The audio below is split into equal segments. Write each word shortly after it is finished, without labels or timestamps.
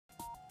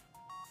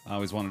I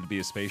always wanted to be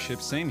a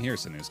spaceship. Same here,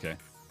 Sanusuke.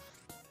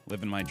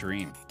 Living my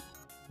dream.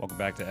 Welcome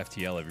back to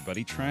FTL,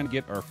 everybody. Trying to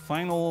get our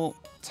final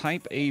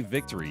Type A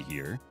victory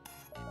here.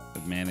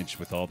 We've managed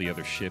with all the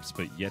other ships,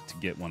 but yet to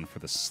get one for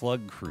the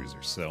Slug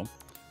Cruiser. So,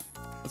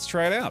 let's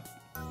try it out.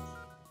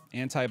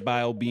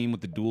 Anti-bio beam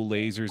with the dual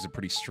lasers, a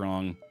pretty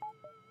strong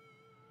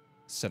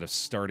set of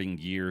starting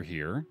gear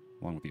here,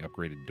 along with the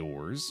upgraded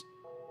doors.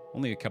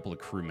 Only a couple of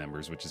crew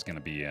members, which is going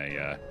to be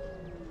a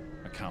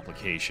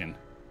complication.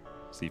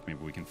 See if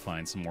maybe we can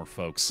find some more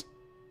folks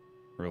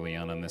early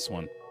on this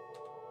one.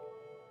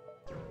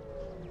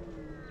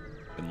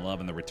 Been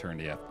loving the return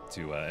to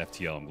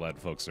FTL. I'm glad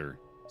folks are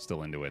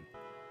still into it.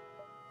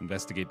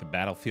 Investigate the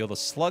battlefield. A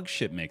slug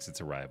ship makes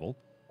its arrival.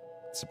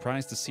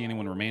 Surprised to see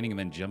anyone remaining and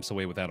then jumps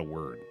away without a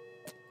word.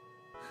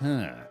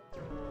 Huh.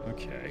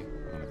 Okay.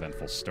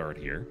 Uneventful start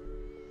here.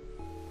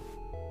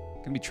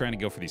 Gonna be trying to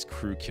go for these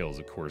crew kills,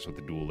 of course, with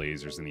the dual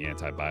lasers and the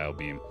anti-bio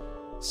beam.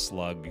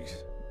 Slug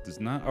does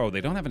not... Oh,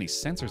 they don't have any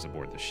sensors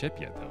aboard the ship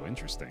yet, though.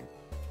 Interesting.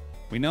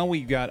 We know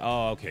we got...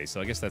 Oh, okay,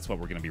 so I guess that's what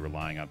we're going to be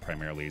relying on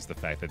primarily, is the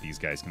fact that these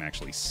guys can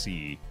actually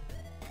see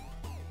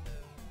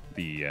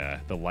the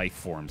life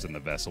forms in the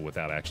vessel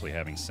without actually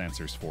having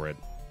sensors for it.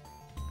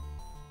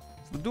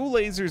 So the dual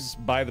lasers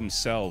by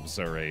themselves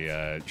are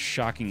a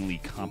shockingly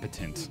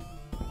competent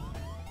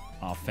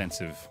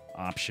offensive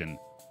option.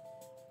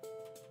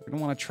 We're going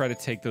to want to try to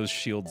take those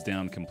shields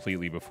down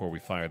completely before we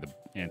fire the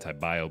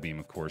anti-bio beam,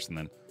 of course, and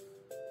then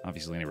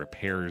obviously any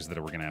repairs that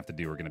we're going to have to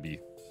do are going to be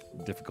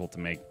difficult to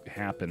make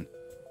happen.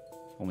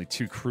 Only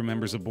 2 crew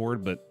members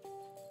aboard, but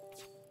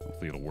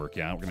hopefully it'll work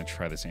out. We're going to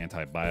try this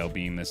anti-bio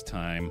beam this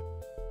time.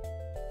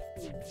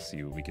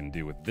 See what we can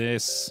do with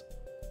this.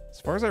 As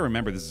far as I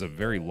remember, this is a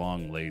very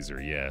long laser.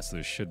 Yeah, so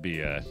this should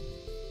be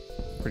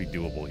pretty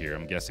doable here.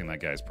 I'm guessing that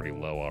guy's pretty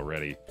low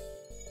already.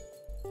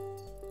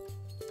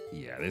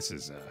 Yeah, this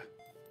is...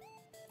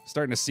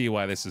 starting to see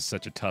why this is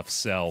such a tough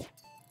sell.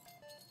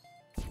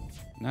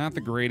 Not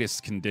the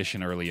greatest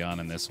condition early on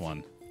in this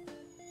one.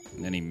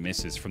 And any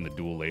misses from the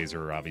dual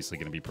laser are obviously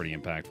going to be pretty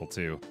impactful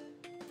too.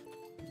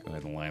 Go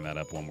ahead and line that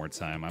up one more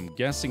time. I'm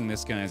guessing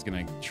this guy is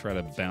going to try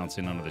to bounce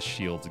in onto the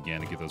shields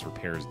again to get those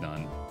repairs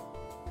done.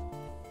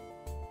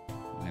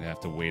 Might have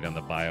to wait on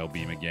the bio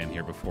beam again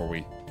here before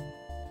we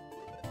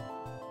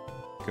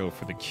go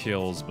for the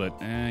kills, but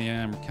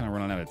yeah, I'm kind of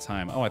running out of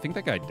time. Oh, I think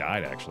that guy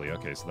died actually.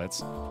 Okay, so that's...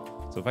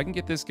 So if I can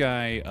get this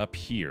guy up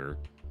here,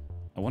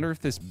 I wonder if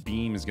this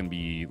beam is going to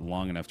be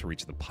long enough to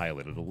reach the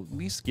pilot. It'll at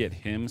least get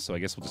him, so I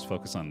guess we'll just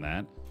focus on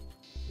that.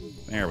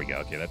 There we go.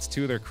 Okay, that's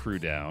 2 of their crew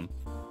down.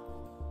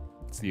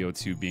 It's the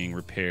O2 being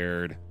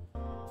repaired.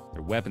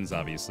 Their weapon's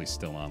obviously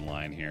still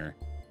online here.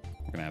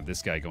 We're going to have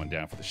this guy going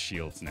down for the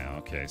shields now.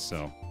 Okay,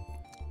 so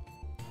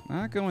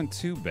not going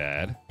too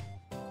bad.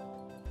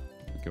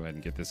 Go ahead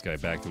and get this guy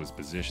back to his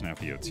position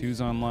after the O2's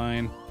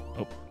online.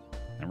 Oh,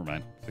 never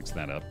mind. Fix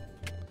that up.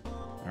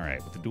 All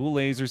right, with the dual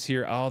lasers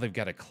here. Oh, they've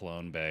got a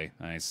clone bay.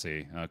 I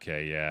see.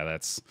 Okay, yeah,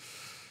 that's...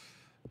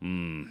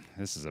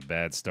 this is a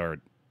bad start.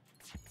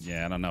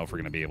 Yeah, I don't know if we're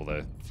going to be able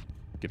to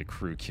get a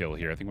crew kill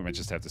here. I think we might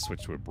just have to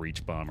switch to a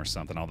breach bomb or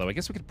something. Although, I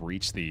guess we could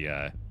breach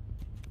the...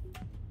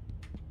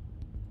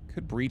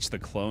 could breach the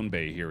clone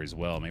bay here as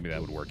well. Maybe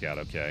that would work out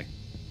okay.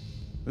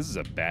 This is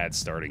a bad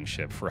starting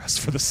ship for us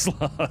for the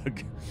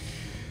slug.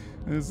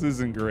 This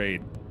isn't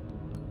great.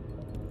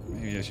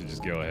 Maybe I should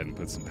just go ahead and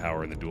put some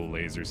power in the dual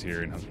lasers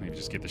here and maybe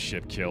just get the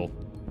ship kill.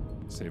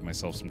 Save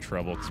myself some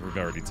trouble, because we've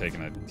already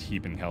taken a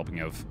heaping helping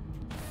of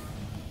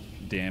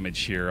damage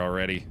here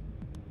already.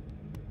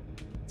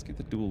 Let's get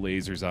the dual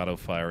lasers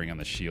auto-firing on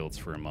the shields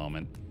for a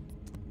moment.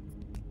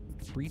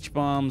 Breach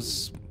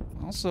bombs,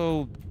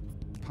 also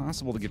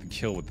possible to get the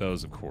kill with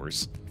those, of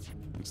course.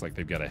 Looks like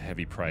they've got a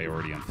heavy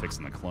priority on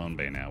fixing the clone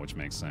bay now, which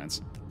makes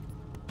sense.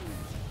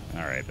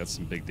 Alright, that's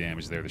some big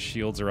damage there. The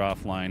shields are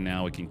offline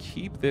now. We can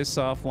keep this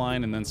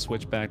offline and then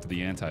switch back to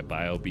the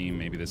anti-bio beam.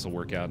 Maybe this will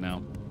work out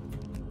now.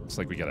 Looks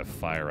like we got a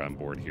fire on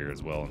board here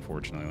as well,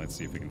 unfortunately. Let's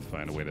see if we can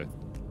find a way to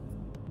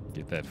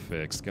get that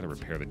fixed. Got to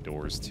repair the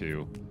doors,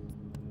 too.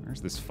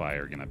 Where's this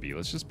fire going to be?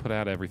 Let's just put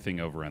out everything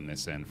over on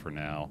this end for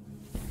now.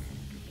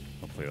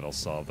 Hopefully that'll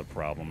solve the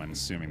problem. I'm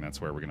assuming that's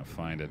where we're going to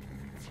find it.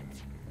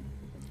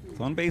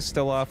 Clone base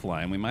still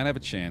offline. We might have a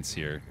chance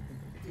here.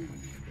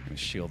 Gonna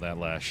shield that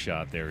last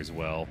shot there as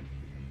well.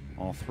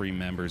 All 3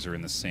 members are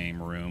in the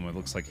same room. It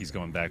looks like he's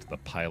going back to the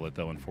pilot,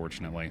 though,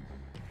 unfortunately.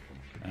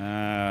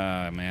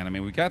 Man, I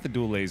mean, we got the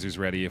dual lasers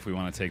ready if we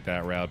want to take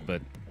that route,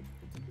 but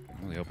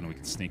I'm really hoping we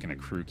can sneak in a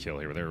crew kill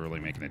here. They're really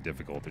making it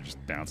difficult. They're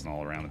just bouncing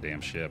all around the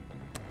damn ship.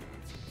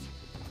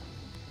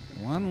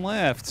 1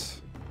 left.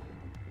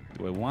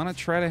 Do I want to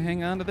try to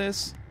hang on to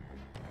this?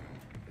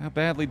 How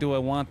badly do I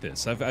want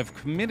this? I've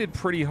committed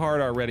pretty hard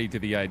already to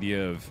the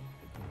idea of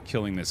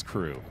killing this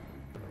crew.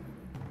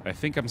 I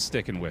think I'm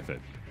sticking with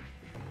it.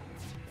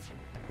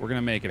 We're going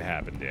to make it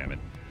happen, damn it.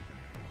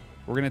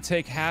 We're going to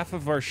take half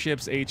of our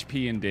ship's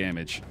HP and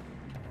damage,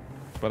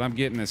 but I'm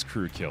getting this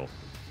crew kill.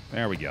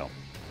 There we go.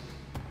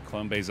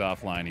 Clone bay's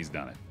offline. He's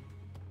done it.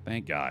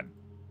 Thank God.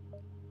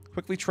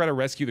 Quickly try to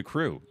rescue the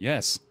crew.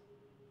 Yes.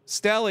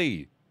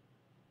 Stelly!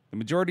 The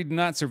majority did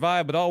not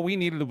survive, but all we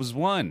needed was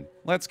one.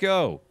 Let's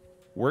go.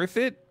 Worth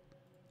it?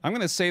 I'm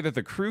going to say that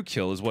the crew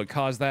kill is what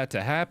caused that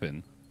to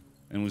happen,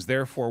 and was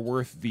therefore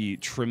worth the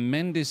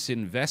tremendous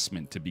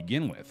investment to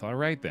begin with. All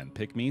right, then.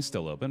 Pick me,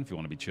 still open, if you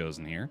want to be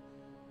chosen here.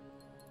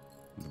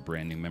 The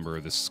brand new member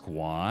of the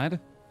squad.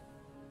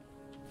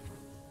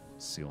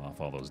 Seal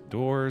off all those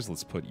doors.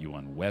 Let's put you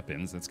on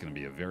weapons. That's going to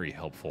be a very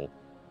helpful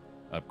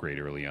upgrade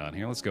early on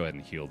here. Let's go ahead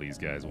and heal these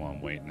guys while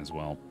I'm waiting as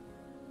well.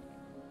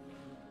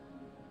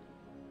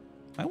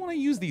 I want to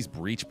use these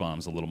breach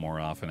bombs a little more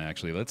often,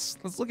 actually. Let's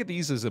look at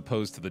these as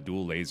opposed to the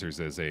dual lasers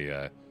as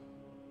a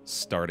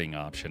starting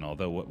option.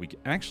 Although what we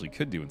actually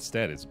could do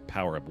instead is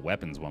power up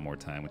weapons one more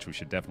time, which we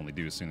should definitely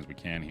do as soon as we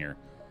can here.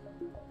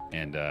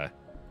 And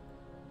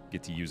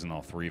get to using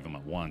all three of them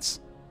at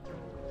once.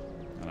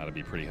 That ought to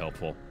be pretty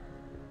helpful.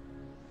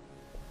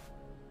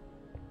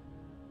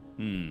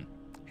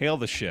 Hail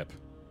the ship.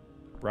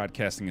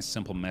 Broadcasting a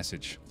simple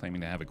message,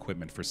 claiming to have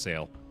equipment for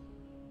sale.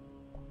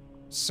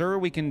 Sir,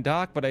 we can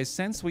dock, but I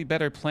sense we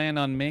better plan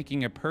on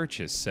making a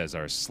purchase, says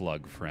our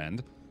slug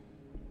friend.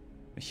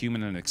 A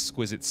human in an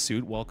exquisite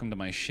suit, welcome to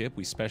my ship.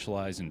 We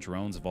specialize in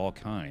drones of all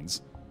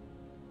kinds.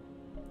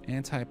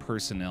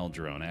 Anti-personnel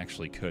drone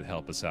actually could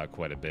help us out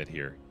quite a bit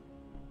here.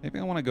 Maybe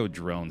I want to go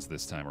drones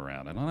this time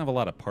around. I don't have a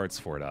lot of parts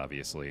for it,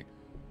 obviously.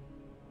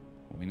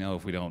 We know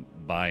if we don't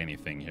buy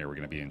anything here, we're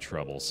going to be in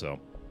trouble, so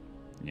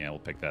yeah, we'll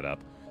pick that up.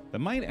 That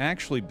might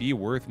actually be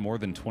worth more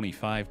than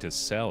 25 to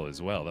sell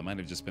as well. That might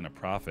have just been a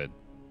profit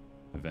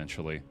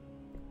eventually.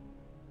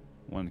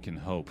 One can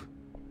hope.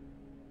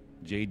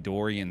 Jay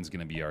Dorian's going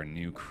to be our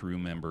new crew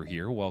member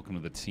here. Welcome to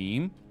the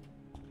team.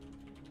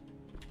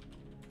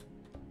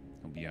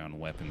 He'll be on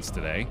weapons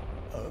today.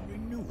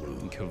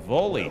 And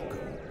Cavoli,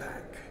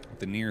 with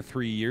the near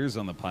 3 years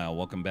on the pile.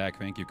 Welcome back.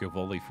 Thank you,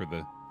 Cavoli, for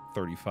the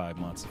 35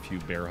 months. A few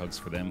bear hugs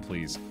for them,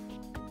 please.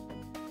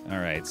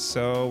 Alright,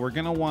 so we're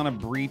going to want to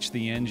breach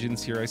the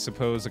engines here, I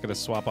suppose. I'm going to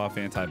swap off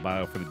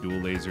anti-bio for the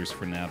dual lasers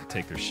for now to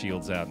take their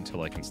shields out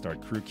until I can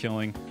start crew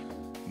killing.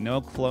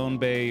 No clone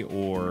bay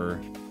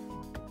or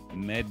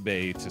med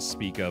bay to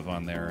speak of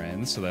on their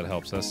end, so that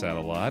helps us out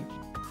a lot.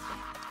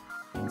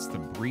 Once the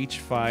breach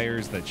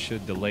fires, that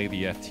should delay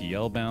the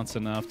FTL bounce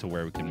enough to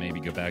where we can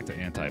maybe go back to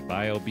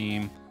anti-bio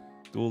beam.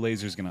 Dual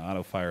laser's going to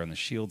auto-fire on the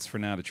shields for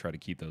now to try to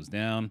keep those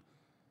down.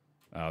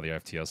 Oh, the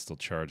FTL's still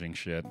charging.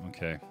 Shit.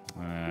 Okay.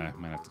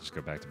 Might have to just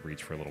go back to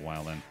breach for a little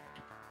while then.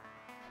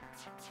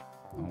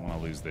 I don't want to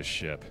lose this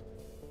ship.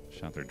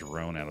 Shot their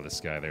drone out of the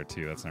sky there,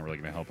 too. That's not really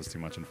going to help us too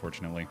much,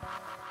 unfortunately.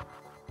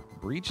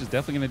 Breach is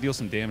definitely going to deal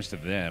some damage to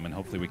them, and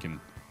hopefully we can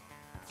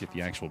get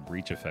the actual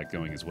breach effect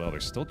going as well.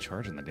 They're still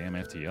charging the damn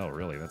FTL,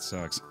 really. That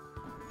sucks.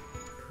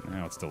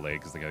 Now it's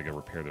delayed because they got to go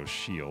repair those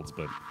shields,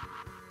 but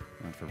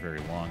not for very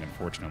long,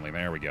 unfortunately.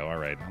 There we go. All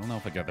right. I don't know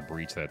if I got the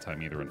breach that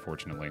time either,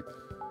 unfortunately.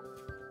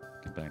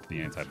 Get back to the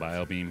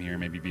anti-bio beam here.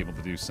 Maybe be able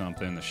to do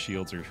something. The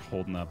shields are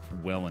holding up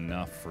well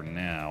enough for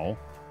now.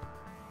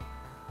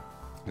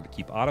 Going to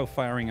keep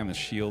auto-firing on the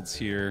shields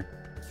here.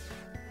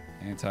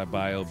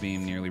 Anti-bio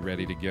beam nearly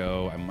ready to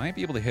go. I might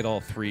be able to hit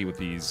all three with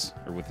these,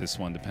 or with this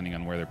one, depending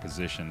on where they're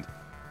positioned.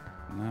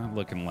 Not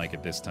looking like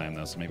it this time,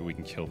 though, so maybe we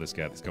can kill this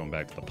guy that's going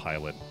back to the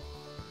pilot.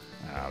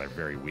 Ah, they're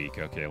very weak.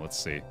 Okay, let's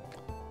see.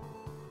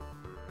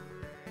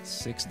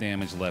 6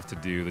 damage left to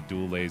do. The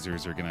dual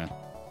lasers are going to...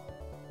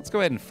 Let's go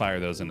ahead and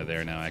fire those into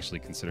there now, actually,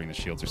 considering the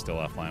shields are still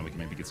offline. We can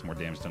maybe get some more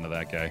damage done to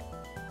that guy.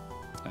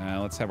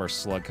 Let's have our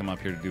slug come up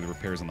here to do the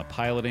repairs on the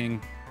piloting.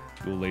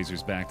 Dual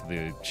lasers back to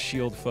the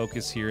shield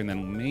focus here, and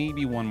then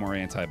maybe one more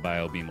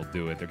anti-bio beam will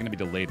do it. They're going to be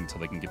delayed until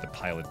they can get the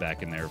pilot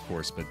back in there, of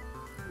course, but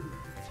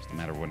it's just a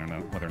matter of whether or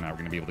not we're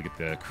going to be able to get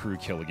the crew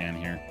kill again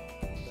here.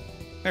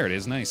 There it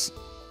is. Nice.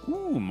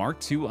 Ooh, Mark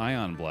II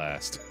Ion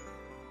Blast.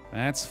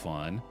 That's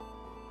fun.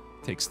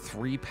 Takes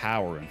 3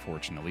 power,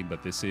 unfortunately,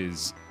 but this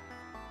is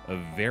a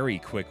very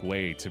quick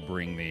way to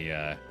bring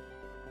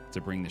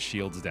the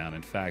shields down.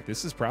 In fact,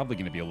 this is probably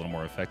going to be a little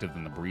more effective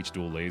than the breach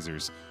dual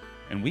lasers,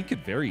 and we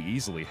could very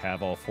easily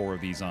have all 4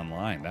 of these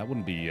online. That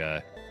wouldn't be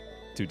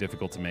too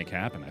difficult to make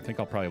happen. I think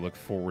I'll probably look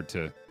forward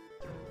to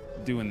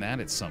doing that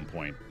at some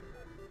point.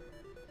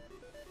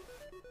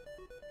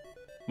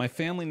 My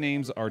family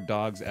names our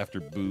dogs after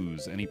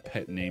booze. Any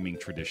pet naming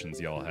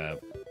traditions y'all have?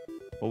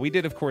 Well, we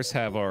did, of course,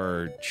 have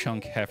our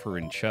Chunk, Heifer,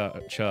 and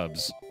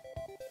Chubs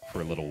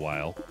for a little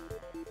while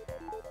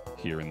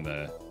here in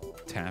the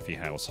Taffy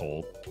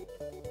household.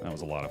 That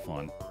was a lot of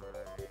fun.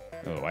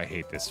 Oh, I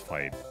hate this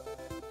fight.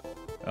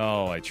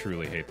 Oh, I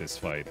truly hate this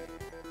fight.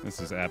 This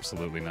is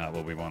absolutely not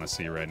what we want to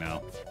see right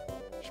now.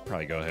 Should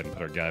probably go ahead and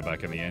put our guy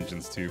back in the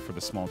engines, too, for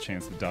the small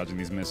chance of dodging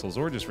these missiles,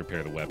 or just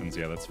repair the weapons.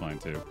 Yeah, that's fine,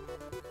 too.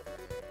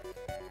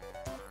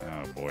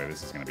 Oh, boy,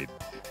 this is going to be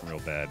real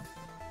bad.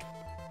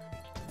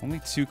 Only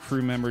 2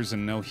 crew members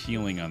and no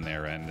healing on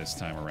their end this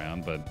time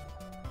around, but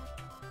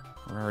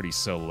we're already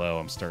so low,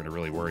 I'm starting to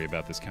really worry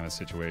about this kind of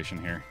situation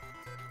here.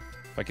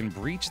 If I can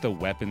breach the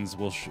weapons,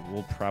 we'll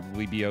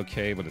probably be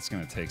okay, but it's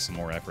going to take some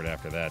more effort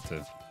after that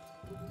to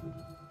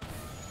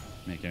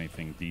make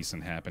anything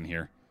decent happen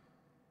here.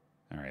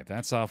 All right,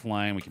 that's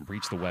offline. We can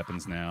breach the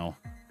weapons now.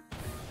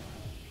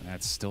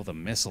 That's still the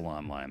missile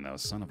online, though.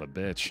 Son of a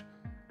bitch.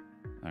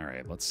 All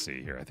right, let's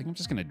see here. I think I'm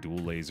just going to dual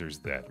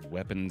lasers that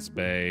weapons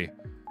bay.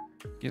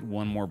 Get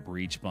one more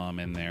breach bomb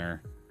in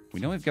there. We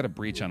know we've got a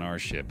breach on our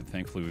ship, but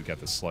thankfully we've got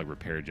the slug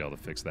repair gel to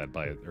fix that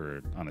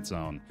on its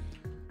own.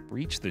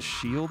 Breach the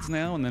shields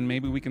now, and then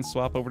maybe we can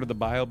swap over to the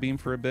bio beam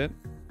for a bit.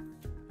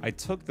 I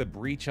took the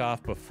breach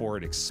off before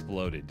it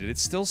exploded. Did it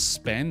still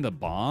spend the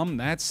bomb?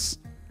 That's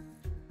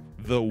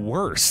the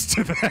worst.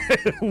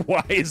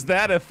 Why is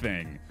that a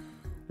thing?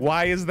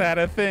 Why is that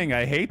a thing?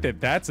 I hate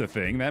that that's a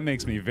thing. That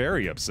makes me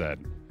very upset.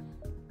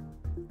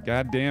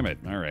 God damn it.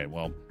 All right,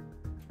 well,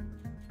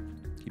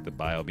 keep the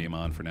bio beam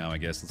on for now, I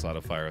guess. Let's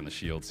auto fire on the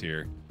shields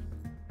here.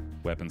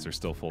 Weapons are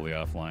still fully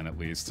offline, at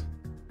least.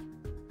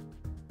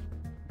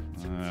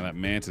 That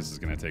Mantis is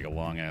going to take a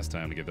long-ass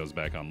time to get those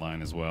back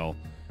online as well.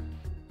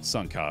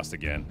 Sunk cost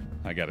again.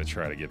 I got to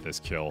try to get this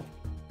kill.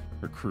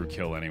 Or crew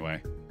kill,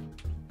 anyway.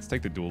 Let's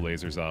take the dual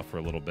lasers off for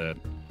a little bit.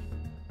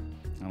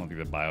 I don't think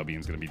the bio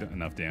beam's going to be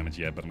enough damage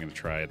yet, but I'm going to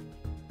try it.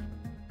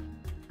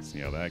 See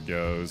how that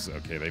goes.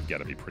 Okay, they've got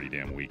to be pretty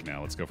damn weak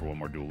now. Let's go for one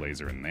more dual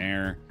laser in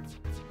there.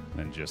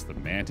 Then just the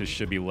Mantis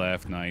should be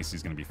left. Nice.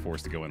 He's going to be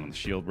forced to go in on the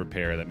shield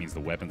repair. That means the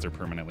weapons are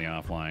permanently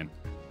offline.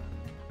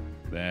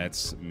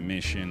 That's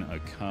mission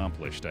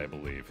accomplished, I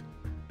believe.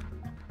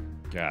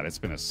 God, it's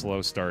been a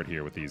slow start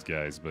here with these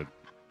guys, but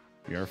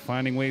we are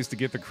finding ways to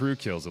get the crew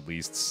kills at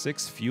least.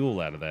 6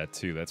 fuel out of that,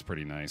 too. That's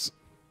pretty nice.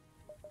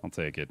 I'll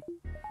take it.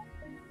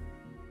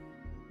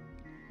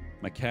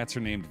 My cats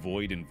are named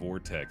Void and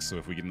Vortex, so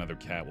if we get another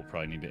cat, we'll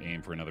probably need to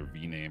aim for another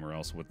V name, or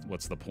else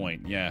what's the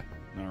point? Yeah,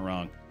 not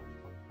wrong.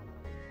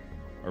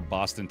 Our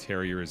Boston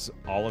Terrier is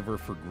Oliver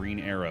for Green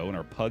Arrow, and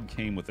our pug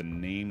came with the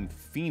name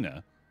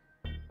Thena.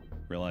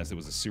 Realized it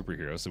was a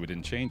superhero, so we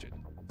didn't change it.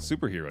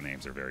 Superhero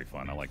names are very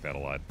fun. I like that a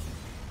lot.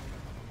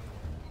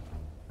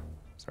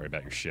 Sorry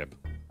about your ship.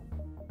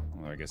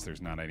 Well, I guess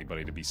there's not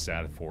anybody to be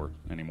sad for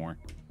anymore.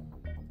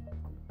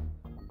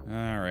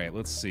 Alright,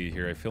 let's see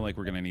here. I feel like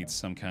we're going to need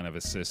some kind of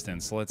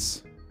assistance.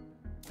 Let's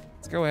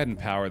go ahead and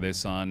power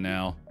this on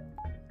now.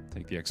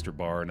 Take the extra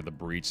bar into the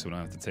breach so we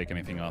don't have to take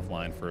anything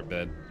offline for a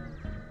bit.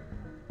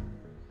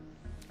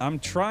 I'm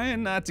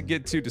trying not to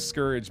get too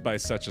discouraged by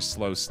such a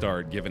slow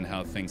start, given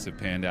how things have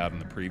panned out in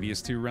the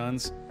previous 2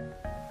 runs.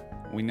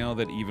 We know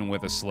that even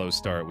with a slow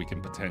start, we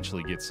can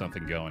potentially get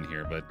something going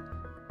here, but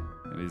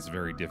it is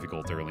very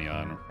difficult early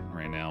on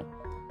right now.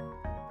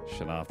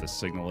 Shut off the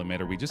signal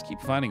emitter. We just keep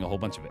finding a whole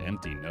bunch of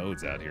empty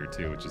nodes out here,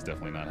 too, which is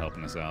definitely not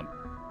helping us out.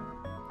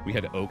 We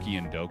had Oki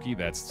and Doki.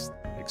 That's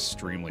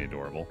extremely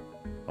adorable.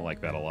 I like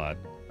that a lot.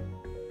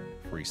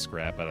 Free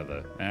scrap out of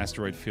the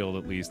asteroid field,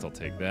 at least. I'll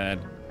take that.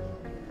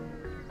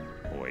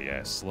 Boy,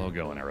 yeah, slow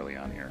going early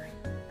on here.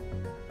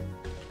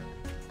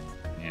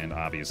 And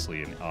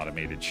obviously an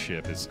automated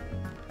ship is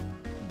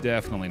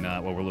definitely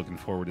not what we're looking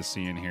forward to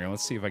seeing here.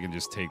 Let's see if I can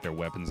just take their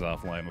weapons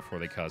offline before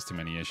they cause too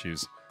many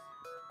issues.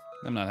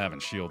 Them not having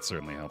shields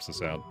certainly helps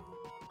us out.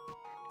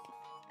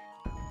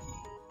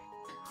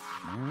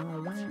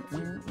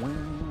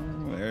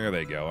 There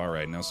they go. All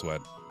right, no sweat.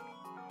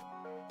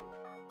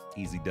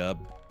 Easy dub.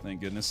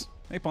 Thank goodness.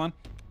 Hey, Pawn.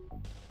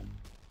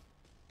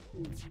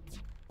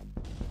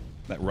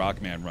 That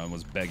Rockman run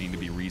was begging to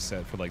be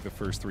reset for like the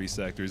first 3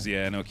 sectors.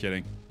 Yeah, no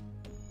kidding.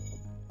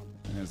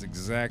 That's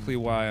exactly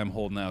why I'm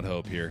holding out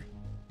hope here.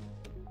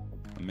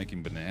 I'm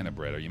making banana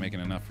bread. Are you making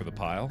enough for the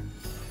pile?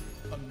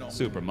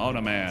 Super Mono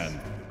Man.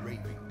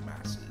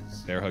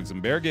 Bear hugs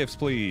and bear gifts,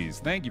 please.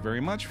 Thank you very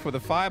much for the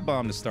 5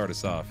 bomb to start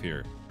us off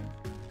here.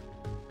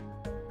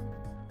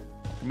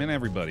 Welcome in,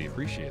 everybody.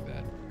 Appreciate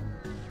that.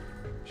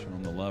 Show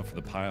them the love for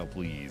the pile,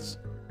 please.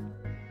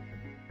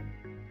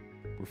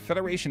 We're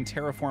Federation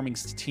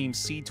Terraforming Team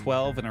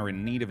C12 and are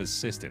in need of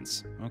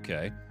assistance.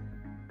 Okay.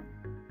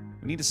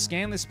 We need to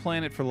scan this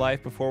planet for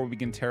life before we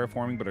begin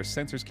terraforming, but our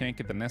sensors can't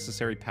get the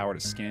necessary power to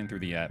scan through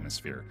the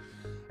atmosphere.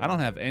 I don't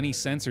have any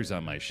sensors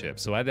on my ship,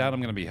 so I doubt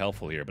I'm going to be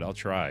helpful here, but I'll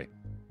try.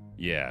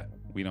 Yeah,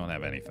 we don't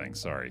have anything,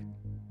 sorry.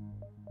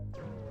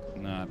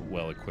 Not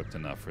well equipped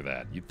enough for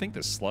that. You'd think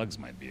the slugs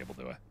might be able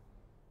to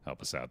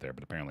help us out there,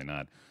 but apparently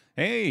not.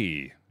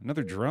 Hey,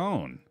 another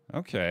drone.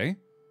 Okay.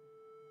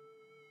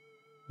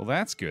 Well,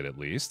 that's good at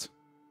least.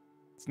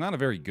 It's not a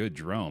very good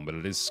drone, but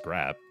it is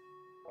scrap.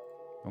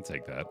 I'll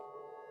take that.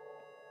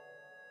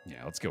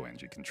 Yeah, let's go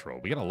engine control.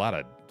 We got a lot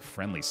of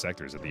friendly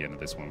sectors at the end of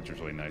this one, which is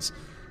really nice.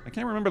 I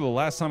can't remember the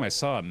last time I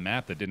saw a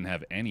map that didn't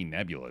have any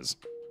nebulas.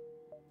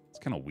 It's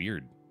kind of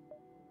weird.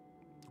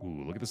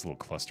 Ooh, look at this little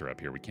cluster up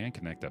here. We can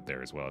connect up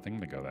there as well. I think I'm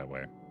going to go that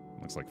way.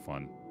 Looks like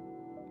fun.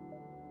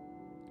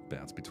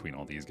 Bounce between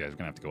all these guys. We're going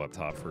to have to go up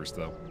top first,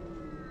 though.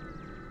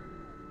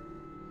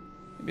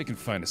 Maybe I can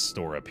find a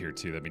store up here,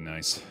 too. That'd be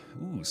nice.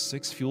 Ooh,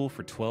 6 fuel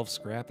for 12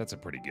 scrap. That's a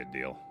pretty good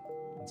deal.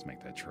 Let's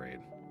make that trade.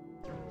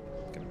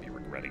 Gonna be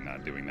regretting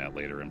not doing that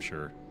later, I'm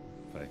sure,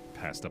 if I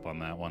passed up on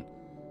that one.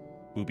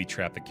 Booby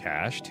trap the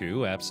cache,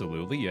 too.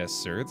 Absolutely. Yes,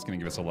 sir. It's gonna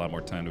give us a lot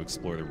more time to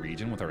explore the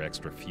region with our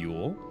extra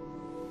fuel.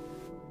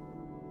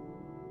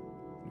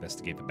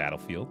 Investigate the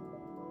battlefield.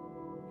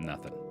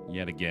 Nothing.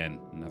 Yet again,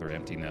 another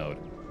empty node.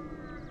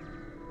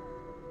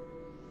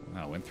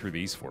 Wow, went through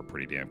these four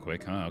pretty damn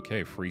quick, huh?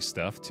 Okay, free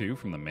stuff, too,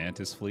 from the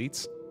Mantis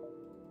fleets.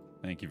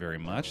 Thank you very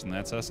much, and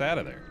that's us out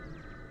of there.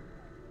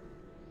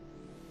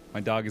 My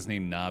dog is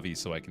named Navi,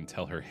 so I can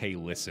tell her, hey,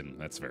 listen.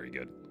 That's very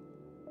good.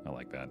 I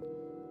like that.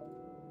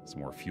 Some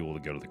more fuel to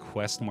go to the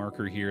quest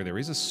marker here. There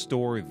is a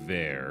store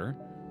there.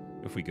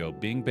 If we go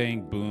bing,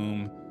 bang,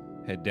 boom,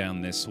 head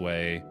down this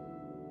way.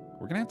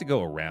 We're going to have to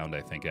go around,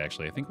 I think,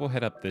 actually. I think we'll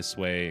head up this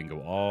way and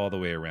go all the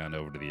way around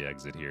over to the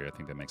exit here. I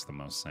think that makes the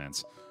most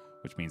sense.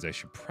 Which means I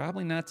should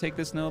probably not take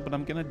this node, but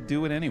I'm going to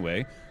do it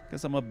anyway,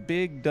 because I'm a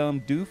big,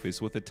 dumb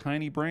doofus with a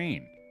tiny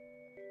brain.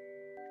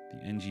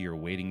 The NG are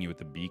awaiting you at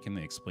the beacon.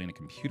 They explain a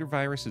computer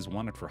virus is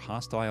wanted for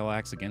hostile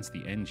acts against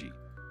the NG.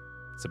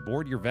 It's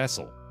aboard your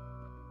vessel.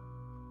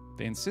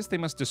 They insist they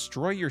must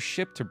destroy your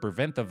ship to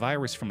prevent the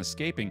virus from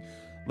escaping.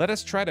 Let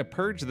us try to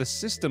purge the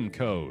system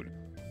code.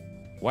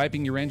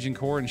 Wiping your engine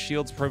core and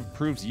shields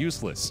proves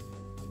useless.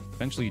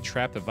 Eventually, you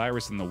trap the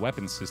virus in the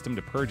weapons system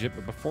to purge it,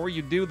 but before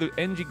you do, the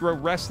NG grow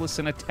restless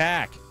and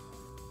attack.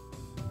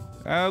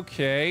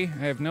 Okay,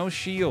 I have no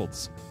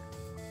shields.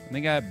 And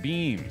they got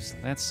beams.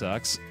 That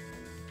sucks.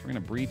 We're gonna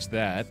breach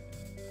that.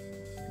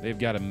 They've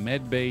got a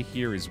med bay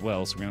here as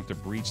well, so we're gonna have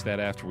to breach that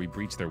after we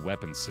breach their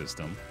weapons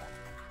system.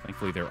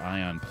 Thankfully, their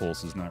ion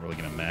pulse is not really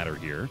gonna matter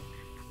here.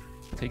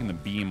 Taking the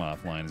beam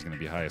offline is gonna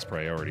be highest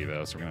priority,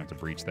 though, so we're gonna have to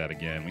breach that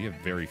again. We have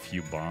very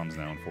few bombs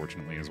now,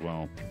 unfortunately, as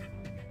well.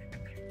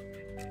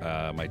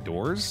 My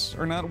doors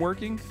are not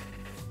working.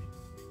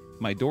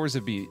 My doors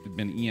have been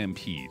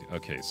EMP'd.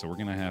 Okay, so we're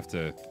gonna have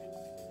to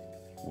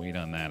wait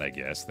on that, I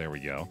guess. There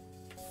we go.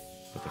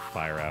 Put the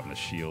fire out in the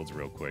shields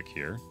real quick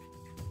here.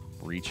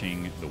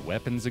 Breaching the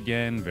weapons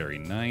again. Very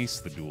nice.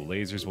 The dual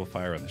lasers will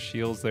fire on the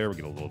shields there. We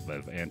get a little bit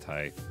of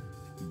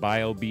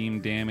anti-bio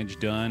beam damage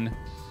done.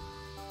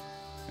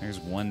 There's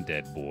one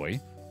dead boy.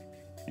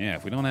 Yeah,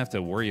 if we don't have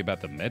to worry about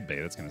the med bay,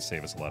 that's going to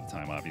save us a lot of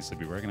time, obviously.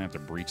 But we're going to have to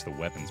breach the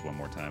weapons one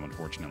more time,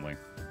 unfortunately.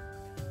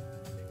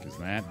 Because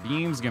that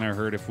beam's going to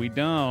hurt if we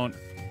don't.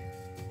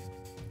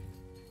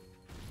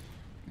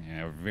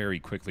 Yeah, we're very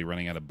quickly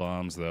running out of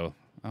bombs, though.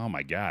 Oh,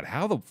 my God.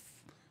 How the...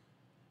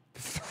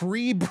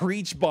 3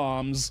 breach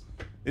bombs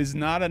is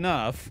not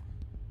enough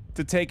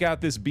to take out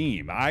this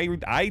beam.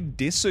 I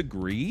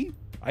disagree.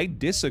 I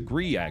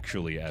disagree,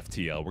 actually,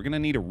 FTL. We're going to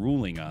need a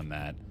ruling on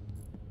that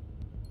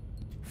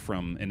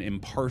from an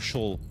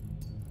impartial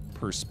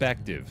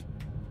perspective,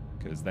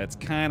 because that's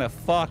kind of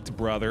fucked,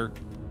 brother.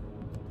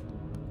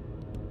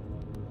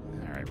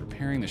 All right,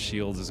 repairing the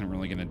shields isn't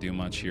really going to do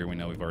much here. We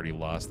know we've already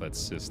lost that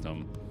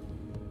system.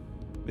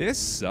 This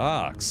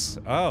sucks.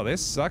 Oh, this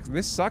sucks.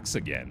 This sucks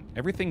again.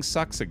 Everything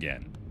sucks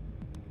again.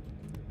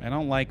 I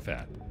don't like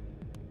that.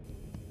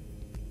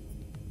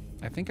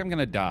 I think I'm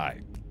gonna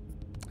die.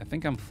 I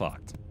think I'm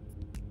fucked.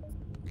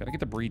 Gotta get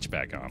the breach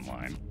back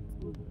online.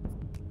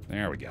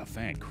 There we go.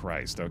 Thank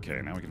Christ.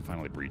 Okay, now we can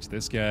finally breach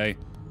this guy.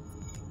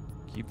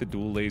 Keep the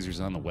dual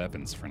lasers on the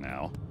weapons for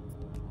now.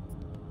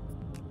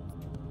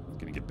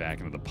 Gonna get back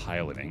into the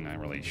piloting. Not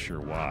really sure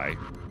why.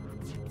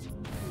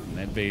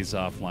 Med bay's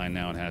offline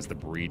now and has the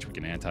breach. We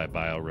can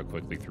anti-bio real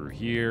quickly through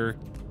here.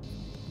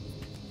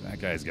 That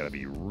guy's got to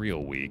be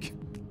real weak.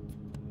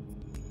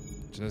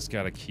 Just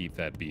got to keep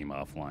that beam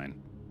offline.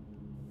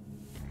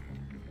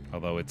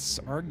 Although it's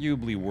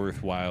arguably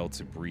worthwhile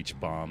to breach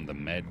bomb the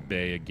med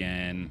bay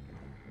again.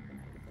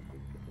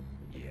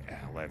 Yeah,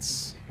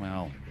 let's...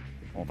 Well,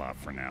 hold off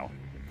for now.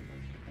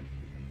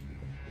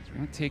 So we're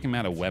going to take him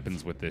out of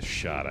weapons with this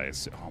shot, I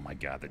assume. Oh my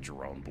god, the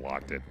drone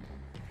blocked it.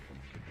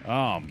 Oh,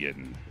 I'm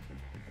getting...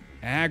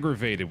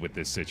 aggravated with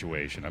this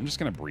situation. I'm just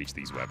gonna breach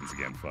these weapons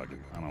again. Fuck it.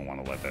 I don't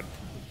want to let that.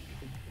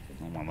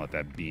 I don't want to let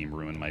that beam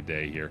ruin my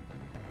day here.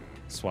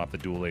 Swap the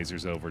dual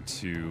lasers over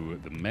to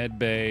the med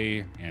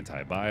bay.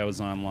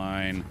 Anti-bio's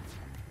online.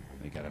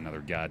 They got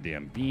another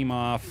goddamn beam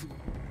off.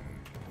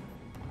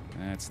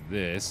 That's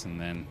this,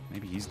 and then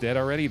maybe he's dead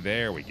already.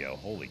 There we go.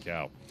 Holy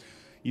cow.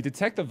 You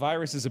detect the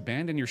virus has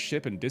abandoned your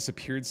ship and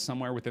disappeared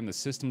somewhere within the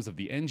systems of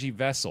the NG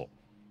vessel.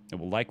 It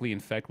will likely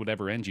infect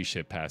whatever NG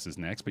ship passes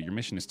next, but your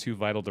mission is too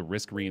vital to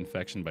risk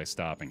reinfection by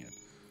stopping it.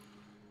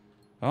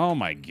 Oh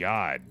my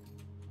god.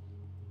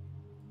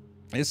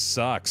 This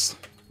sucks.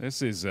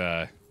 This is,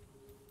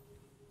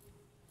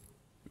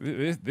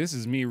 This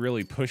is me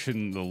really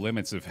pushing the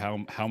limits of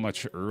how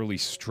much early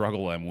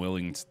struggle I'm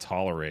willing to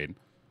tolerate.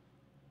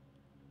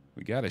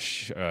 We got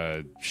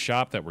a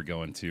shop that we're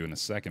going to in a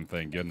second,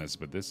 thank goodness,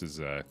 but this is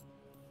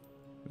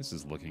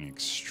looking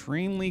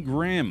extremely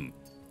grim.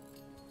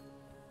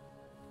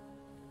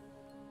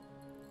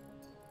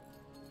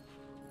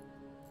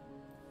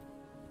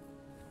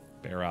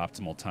 Baer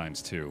optimal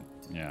 ×2.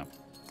 Yeah.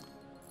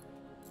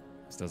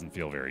 This doesn't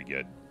feel very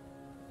good.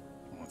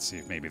 Let's see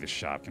if maybe the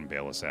shop can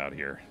bail us out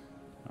here.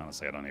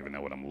 Honestly, I don't even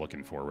know what I'm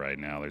looking for right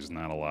now. There's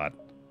not a lot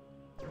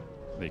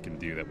they can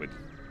do that would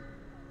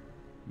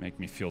make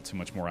me feel too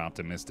much more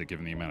optimistic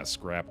given the amount of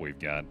scrap we've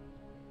got.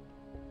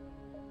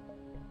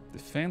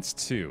 Defense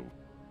 2.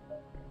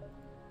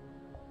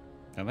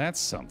 Now that's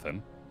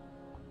something.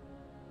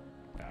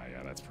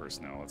 that's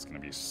personnel. That's going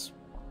to be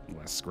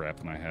less scrap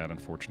than I had,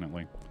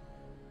 unfortunately.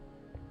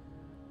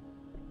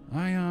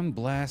 Ion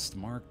Blast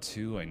Mark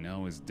II, I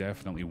know, is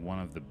definitely one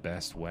of the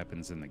best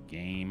weapons in the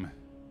game.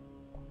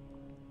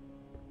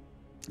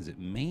 Is it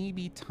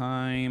maybe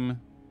time?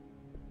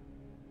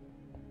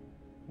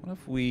 What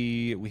if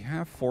we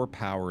have 4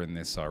 power in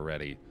this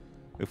already?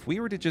 If we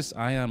were to just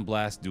Ion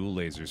Blast dual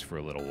lasers for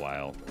a little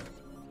while,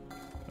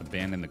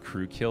 abandon the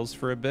crew kills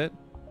for a bit,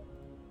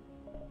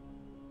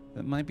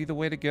 that might be the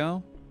way to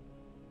go.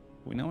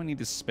 We know we need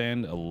to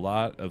spend a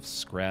lot of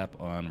scrap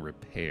on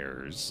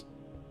repairs.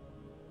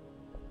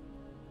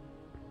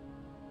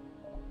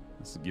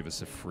 This will give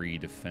us a free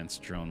defense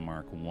drone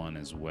Mark I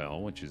as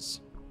well, which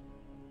is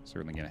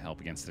certainly going to help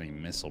against any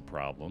missile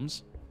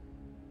problems.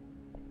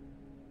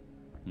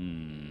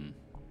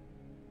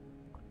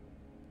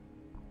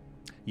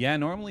 Yeah,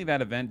 normally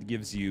that event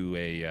gives you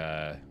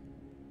a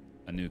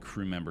new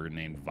crew member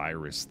named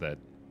Virus that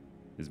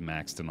is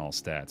maxed in all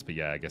stats. But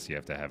yeah, I guess you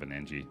have to have an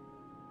NG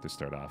to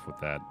start off with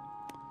that.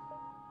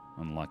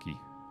 Unlucky.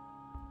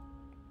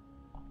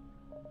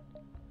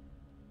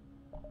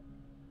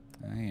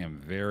 I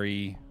am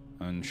very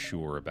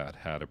unsure about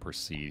how to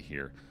proceed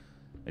here.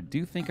 I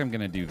do think I'm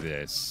going to do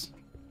this.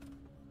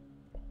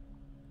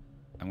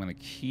 I'm going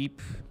to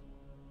keep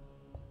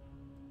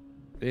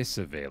this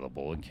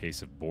available in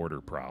case of border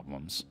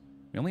problems.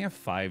 We only have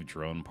 5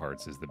 drone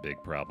parts is the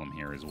big problem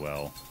here as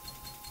well.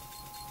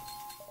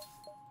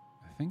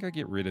 I think I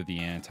get rid of the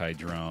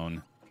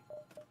anti-drone.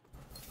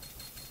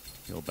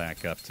 Go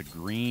back up to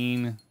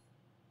green.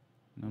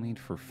 No need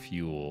for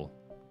fuel.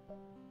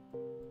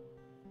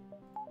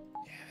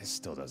 Yeah, this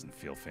still doesn't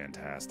feel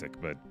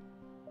fantastic, but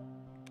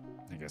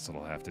I guess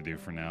it'll have to do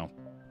for now.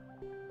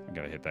 I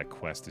gotta hit that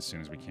quest as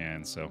soon as we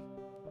can, so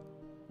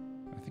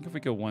I think if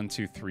we go 1,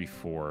 2, 3,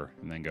 4,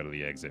 and then go to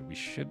the exit, we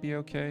should be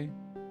okay.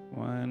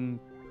 1,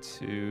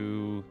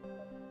 2...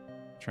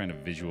 Trying to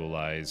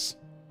visualize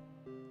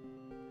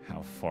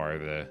how far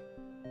the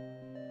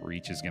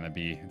reach is gonna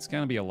be. It's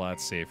gonna be a lot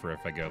safer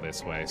if I go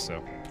this way,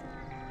 so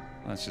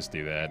let's just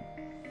do that.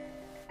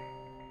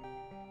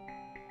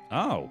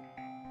 Oh.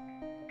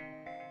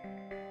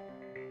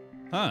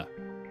 Huh.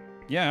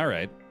 Yeah,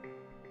 alright.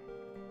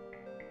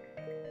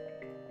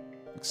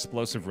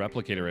 Explosive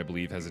Replicator, I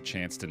believe, has a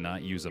chance to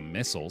not use a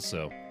missile,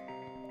 so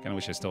kind of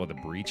wish I still had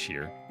the breach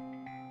here.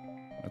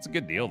 That's a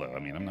good deal, though. I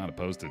mean, I'm not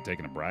opposed to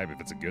taking a bribe if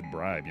it's a good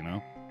bribe, you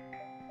know?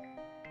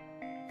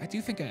 I do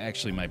think I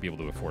actually might be able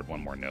to afford one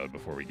more node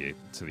before we get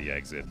to the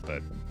exit,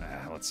 but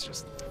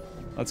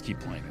let's keep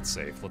playing it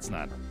safe. Let's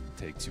not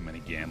take too many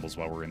gambles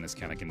while we're in this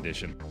kind of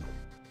condition.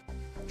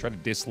 Try to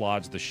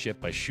dislodge the ship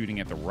by shooting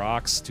at the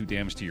rocks. 2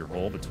 damage to your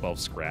hull, but 12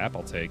 scrap.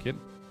 I'll take it.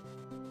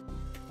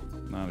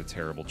 Not a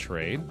terrible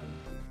trade.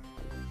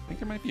 I think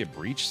there might be a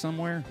breach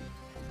somewhere.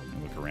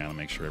 I'll look around and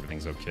make sure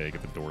everything's okay.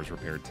 Get the doors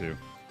repaired, too.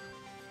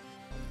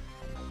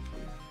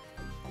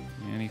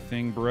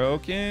 Anything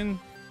broken?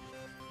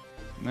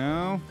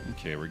 No?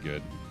 Okay, we're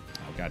good.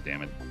 Oh, god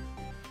damn it.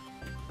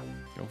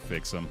 Go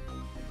fix them.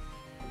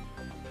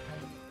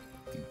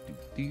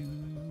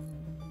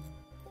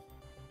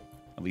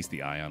 At least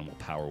the ion will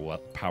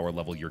power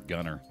level your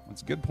gunner.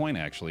 That's a good point,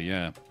 actually,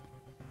 yeah.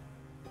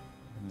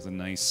 There's a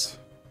nice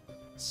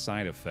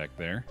side effect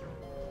there.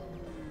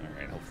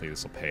 Alright, hopefully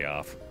this will pay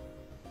off.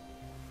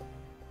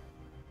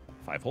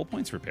 5 hull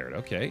points repaired,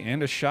 okay.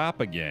 And a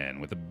shop again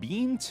with a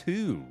beam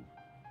 2.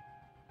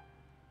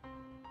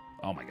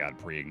 Oh my god,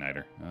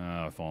 pre-igniter.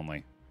 Oh, if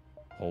only.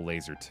 Whole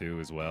laser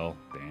 2 as well.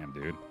 Damn,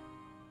 dude.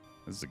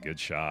 This is a good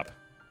shop.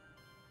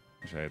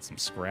 Wish I had some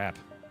scrap.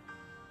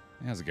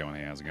 How's it going?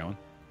 Hey, how's it going?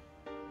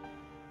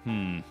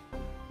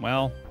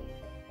 Well,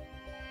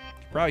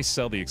 probably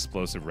sell the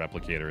explosive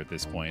replicator at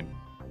this point.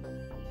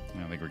 I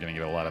don't think we're going to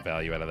get a lot of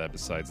value out of that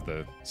besides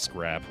the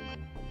scrap.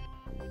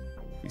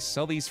 We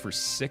sell these for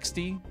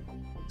 60,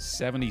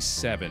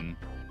 77.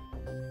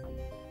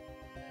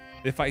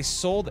 If I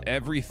sold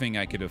everything,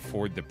 I could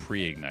afford the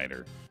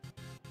pre-igniter.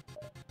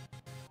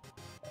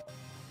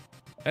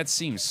 That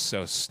seems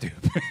so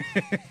stupid.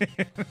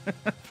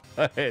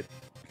 But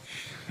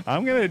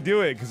I'm going to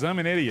do it because I'm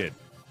an idiot.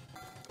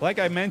 Like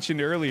I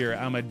mentioned earlier,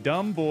 I'm a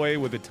dumb boy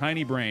with a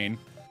tiny brain.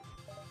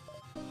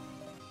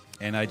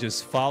 And I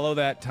just follow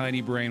that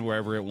tiny brain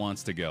wherever it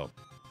wants to go.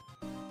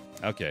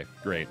 Okay,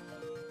 great.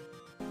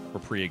 We're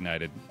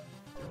pre-ignited.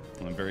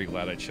 I'm very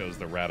glad I chose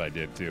the route I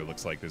did, too.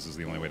 Looks like this is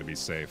the only way to be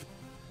safe.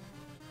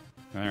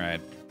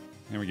 Alright.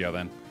 Here we go,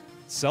 then.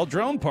 Sell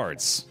drone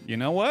parts. You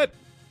know what?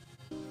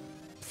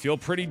 Feel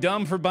pretty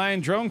dumb for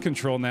buying drone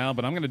control now,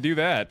 but I'm going to do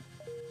that.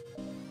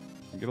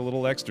 Get a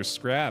little extra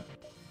scrap.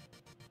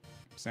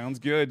 Sounds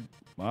good.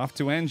 Off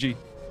to Engie. See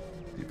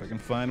if I can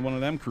find one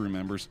of them crew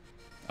members.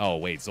 Oh,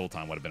 wait.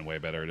 Zoltan would have been way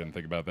better. I didn't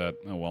think about that.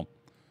 Oh, well.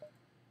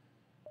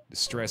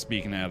 Distress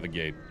beacon out of the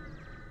gate.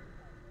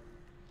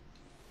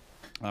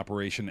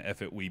 Operation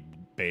Effort We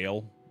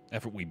Bail.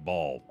 Effort We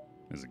Ball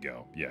is a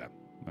go. Yeah,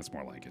 that's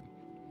more like it.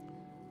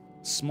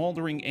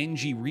 Smoldering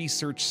Engie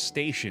Research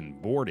Station.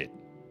 Board it.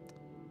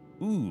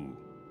 Ooh.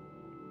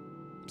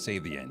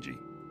 Save the Engie.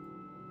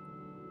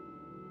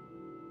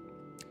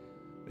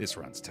 This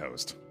run's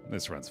toast.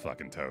 This run's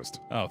fucking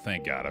toast. Oh,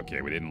 thank God.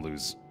 Okay, we didn't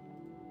lose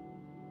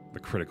the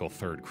critical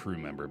third crew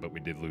member, but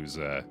we did lose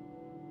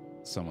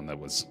someone that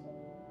was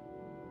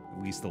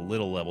at least a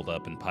little leveled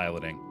up in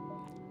piloting.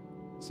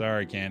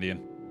 Sorry,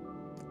 Candian.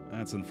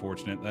 That's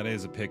unfortunate. That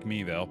is a pick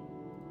me, though.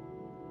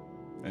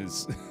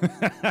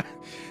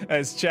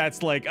 As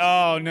chat's like,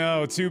 oh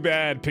no, too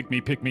bad. Pick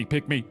me, pick me,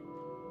 pick me.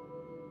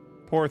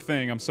 Poor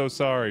thing, I'm so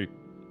sorry.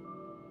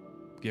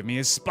 Give me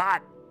his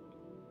spot.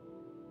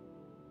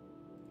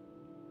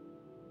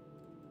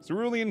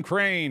 Cerulean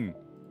Crane.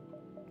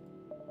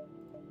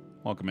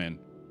 Welcome in.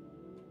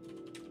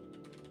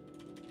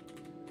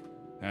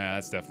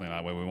 That's definitely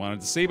not what we wanted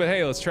to see, but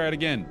hey, let's try it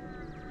again.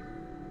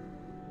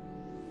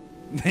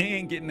 They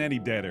ain't getting any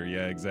deader.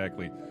 Yeah,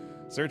 exactly.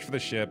 Search for the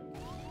ship.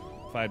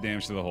 5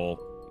 damage to the hull.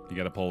 You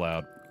gotta pull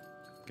out.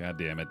 God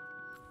damn it.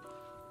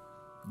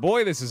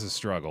 Boy, this is a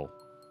struggle.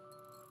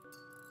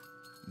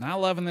 Not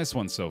loving this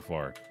one so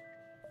far.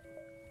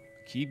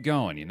 Keep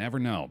going. You never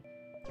know.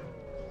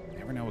 You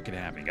never know what could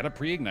happen. You got a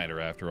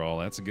pre-igniter after all.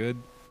 That's a good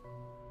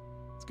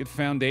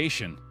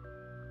foundation.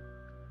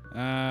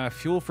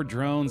 Fuel for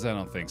drones? I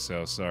don't think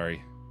so.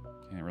 Sorry.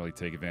 Can't really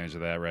take advantage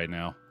of that right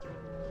now.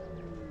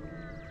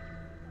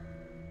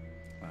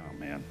 Oh,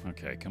 man.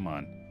 Okay, come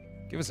on.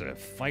 Give us a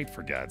fight,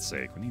 for God's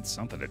sake. We need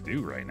something to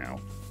do right now.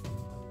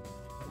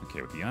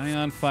 Okay, with the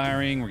ion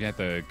firing, we got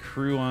the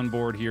crew on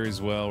board here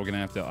as well. We're going to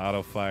have to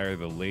auto-fire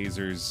the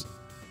lasers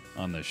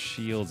on the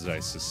shields, I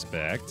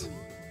suspect.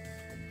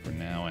 For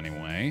now,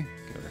 anyway.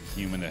 Got our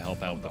human to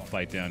help out with the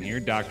fight down here.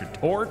 Dr.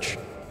 Torch.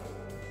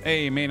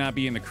 Hey, may not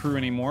be in the crew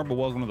anymore, but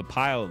welcome to the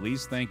pile at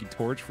least. Thank you,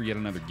 Torch, for yet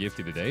another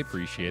gifted today.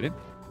 Appreciate it.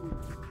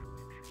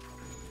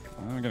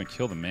 I'm going to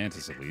kill the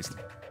Mantis at least.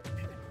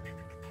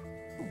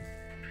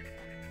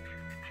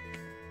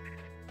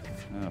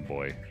 Oh,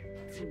 boy.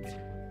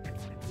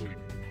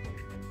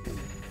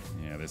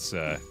 Yeah, this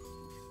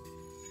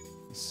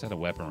set of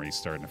weaponry is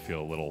starting to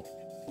feel a little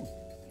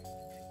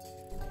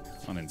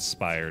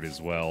uninspired as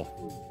well.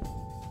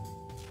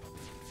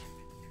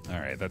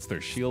 Alright, that's their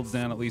shields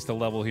down at least a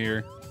level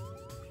here.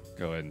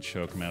 Go ahead and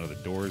choke them out of the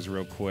doors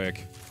real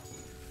quick.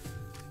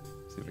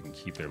 See if I can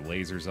keep their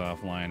lasers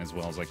offline as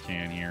well as I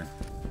can here.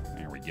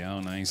 There we go,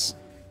 nice.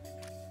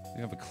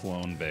 We have a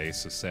clone base,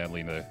 so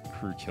sadly the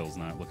crew kill's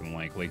not looking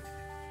likely.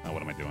 Oh,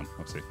 what am I doing?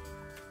 Whoopsie.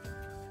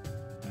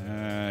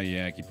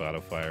 Yeah, keep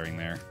auto-firing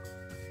there.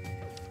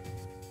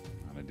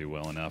 Not gonna do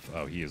well enough.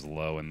 Oh, he is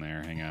low in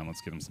there. Hang on,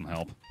 let's get him some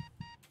help.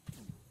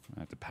 I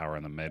have to power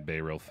on the med bay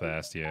real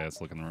fast. Yeah,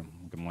 it's looking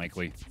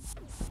likely.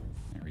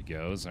 There he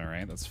goes. All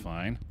right, that's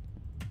fine.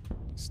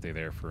 Stay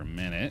there for a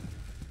minute.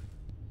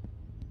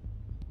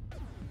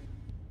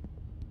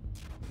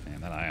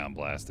 Man, that ion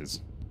blast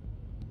is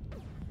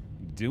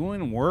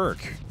doing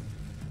work.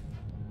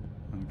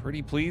 I'm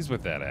pretty pleased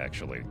with that,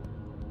 actually.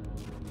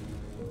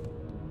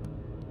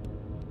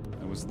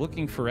 I was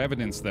looking for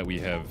evidence that we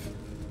have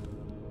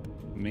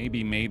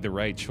maybe made the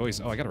right choice.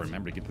 Oh, I gotta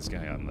remember to get this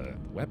guy on the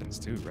weapons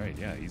too, right?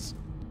 Yeah, he's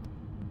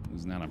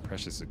losing out on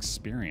precious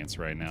experience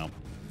right now.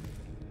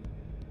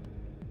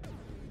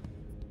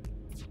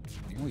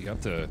 We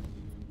up to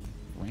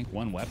rank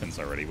 1 weapons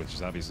already, which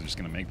is obviously just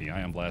gonna make the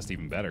ion blast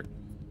even better.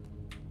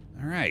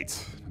 All right,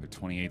 another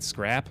 28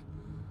 scrap.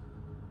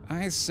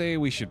 I say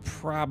we should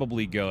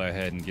probably go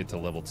ahead and get to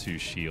level 2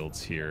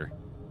 shields here.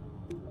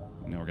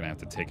 I know we're gonna have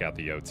to take out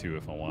the O2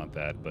 if I want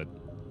that, but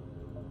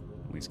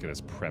at least get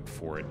us prepped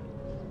for it.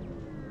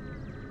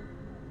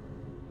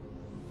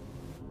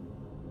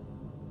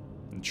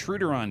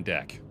 Intruder on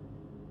deck.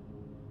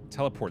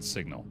 Teleport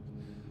signal.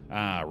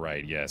 Ah,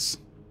 right, yes.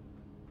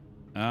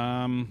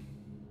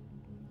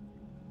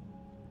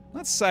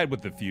 Let's side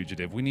with the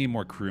fugitive. We need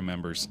more crew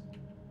members.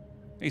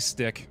 Hey,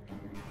 Stick.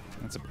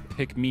 That's a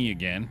pick me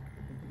again.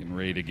 Getting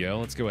ready to go.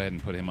 Let's go ahead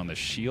and put him on the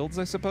shields,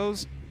 I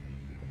suppose.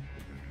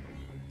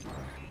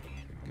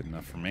 Good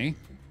enough for me.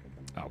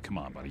 Oh, come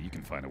on, buddy. You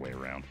can find a way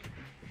around.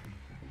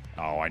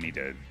 Oh, I need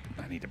to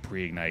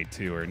pre-ignite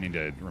too, or I need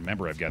to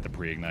remember I've got the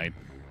pre-ignite.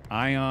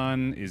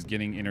 Ion is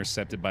getting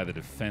intercepted by the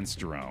defense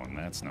drone.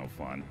 That's no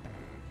fun.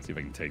 Let's see if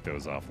I can take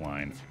those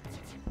offline.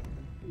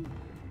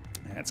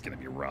 That's gonna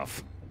be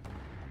rough.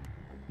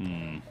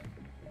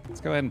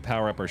 Let's go ahead and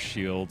power up our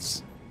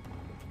shields.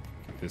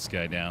 Get this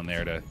guy down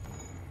there to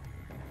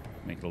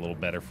make it a little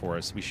better for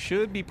us. We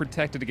should be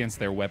protected against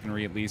their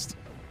weaponry at least.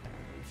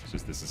 It's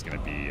just this is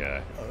gonna be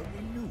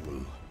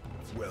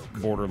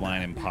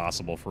borderline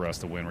impossible for us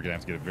to win. We're gonna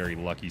have to get a very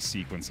lucky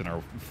sequence in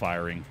our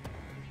firing.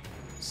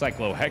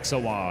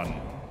 Cyclohexawan.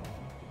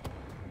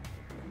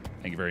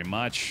 Thank you very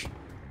much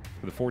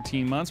for the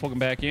 14 months. Welcome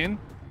back in.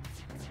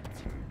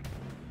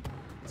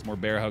 Some more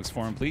bear hugs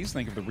for him, please.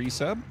 Thank you for the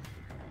resub.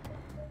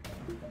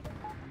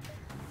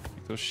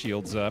 Get those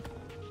shields up.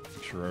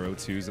 Make sure our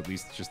O2 is at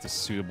least just a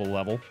suitable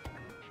level.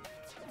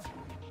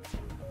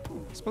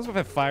 I suppose if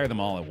I fire them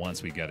all at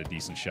once, we got a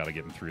decent shot of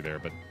getting through there,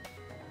 but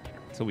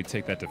until we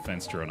take that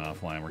defense drone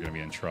offline, we're going to be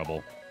in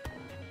trouble.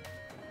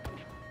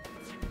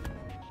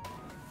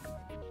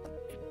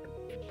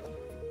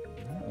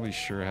 Not really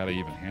sure how to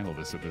even handle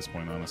this at this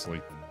point,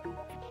 honestly.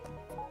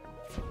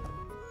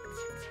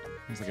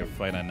 Seems like a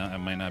fight I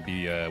might not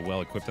be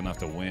well equipped enough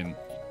to win.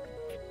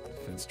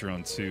 Defense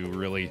Drone 2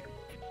 really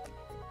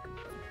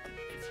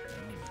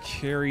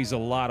carries a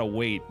lot of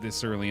weight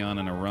this early on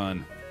in a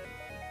run.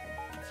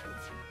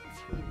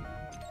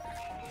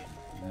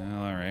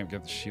 Well, all right,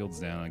 got the shields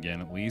down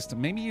again at least.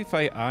 Maybe if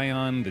I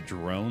ion the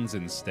drones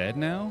instead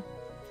now?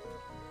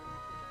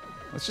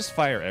 Let's just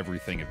fire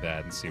everything at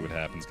that and see what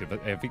happens.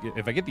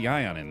 If I get the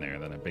ion in there,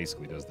 then it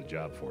basically does the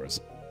job for us.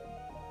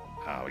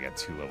 Oh, we got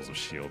 2 levels of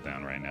shield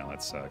down right now.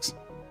 That sucks.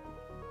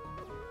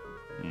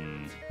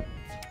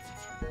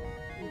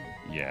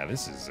 Yeah,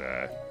 this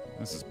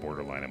is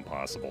borderline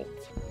impossible.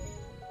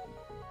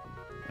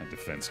 That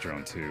defense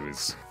drone 2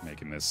 is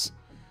making this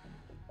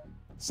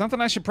something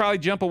I should probably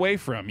jump away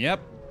from. Yep.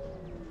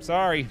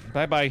 Sorry.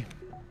 Bye-bye.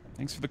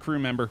 Thanks for the crew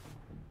member.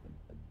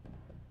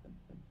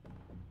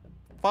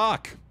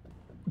 Fuck.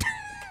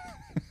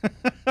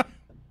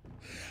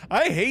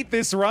 I hate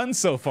this run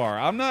so far.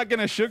 I'm not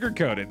gonna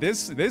sugarcoat it.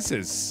 This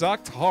has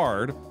sucked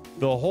hard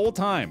the whole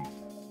time.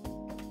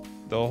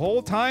 The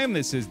whole time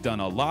this has done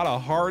a lot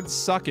of hard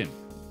sucking.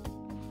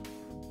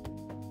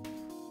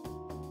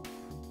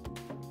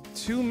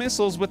 2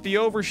 missiles with the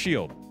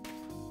overshield.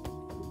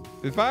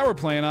 If I were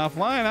playing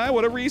offline, I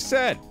would have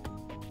reset.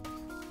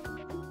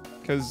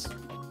 Because,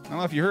 I don't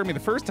know if you heard me the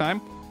first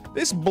time,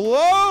 this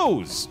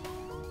blows!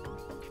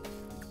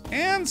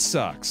 And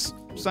sucks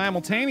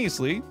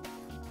simultaneously.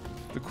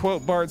 To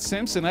quote Bart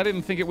Simpson, I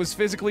didn't think it was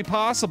physically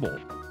possible.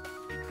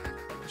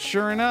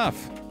 Sure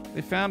enough,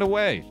 they found a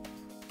way.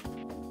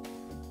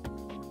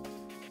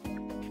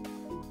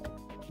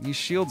 These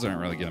shields aren't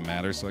really gonna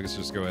matter, so I guess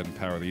just go ahead and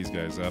power these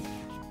guys up.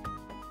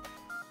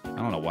 I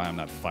don't know why I'm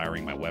not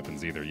firing my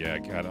weapons either. Yeah,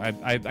 God,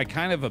 I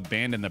kind of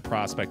abandoned the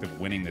prospect of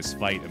winning this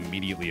fight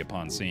immediately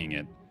upon seeing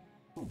it.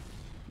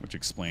 Which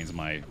explains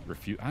my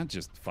I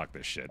just fuck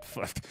this shit.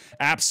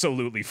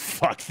 Absolutely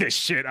fuck this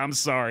shit. I'm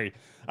sorry.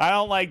 I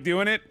don't like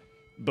doing it,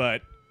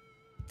 but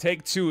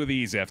take 2 of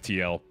these,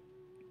 FTL.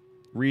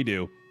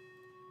 Redo.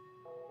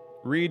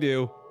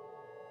 Redo.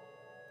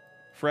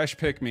 Fresh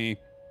pick me.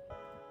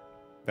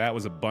 That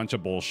was a bunch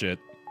of bullshit.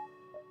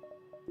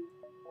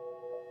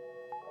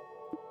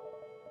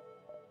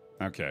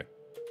 Okay.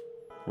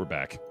 We're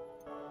back.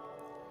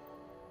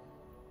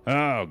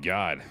 Oh,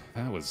 God.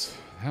 That was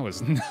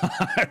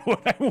not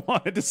what I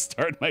wanted to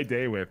start my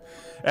day with.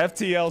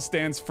 FTL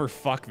stands for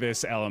fuck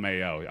this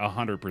LMAO.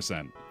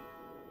 100%.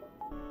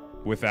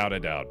 Without a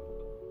doubt.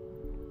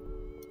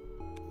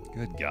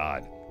 Good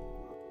God.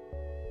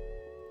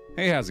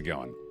 Hey, how's it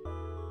going?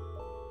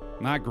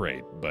 Not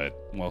great, but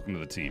welcome to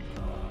the team.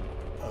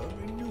 A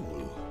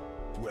renewal.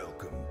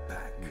 Welcome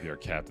back. Be our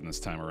captain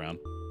this time around.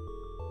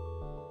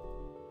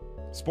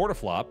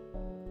 Sportaflop.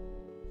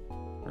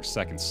 Our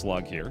second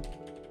slug here.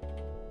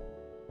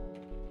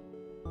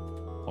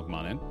 Welcome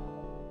on in.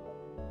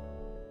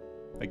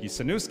 Thank you,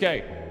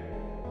 Sanusuke,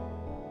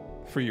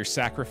 for your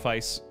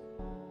sacrifice,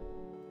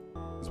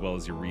 as well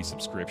as your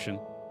resubscription.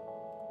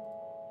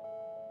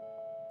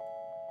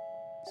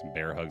 Some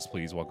bear hugs,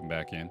 please. Welcome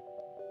back in.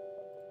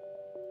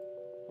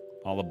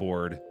 All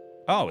aboard.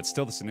 Oh, it's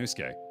still the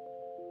Sanusuke.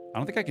 I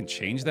don't think I can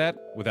change that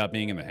without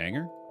being in the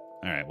hangar. All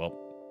right, well,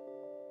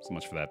 so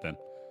much for that then.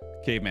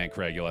 Caveman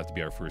Craig, you'll have to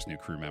be our first new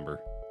crew member.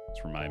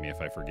 Just remind me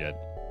if I forget.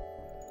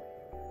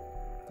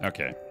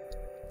 Okay.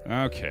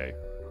 Okay.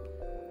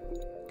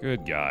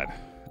 Good God.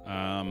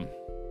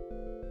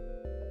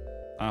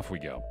 Off we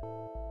go.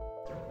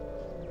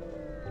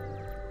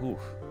 Oof.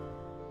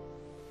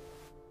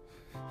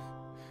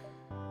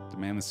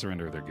 Demand the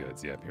surrender of their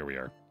goods. Yep, here we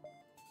are.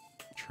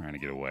 Trying to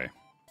get away.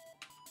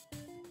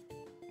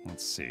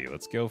 Let's see.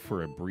 Let's go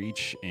for a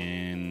breach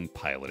in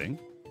piloting.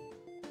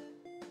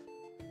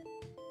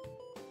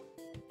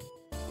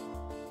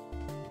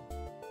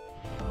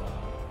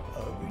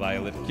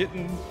 Violet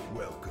Kitten.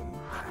 Welcome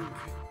back.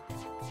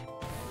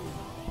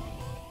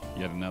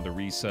 Yet another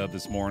resub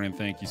this morning.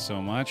 Thank you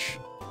so much.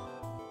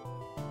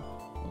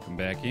 Welcome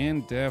back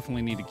in.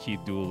 Definitely need to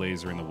keep dual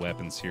laser in the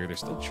weapons here. They're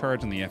still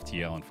charging the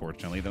FTL,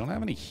 unfortunately. They don't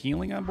have any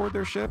healing on board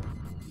their ship.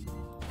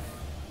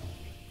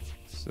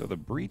 So the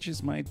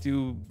breaches might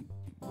do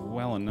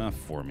well enough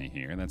for me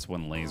here. That's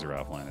 1 laser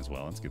offline as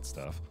well. That's good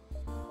stuff.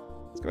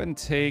 Let's go ahead and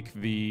take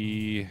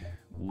the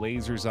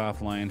lasers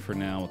offline for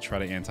now. We'll try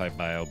to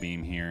anti-bio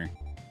beam here.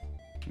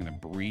 I'm going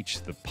to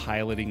breach the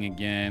piloting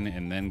again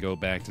and then go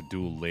back to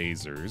dual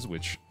lasers,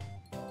 which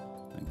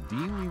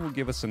ideally will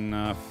give us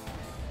enough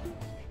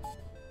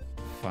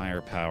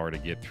firepower to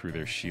get through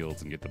their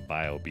shields and get the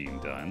bio beam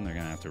done. They're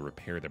going to have to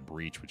repair the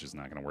breach, which is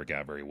not going to work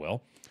out very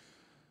well.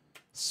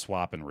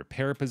 Swap and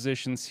repair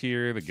positions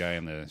here. The guy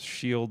in the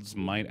shields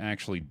might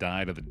actually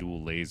die to the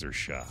dual laser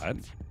shot.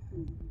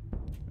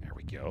 There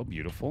we go.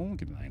 Beautiful.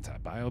 Get an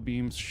anti-bio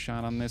beam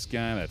shot on this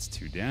guy. That's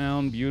 2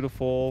 down.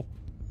 Beautiful.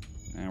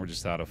 Now we're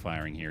just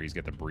auto-firing here. He's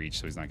got the breach,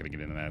 so he's not going to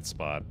get into that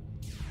spot.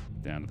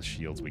 Down to the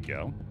shields we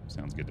go.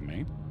 Sounds good to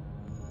me.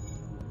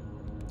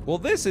 Well,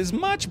 this is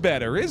much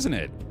better, isn't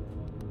it?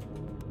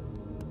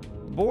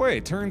 Boy,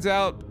 it turns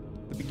out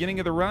the beginning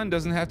of the run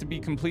doesn't have to be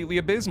completely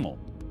abysmal.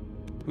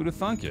 Who'd have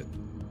thunk it?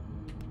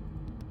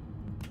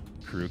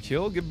 Crew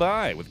kill,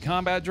 goodbye. With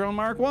Combat Drone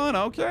Mark 1,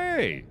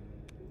 okay.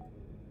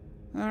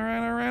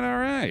 Alright, alright,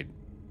 alright.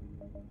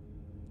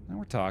 Now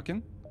we're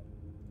talking.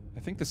 I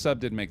think the sub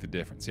did make the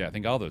difference. Yeah, I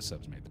think all those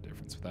subs made the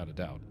difference, without a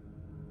doubt.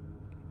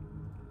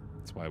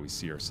 That's why we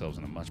see ourselves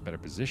in a much better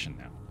position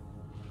now.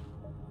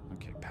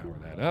 Okay, power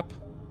that up.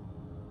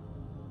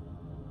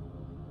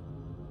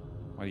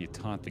 Why do you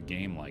taunt the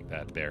game like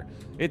that there?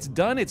 It's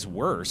done its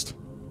worst.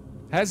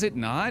 Has it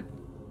not?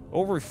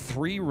 Over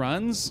 3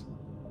 runs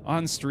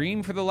on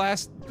stream for the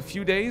last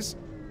few days?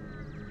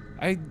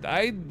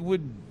 I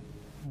would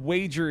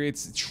wager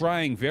it's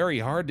trying very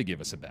hard to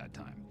give us a bad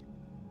time.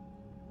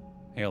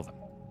 Hail them.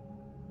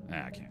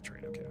 Nah, I can't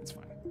trade. Okay, that's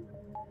fine.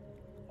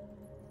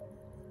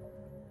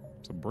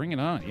 So bring it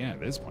on. Yeah, at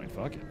this point,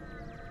 fuck it.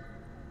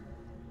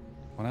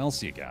 What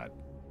else you got?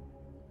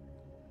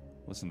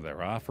 Listen to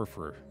their offer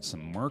for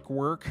some merc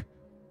work.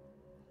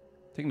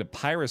 Taking to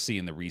piracy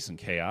in the recent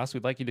chaos,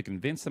 we'd like you to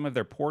convince them of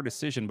their poor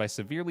decision by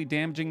severely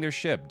damaging their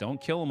ship. Don't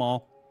kill them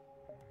all.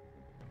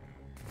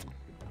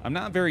 I'm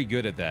not very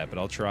good at that, but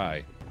I'll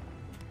try.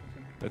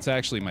 That's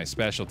actually my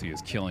specialty,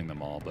 is killing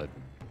them all, but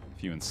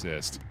if you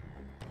insist.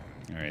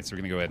 Alright, so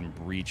we're going to go ahead and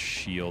breach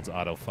shields,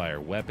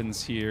 auto-fire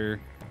weapons here.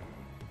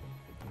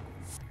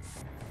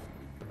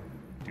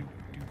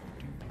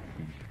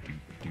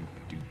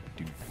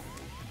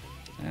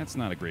 That's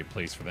not a great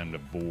place for them to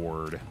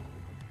board.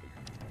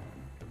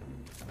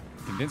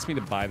 Convince me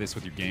to buy this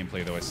with your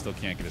gameplay, though I still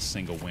can't get a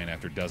single win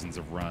after dozens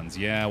of runs.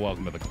 Yeah,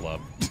 welcome to the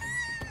club.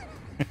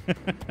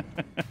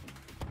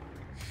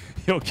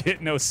 You'll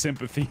get no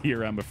sympathy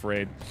here, I'm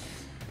afraid.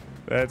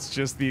 That's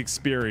just the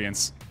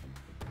experience.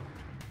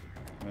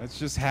 That's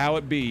just how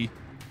it be.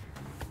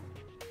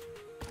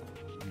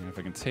 And if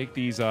I can take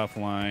these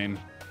offline,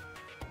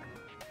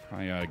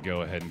 probably ought to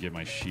go ahead and get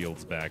my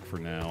shields back for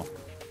now.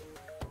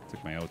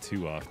 Took my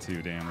O2 off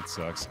too, damn, that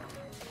sucks.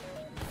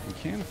 We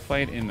can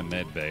fight in the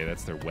med bay,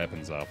 that's their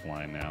weapons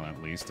offline now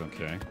at least,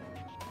 okay.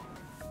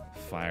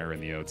 Fire in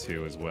the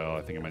O2 as well,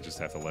 I think I might just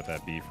have to let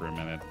that be for a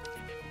minute.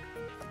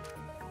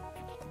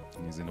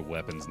 He's into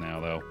weapons now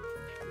though.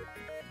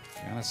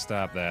 Gotta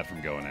stop that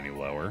from going any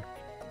lower.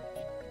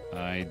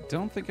 I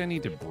don't think I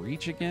need to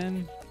breach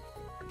again.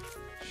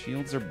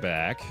 Shields are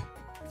back.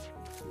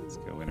 Let's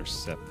go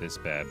intercept this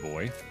bad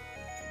boy.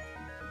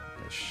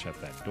 Let's shut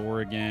that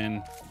door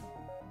again.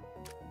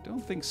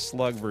 Don't think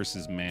Slug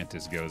versus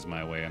Mantis goes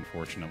my way,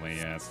 unfortunately.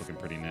 Yeah, it's looking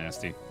pretty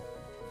nasty.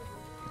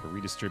 Gotta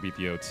redistribute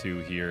the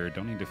O2 here.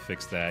 Don't need to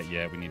fix that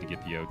yet. We need to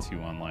get the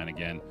O2 online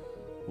again.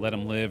 Let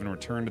them live and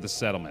return to the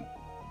settlement.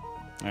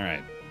 All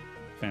right.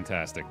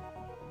 Fantastic.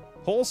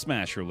 Hole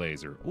Smasher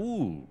laser.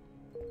 Ooh.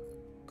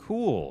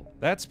 Cool.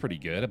 That's pretty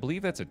good. I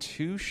believe that's a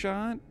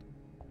 2-shot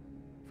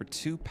for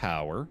 2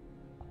 power.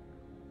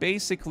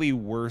 Basically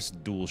worse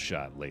dual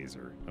shot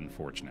laser,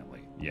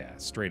 unfortunately. Yeah,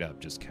 straight up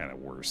just kind of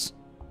worse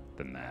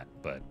than that,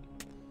 but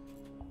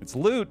it's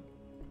loot.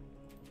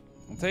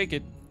 I'll take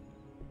it.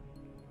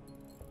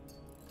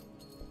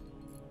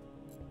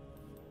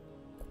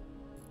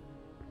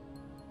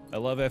 I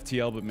love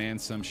FTL, but man,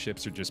 some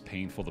ships are just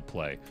painful to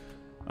play.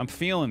 I'm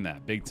feeling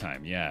that big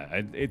time.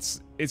 Yeah,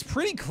 it's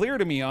pretty clear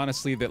to me,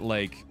 honestly, that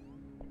like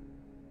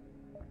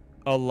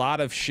a lot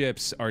of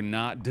ships are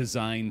not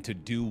designed to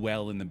do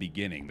well in the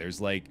beginning.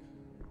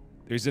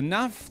 There's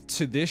enough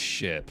to this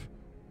ship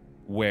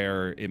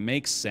where it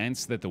makes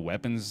sense that the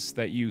weapons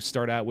that you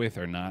start out with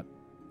are not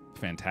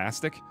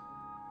fantastic.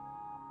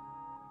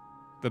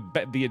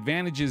 The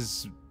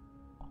advantages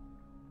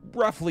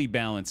roughly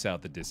balance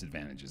out the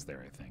disadvantages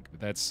there, I think. But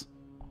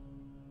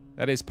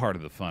that is part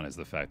of the fun, is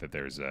the fact that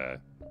there's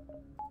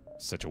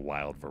such a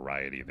wild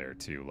variety there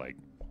too. Like,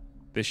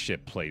 this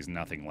ship plays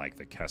nothing like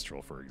the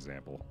Kestrel, for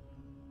example.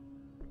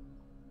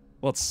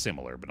 Well, it's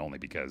similar, but only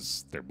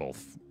because they're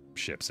both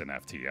ships in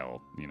FTL,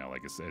 you know,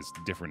 like as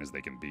different as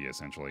they can be,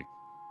 essentially.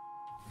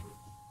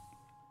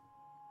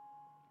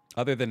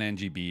 Other than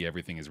NGB,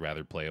 everything is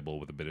rather playable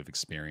with a bit of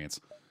experience.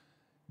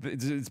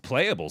 It's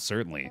playable,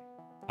 certainly.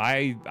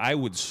 I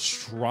would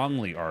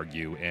strongly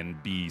argue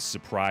and be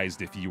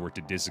surprised if you were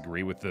to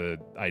disagree with the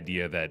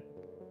idea that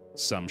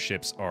some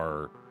ships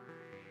are...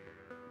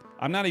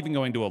 I'm not even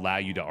going to allow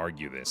you to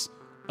argue this.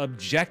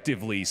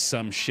 Objectively,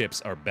 some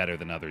ships are better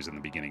than others in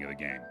the beginning of the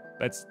game.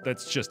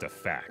 That's just a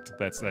fact.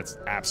 That's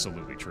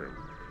absolutely true.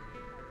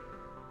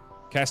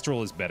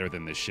 Kestrel is better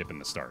than this ship in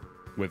the start,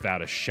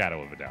 without a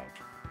shadow of a doubt.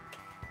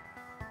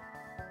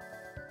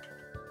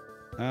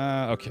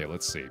 Okay,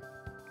 let's see.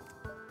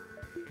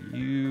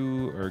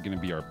 You are going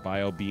to be our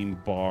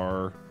Biobeam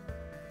bar.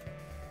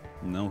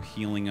 No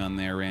healing on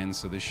their end,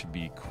 so this should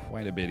be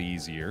quite a bit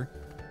easier.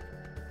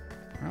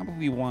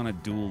 Probably want to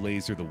dual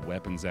laser the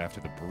weapons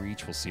after the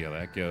breach. We'll see how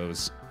that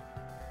goes.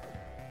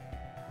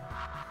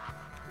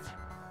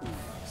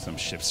 Some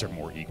ships are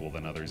more equal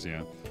than others,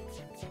 yeah.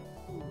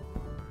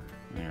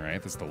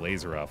 Alright, that's the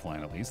laser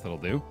offline at least. That'll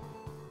do.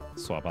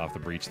 Swap off the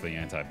breach to the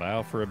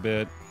anti-bio for a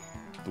bit.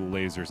 The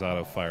lasers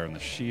auto-fire on the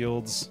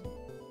shields.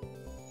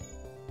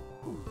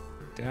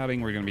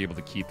 Doubting we're going to be able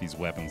to keep these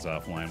weapons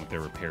offline with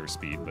their repair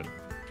speed, but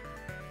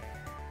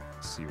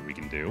let's see what we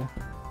can do.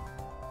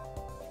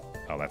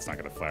 Oh, that's not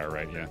going to fire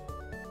right, yeah.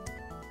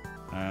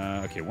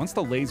 Okay, once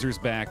the laser's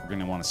back, we're going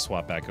to want to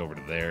swap back over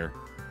to there.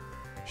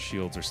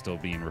 Shields are still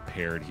being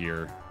repaired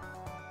here.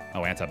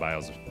 Oh,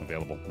 antibio's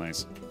available.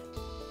 Nice.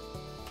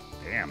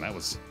 Damn, that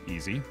was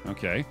easy.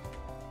 Okay.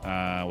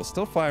 Well,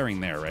 still firing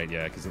there, right?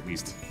 Yeah, because at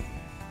least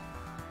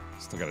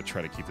still got to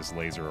try to keep this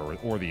laser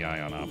or the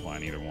ion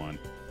offline, either one.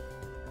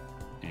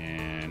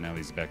 And now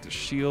these are back to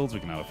shields. We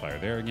can auto-fire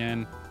there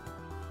again.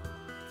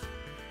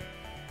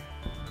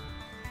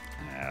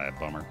 Ah, that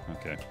bummer.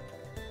 Okay.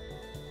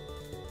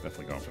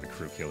 Definitely going for the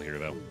crew kill here,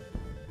 though.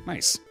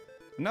 Nice.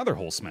 Another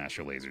hole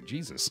smasher laser.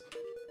 Jesus.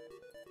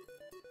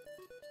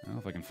 Well,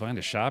 if I can find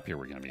a shop here,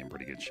 we're going to be in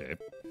pretty good shape.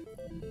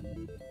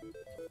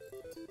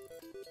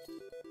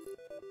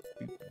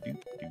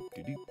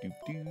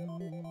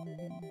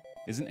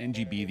 Isn't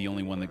NGB the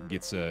only one that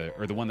gets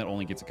or the one that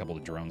only gets a couple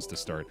of drones to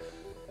start?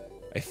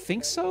 I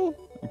think so.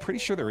 I'm pretty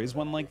sure there is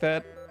one like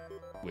that,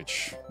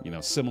 which, you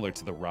know, similar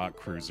to the Rock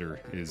Cruiser,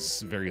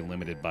 is very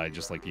limited by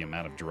just like the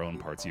amount of drone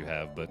parts you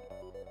have, but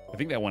I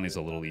think that one is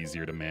a little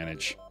easier to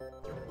manage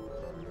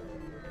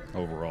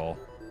overall.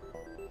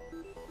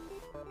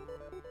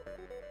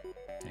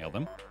 Nailed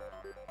them.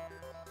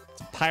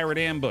 It's a pirate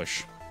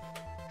ambush.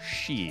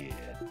 Shit.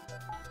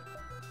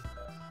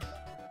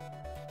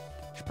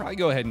 Should probably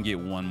go ahead and get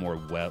one more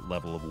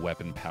level of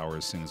weapon power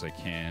as soon as I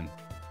can.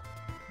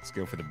 Let's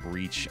go for the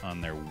breach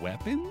on their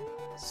weapons.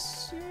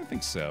 Yeah, I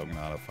think so. I'm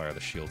gonna auto-fire the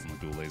shields and the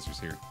dual lasers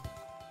here.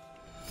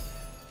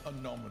 A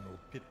nominal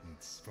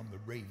pittance from the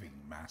raving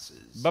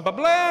masses.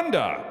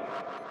 Blanda!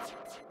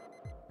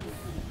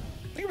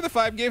 Thank you for the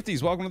 5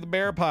 gifties. Welcome to the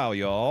bear pile,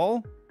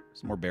 y'all.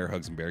 Some more bear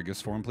hugs and bear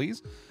gifts for him,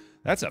 please.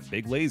 That's a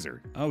big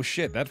laser. Oh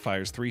shit, that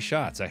fires 3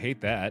 shots. I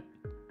hate that.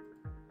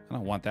 I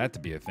don't want that to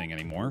be a thing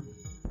anymore.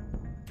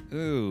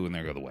 Ooh, and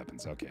there go the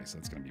weapons. Okay, so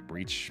it's gonna be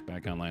breach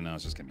back online now.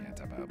 It's just gonna be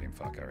anti-bio beam.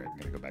 Fuck, alright, I'm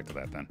gonna go back to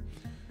that then.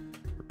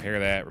 Repair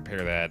that,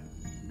 repair that.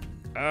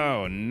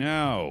 Oh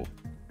no.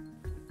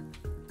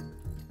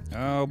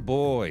 Oh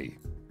boy.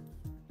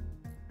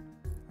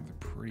 Another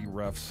pretty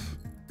rough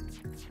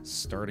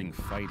starting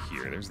fight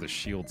here. There's the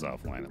shields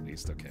offline at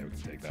least. Okay, we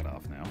can take that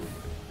off now.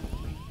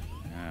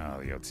 Oh,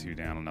 we go 2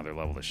 down, another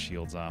level. The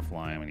shields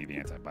offline. We need the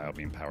anti-bio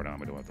beam powered on.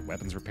 We don't have the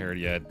weapons repaired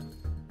yet.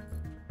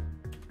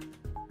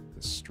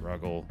 The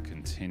struggle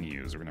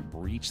continues. We're going to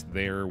breach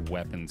their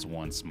weapons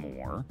once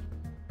more.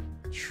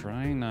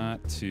 Try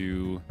not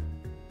to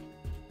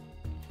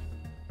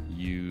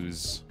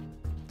use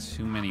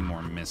too many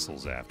more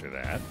missiles after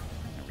that.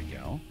 There we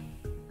go.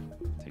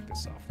 Take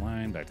this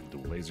offline. Back to the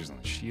dual lasers on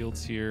the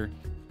shields here.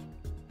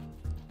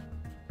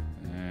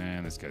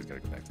 And this guy's got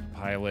to go back to the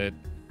pilot.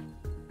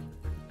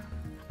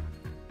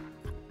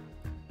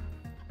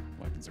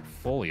 Weapons are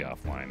fully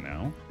offline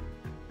now.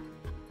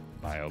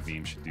 Bio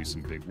beam should do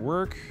some big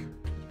work.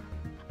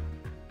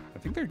 I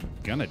think they're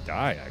gonna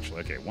die,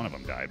 actually. Okay, one of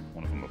them died.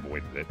 One of them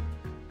avoided it.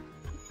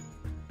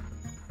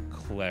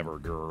 Clever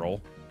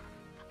girl.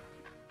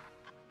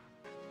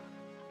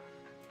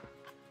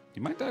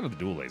 You might die to the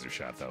dual laser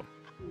shot, though.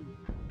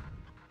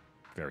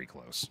 Very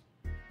close.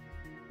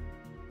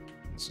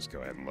 Let's just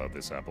go ahead and load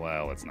this up.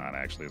 Well, let's not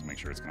actually. Let's make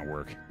sure it's going to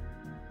work.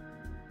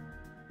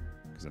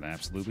 Because it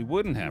absolutely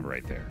wouldn't have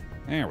right there.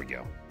 There we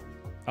go.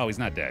 Oh, he's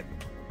not dead.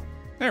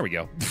 There we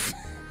go.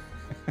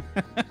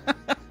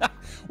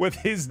 With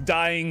his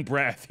dying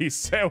breath, he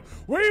said,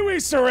 we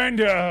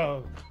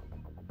surrender!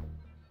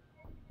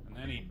 And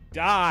then he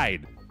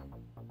died.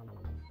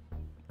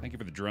 Thank you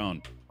for the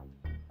drone.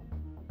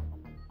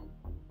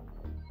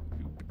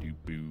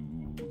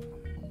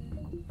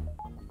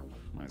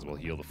 Might as well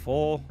heal the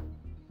full.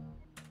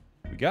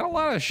 We got a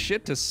lot of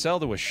shit to sell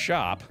to a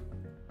shop.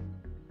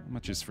 How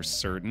much is for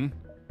certain?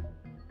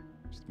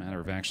 Just a matter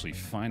of actually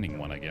finding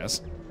one, I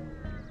guess.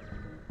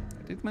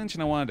 I did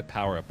mention I wanted to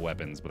power up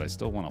weapons, but I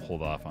still want to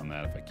hold off on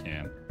that if I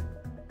can.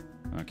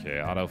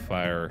 Okay,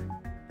 auto-fire,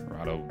 or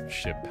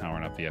auto-ship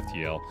powering up the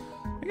FTL.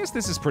 I guess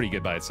this is pretty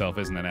good by itself,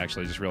 isn't it,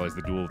 actually? I just realized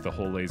the duel with the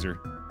whole laser.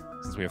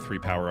 Since we have 3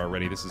 power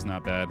already, this is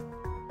not bad.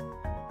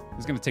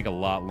 It's going to take a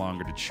lot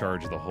longer to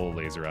charge the whole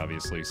laser,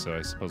 obviously, so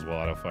I suppose we'll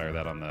auto-fire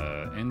that on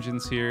the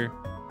engines here.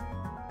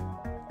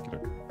 Get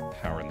our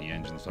power in the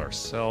engines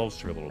ourselves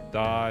through a little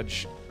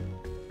dodge.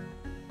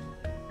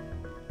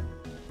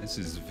 This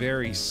is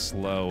very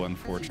slow,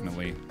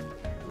 unfortunately.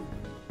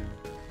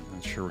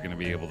 Not sure we're going to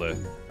be able to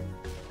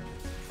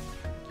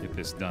get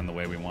this done the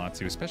way we want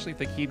to, especially if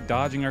they keep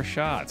dodging our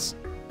shots.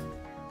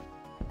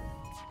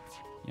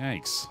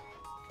 Yikes.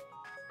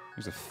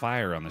 There's a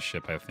fire on the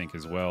ship, I think,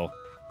 as well.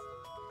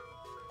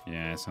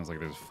 Yeah, it sounds like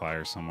there's a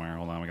fire somewhere.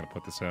 Hold on, we gotta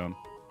put this out.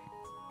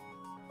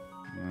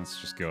 Let's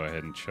just go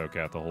ahead and choke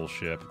out the whole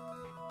ship.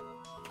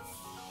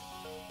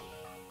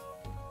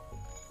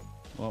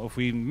 Well, if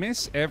we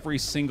miss every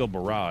single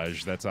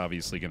barrage, that's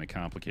obviously gonna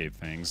complicate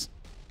things.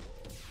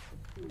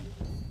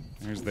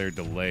 There's their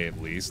delay,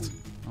 at least.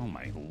 Oh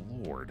my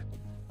lord.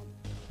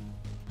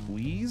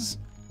 Please?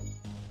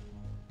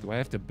 Do I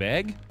have to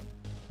beg?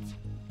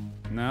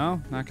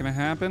 No? Not gonna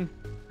happen?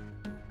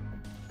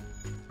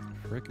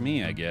 Frick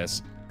me, I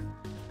guess.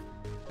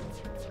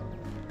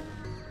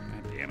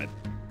 God damn it.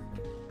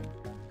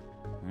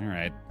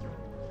 Alright.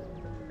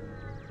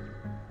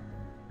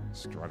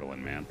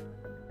 Struggling, man.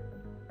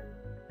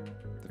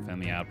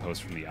 Defend the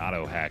outpost from the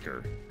auto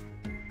hacker.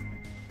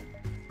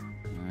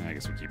 I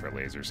guess we'll keep our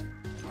lasers.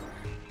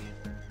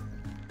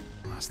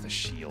 Lost the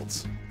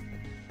shields.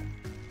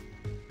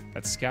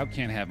 That scout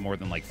can't have more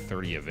than like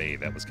 30 evade.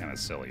 That was kind of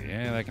silly.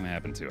 Yeah, that can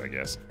happen too, I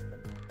guess.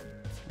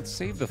 Let's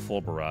save the full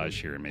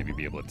barrage here and maybe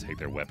be able to take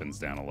their weapons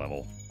down a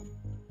level.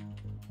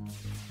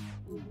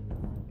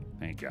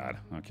 Thank God.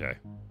 Okay.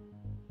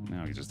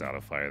 Now we just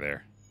auto-fire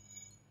there.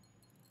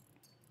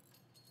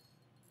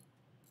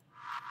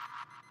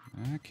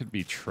 That could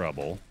be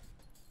trouble.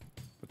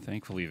 But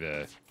thankfully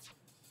the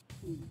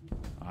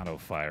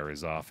auto-fire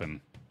is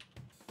often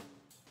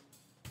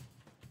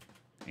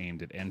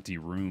aimed at empty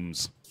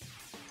rooms,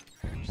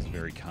 which is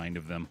very kind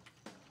of them.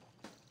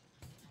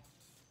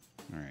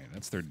 Alright,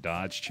 that's their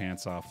dodge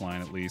chance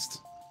offline at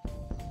least.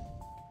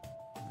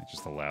 I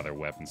just allow their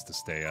weapons to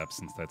stay up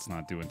since that's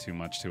not doing too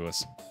much to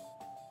us.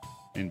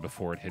 And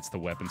before it hits the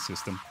weapon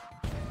system.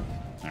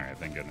 Alright,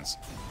 thank goodness.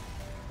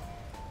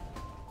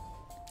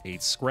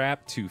 8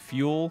 scrap, 2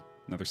 fuel,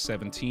 another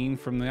 17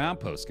 from the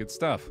outpost. Good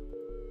stuff.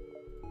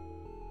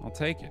 I'll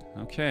take it.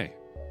 Okay.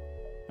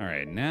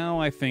 Alright, now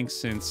I think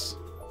since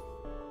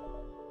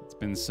it's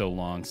been so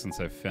long since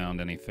I've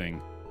found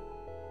anything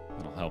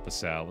that'll help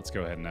us out, let's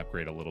go ahead and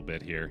upgrade a little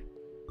bit here.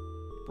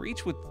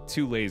 Breach with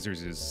 2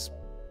 lasers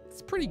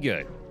it's pretty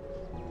good.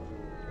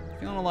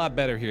 Feeling a lot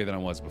better here than I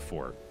was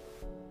before.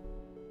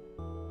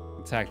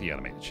 Attack the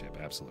automated ship,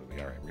 absolutely.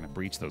 Alright, we're going to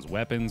breach those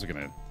weapons. We're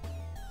going to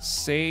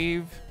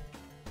save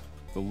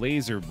the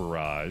laser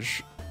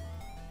barrage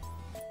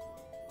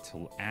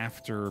till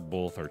after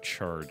both are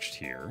charged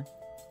here.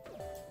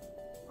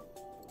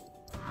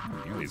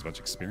 Oh, nearly as much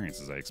experience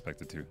as I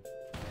expected to.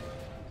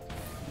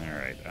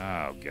 Alright.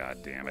 Oh,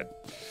 god damn it.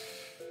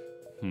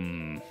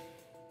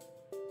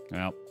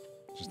 Well,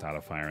 just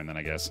auto-firing then,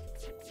 I guess.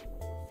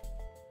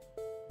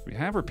 We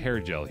have repair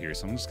gel here,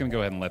 so I'm just going to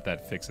go ahead and let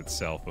that fix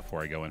itself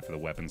before I go in for the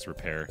weapons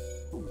repair.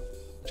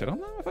 Which I don't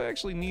know if I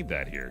actually need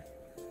that here.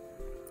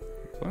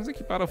 As long as I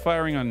keep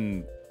auto-firing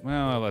on...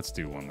 Well, let's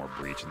do one more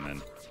breach and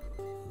then...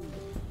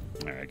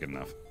 Alright, good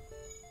enough.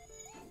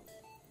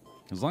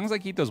 As long as I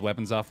keep those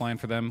weapons offline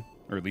for them,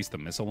 or at least the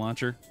missile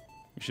launcher,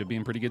 we should be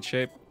in pretty good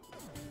shape.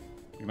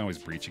 We can always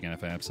breach again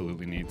if I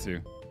absolutely need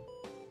to.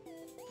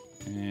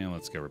 And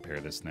let's go repair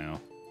this now.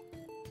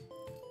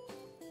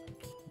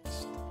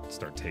 Let's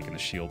start taking the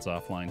shields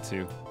offline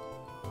too.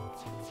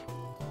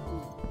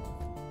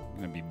 I'm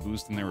gonna be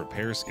boosting their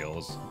repair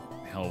skills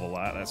a hell of a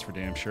lot, that's for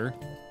damn sure.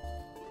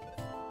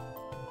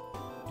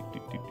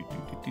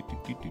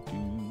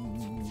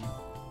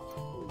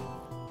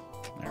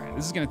 Alright,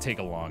 this is gonna take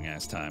a long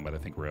ass time, but I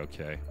think we're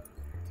okay.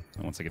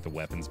 And once I get the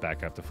weapons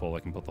back up to full, I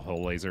can put the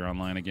whole laser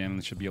online again, and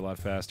it should be a lot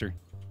faster.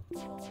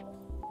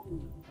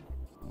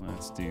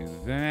 Let's do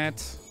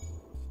that.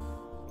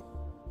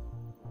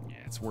 Yeah,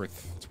 it's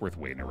worth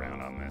waiting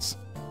around on this.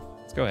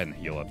 Let's go ahead and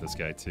heal up this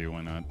guy too,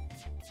 why not?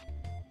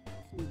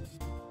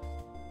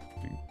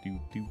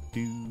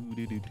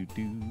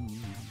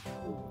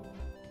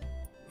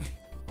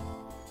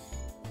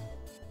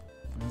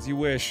 As you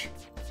wish.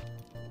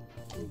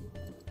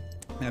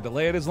 Now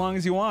delay it as long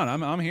as you want.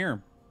 I'm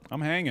here.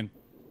 I'm hanging.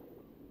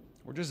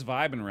 We're just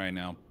vibing right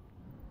now.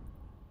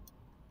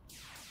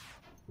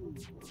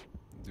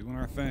 Doing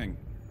our thing.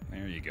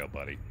 There you go,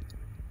 buddy.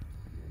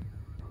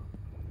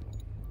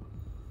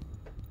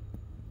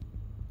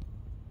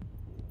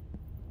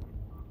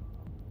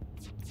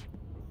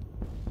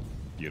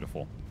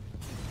 Beautiful.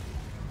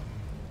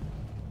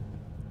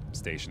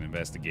 Station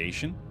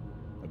investigation.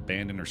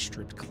 Abandoned or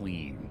stripped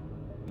clean.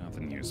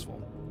 Nothing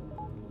useful.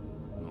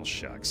 Well,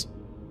 shucks.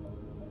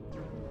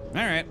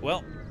 Alright,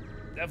 well,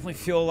 definitely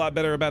feel a lot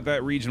better about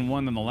that Region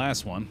 1 than the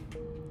last one.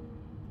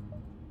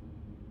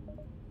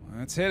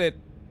 Let's hit it.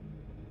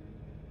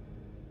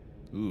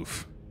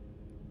 Oof.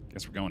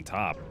 Guess we're going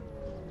top.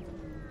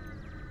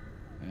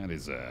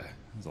 There's a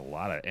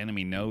lot of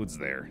enemy nodes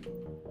there.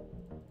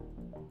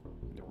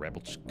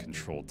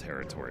 Rebel-controlled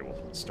territory.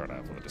 We'll start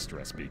off with a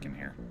distress beacon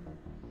here.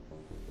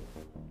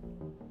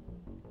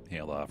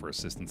 Hail to offer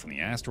assistance in the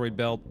asteroid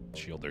belt.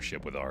 Shield their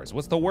ship with ours.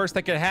 What's the worst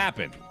that could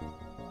happen?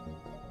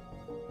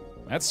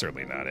 That's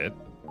certainly not it.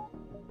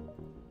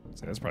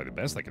 So that's probably the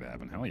best that could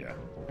happen. Hell yeah.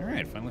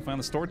 Alright, finally found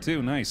the store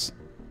too. Nice.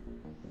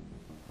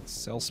 Let's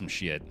sell some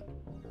shit.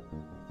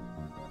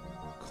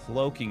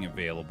 Cloaking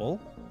available.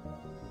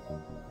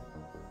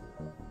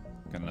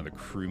 Got another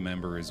crew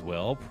member as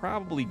well.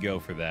 Probably go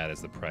for that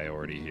as the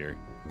priority here.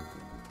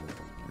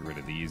 Get rid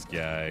of these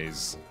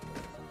guys.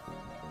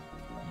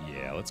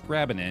 Yeah, let's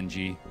grab an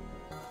NG.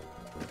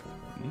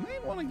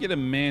 Might want to get a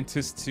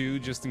Mantis too,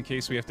 just in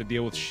case we have to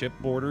deal with ship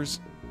boarders.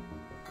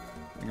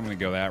 I think I'm going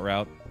to go that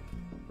route.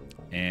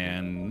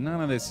 And none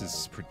of this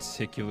is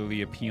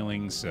particularly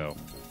appealing, so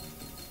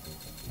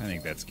I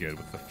think that's good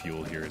with the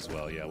fuel here as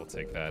well. Yeah, we'll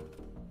take that.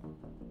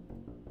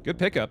 Good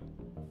pickup.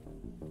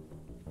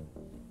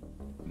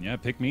 Yeah,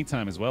 pick me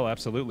time as well,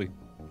 absolutely.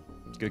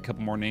 Let's get a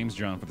couple more names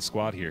drawn for the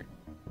squad here.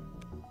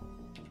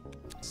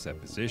 Set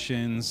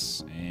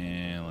positions,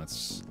 and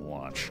let's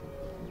launch.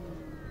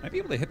 Might be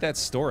able to hit that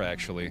store,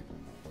 actually.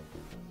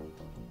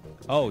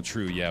 Oh,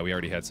 true, yeah, we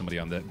already had somebody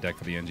on the deck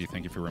for the NG.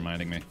 Thank you for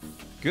reminding me.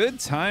 Good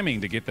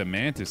timing to get the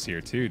Mantis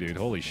here, too, dude.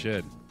 Holy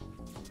shit.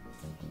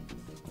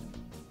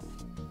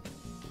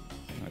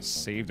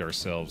 Saved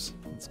ourselves.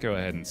 Let's go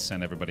ahead and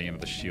send everybody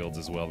into the shields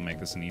as well to make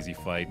this an easy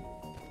fight.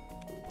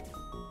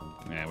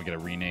 Yeah, we gotta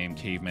rename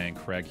Caveman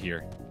Craig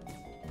here.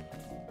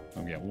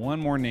 We got one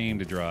more name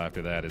to draw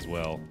after that as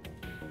well.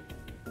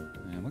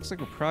 And looks like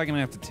we're probably gonna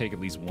have to take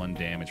at least 1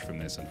 damage from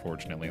this,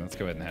 unfortunately. Let's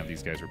go ahead and have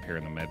these guys repair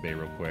in the med bay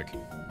real quick.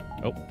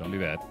 Oh, don't do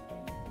that.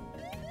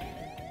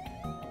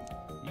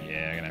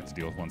 Yeah, I'm gonna have to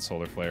deal with 1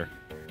 solar flare.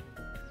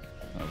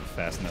 That was a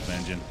fast enough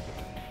engine.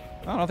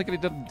 Oh, I don't think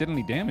it did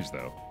any damage,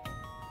 though.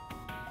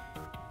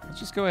 Let's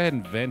just go ahead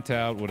and vent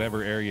out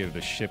whatever area of the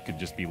ship could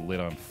just be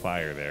lit on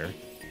fire there.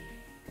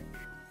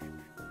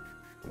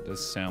 It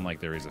does sound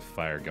like there is a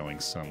fire going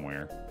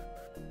somewhere.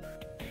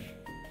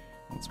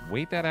 Let's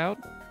wait that out.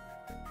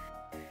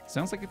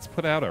 Sounds like it's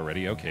put out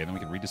already. Okay, then we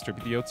can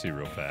redistribute the O2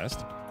 real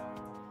fast.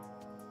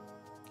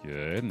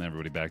 Good, and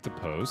everybody back to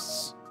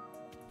posts.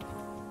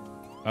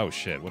 Oh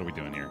shit, what are we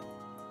doing here?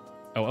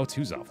 Oh,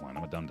 O2's offline.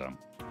 I'm a dum-dum.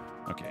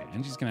 Okay,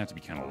 engine's gonna have to be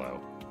kind of low.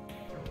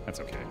 That's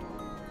okay.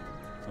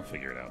 We'll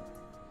figure it out.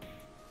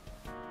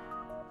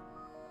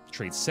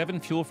 Trade 7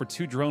 fuel for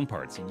 2 drone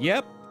parts.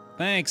 Yep,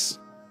 thanks.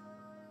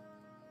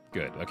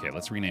 Good. Okay,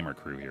 let's rename our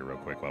crew here real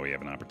quick while we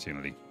have an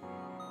opportunity.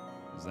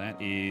 That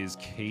is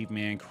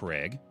Caveman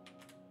Craig.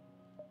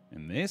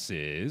 And this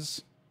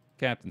is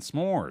Captain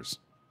S'mores.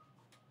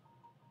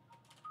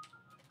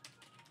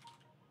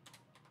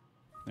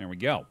 There we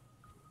go.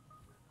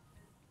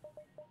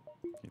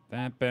 Get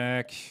that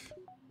back.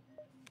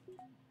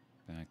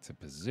 Back to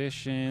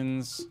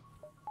positions.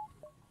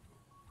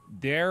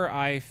 Dare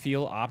I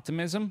feel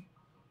optimism?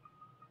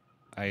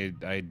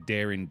 I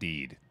dare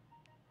indeed.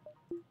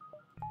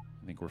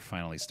 I think we're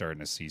finally starting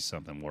to see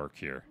something work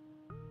here.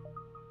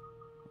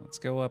 Let's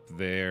go up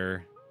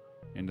there,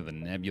 into the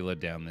nebula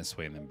down this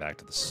way, and then back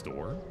to the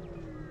store.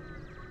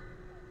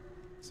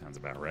 Sounds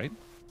about right.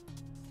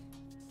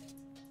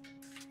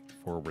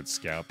 Forward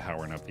scout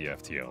powering up the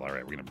FTL. All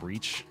right, we're going to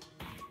breach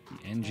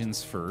the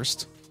engines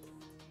first.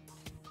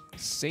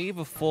 Save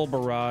a full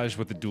barrage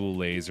with the dual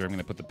laser. I'm going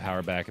to put the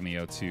power back in the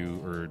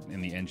O2, or in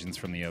the engines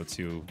from the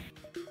O2.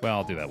 Well,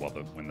 I'll do that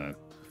when the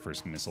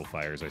first missile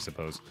fires, I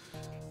suppose.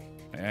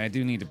 I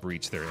do need to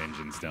breach their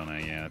engines, don't I?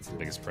 Yeah, that's the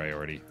biggest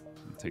priority.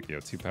 I'll take the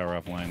O2 power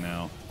offline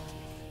now.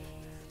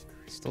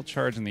 Still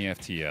charging the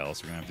FTL,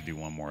 so we're going to have to do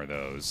 1 more of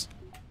those.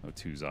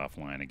 O2's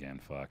offline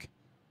again, fuck.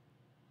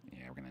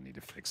 Yeah, we're going to need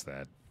to fix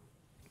that.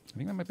 I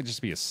think that might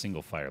just be a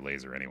single fire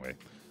laser anyway.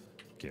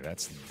 Okay,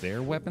 that's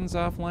their weapons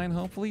offline,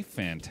 hopefully.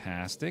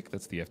 Fantastic.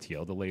 That's the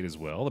FTL delayed as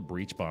well. The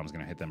breach bomb's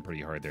going to hit them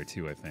pretty hard there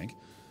too, I think.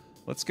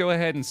 Let's go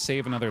ahead and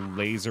save another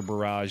laser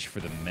barrage for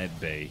the med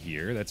bay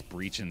here. That's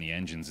breaching the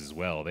engines as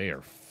well. They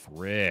are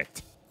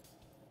fricked.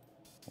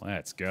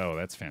 Let's go.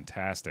 That's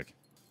fantastic.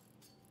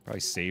 Probably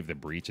save the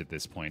breach at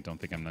this point. Don't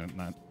think I'm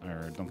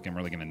don't think I'm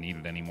really going to need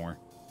it anymore.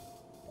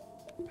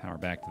 Power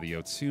back to the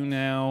O2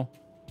 now.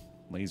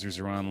 Lasers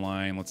are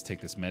online. Let's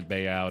take this med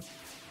bay out.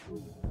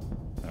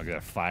 I've got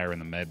a fire in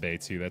the med bay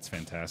too. That's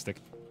fantastic.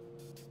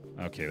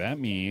 Okay, that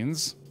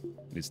means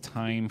it is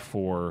time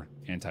for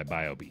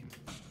anti-bio beam.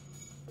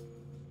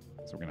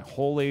 So we're going to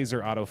whole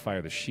laser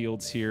auto-fire the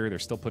shields here. They're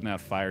still putting out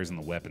fires in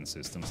the weapon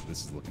system, so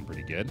this is looking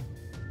pretty good.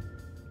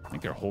 I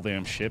think their whole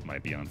damn ship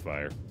might be on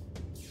fire.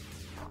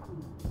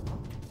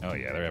 Oh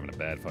yeah, they're having a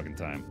bad fucking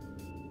time.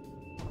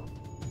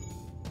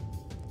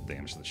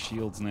 Damage the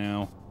shields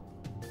now.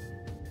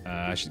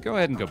 I should go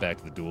ahead and go back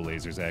to the dual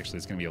lasers, actually.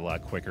 It's going to be a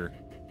lot quicker.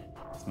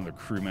 There's another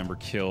crew member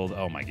killed.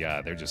 Oh my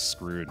god, they're just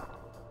screwed.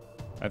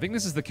 I think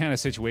this is the kind of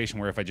situation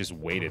where if I just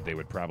waited, they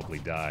would probably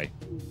die.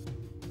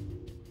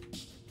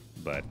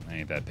 But I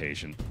ain't that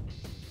patient.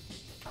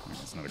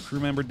 There's another crew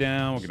member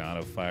down. We're going to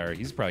auto-fire.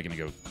 He's probably going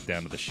to go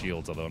down to the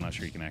shields, although I'm not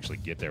sure he can actually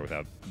get there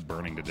without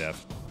burning to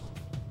death.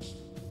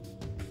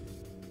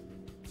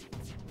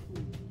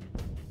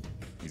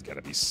 He's got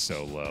to be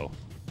so low.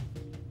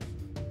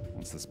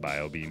 Once this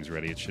bio beam's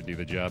ready, it should do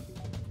the job.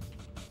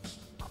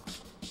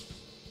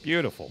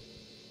 Beautiful.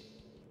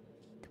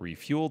 3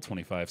 fuel,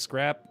 25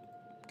 scrap.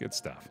 Good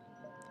stuff.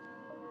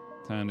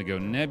 Time to go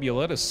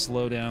Nebula to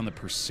slow down the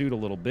pursuit a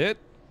little bit.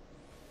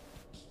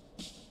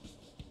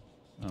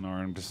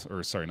 Unarmed,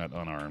 or sorry, not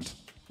unarmed.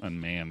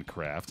 Unmanned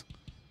craft.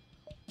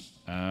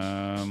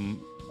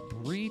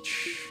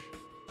 Breach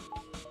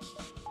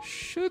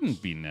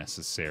shouldn't be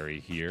necessary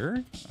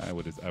here. I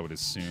would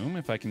assume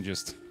if I can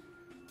just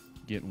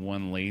get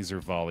 1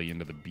 laser volley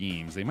into the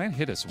beams. They might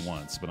hit us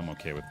once, but I'm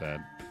okay with that.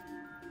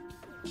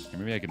 Or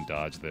maybe I can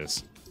dodge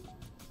this.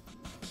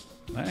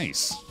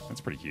 Nice.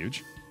 That's pretty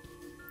huge.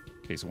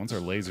 Okay, so once our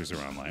lasers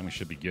are online, we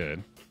should be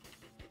good.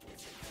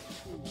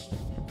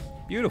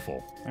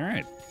 Beautiful. All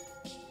right.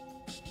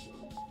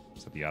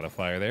 Put the auto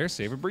fire there.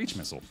 Save a breach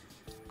missile.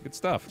 Good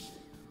stuff.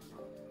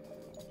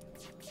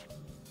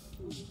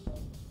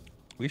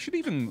 We should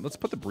even... Let's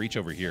put the breach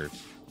over here.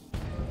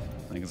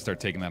 I can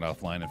start taking that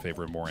offline in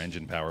favor of more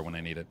engine power when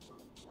I need it.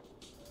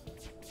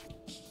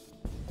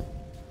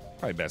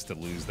 Probably best to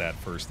lose that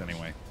first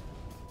anyway.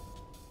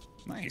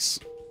 Nice.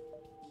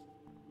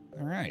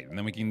 All right, and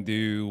then we can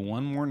do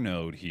one more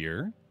node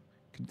here.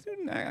 Could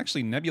do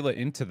actually Nebula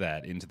into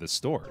the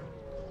store.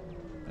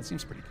 That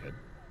seems pretty good.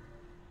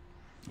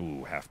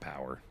 Ooh, half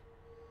power.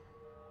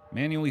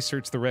 Manually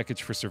search the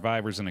wreckage for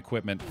survivors and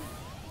equipment.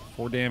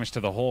 4 damage to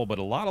the hull, but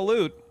a lot of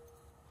loot.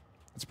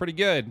 That's pretty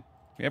good.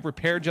 We have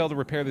repair gel to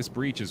repair this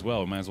breach as well.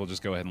 We might as well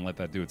just go ahead and let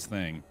that do its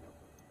thing.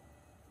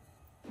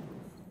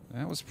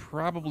 That was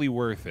probably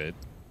worth it.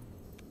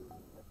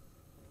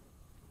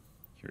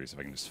 Curious if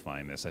I can just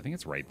find this. I think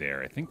it's right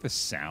there. I think the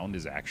sound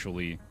is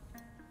actually...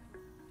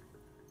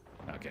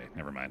 Okay,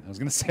 never mind. I was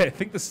going to say, I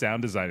think the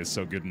sound design is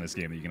so good in this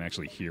game that you can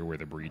actually hear where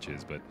the breach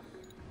is, but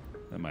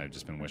that might have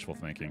just been wishful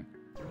thinking.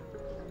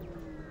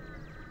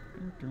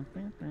 You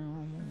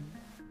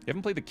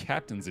haven't played the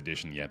Captain's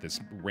Edition yet. This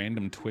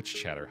random Twitch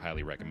chatter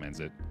highly recommends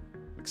it.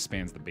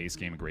 Expands the base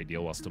game a great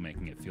deal while still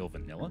making it feel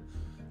vanilla.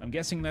 I'm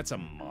guessing that's a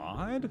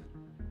mod?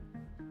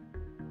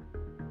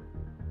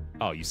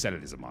 Oh, you said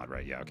it is a mod,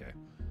 right? Yeah, okay.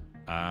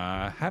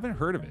 Haven't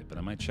heard of it, but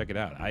I might check it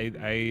out.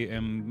 I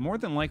am more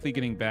than likely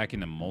getting back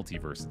into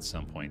Multiverse at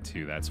some point,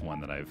 too. That's one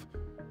that I've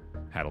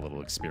had a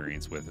little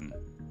experience with and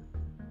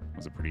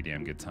was a pretty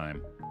damn good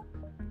time.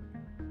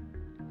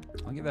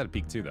 I'll give that a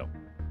peek, too, though.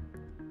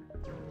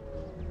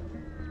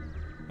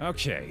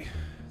 Okay.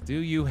 Do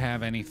you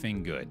have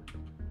anything good?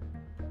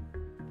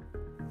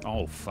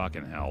 Oh,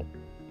 fucking hell.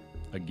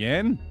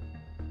 Again?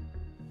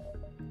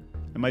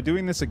 Am I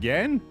doing this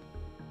again?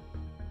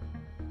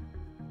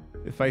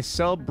 If I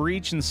sell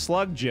breach and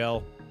slug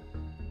gel.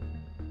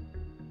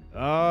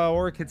 Oh,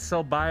 or it could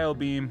sell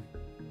biobeam.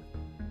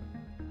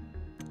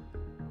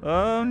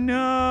 Oh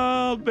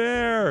no,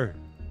 Baer.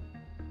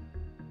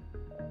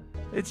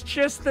 It's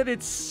just that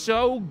it's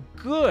so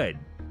good.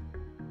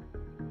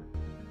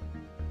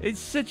 It's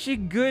such a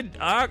good...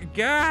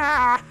 I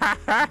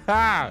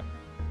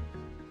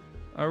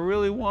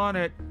really want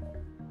it.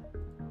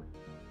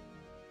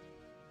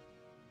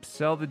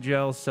 Sell the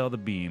gel, sell the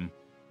beam.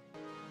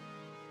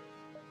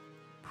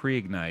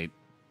 Pre-ignite.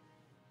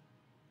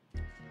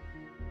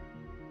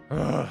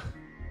 Ugh.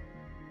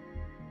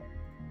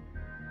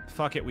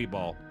 Fuck it,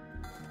 Weeball.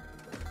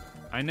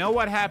 I know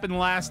what happened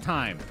last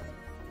time.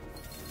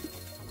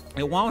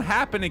 It won't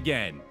happen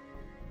again.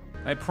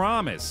 I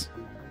promise.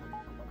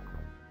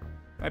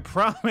 I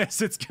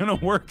promise it's gonna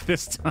work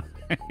this time.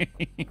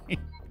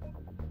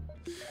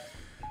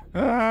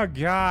 Oh,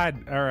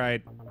 God. All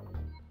right.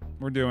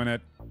 We're doing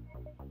it.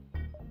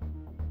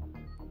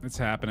 It's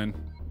happening.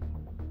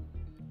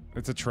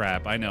 It's a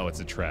trap. I know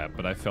it's a trap,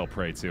 but I fell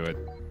prey to it.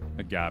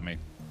 It got me.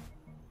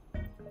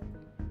 All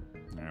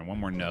right, one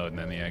more node and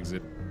then the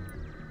exit.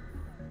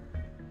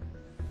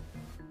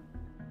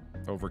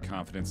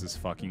 Overconfidence is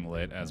fucking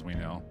lit, as we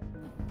know.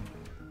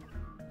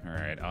 All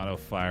right, auto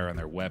fire on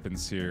their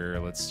weapons here.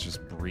 Let's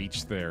just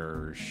breach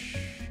their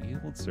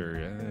shields,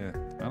 or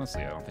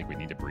honestly, I don't think we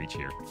need to breach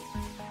here.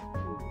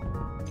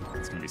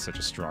 It's gonna be such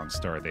a strong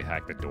start. They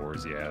hack the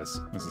doors. Yes,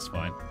 this is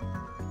fine.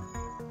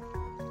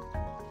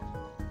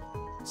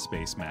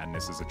 Space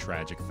madness is a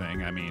tragic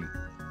thing. I mean,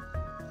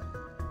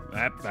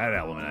 that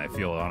element, I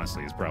feel,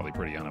 honestly, is probably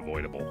pretty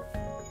unavoidable.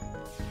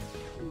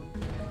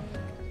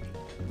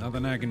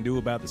 Nothing I can do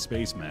about the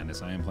space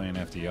madness. I am playing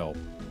FTL.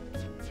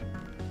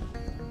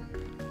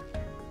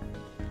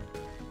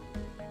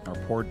 Our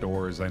poor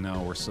doors, I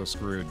know, we're so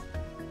screwed.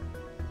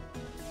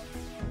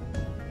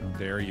 How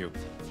dare you?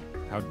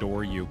 How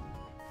dare you?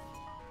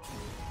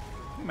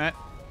 Hey, Matt.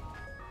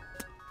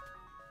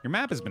 Your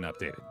map has been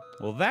updated.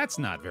 Well, that's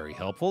not very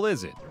helpful,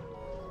 is it?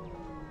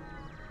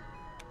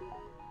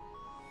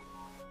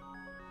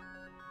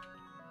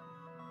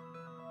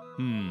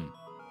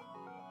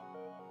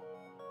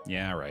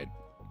 Yeah, right.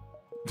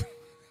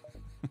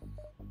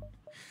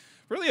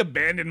 Really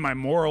abandoned my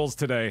morals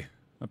today,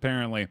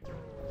 apparently.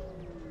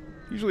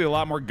 Usually a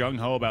lot more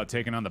gung-ho about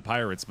taking on the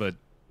pirates, but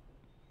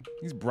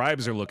these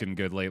bribes are looking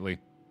good lately.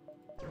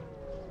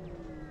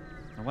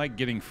 I like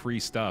getting free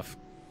stuff.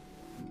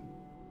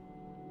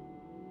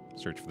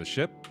 Search for the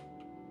ship.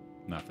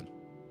 Nothing.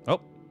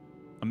 Oh,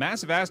 a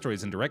massive asteroid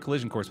is in direct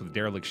collision course with a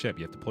derelict ship.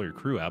 You have to pull your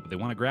crew out, but they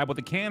want to grab what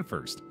they can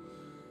first.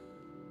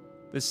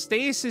 The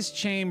stasis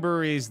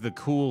chamber is the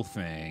cool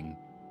thing.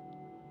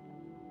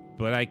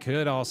 But I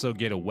could also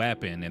get a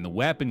weapon, and the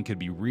weapon could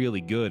be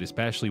really good,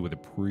 especially with a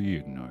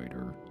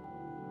pre-igniter.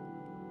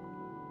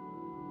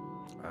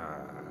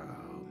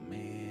 Oh,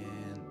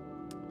 man.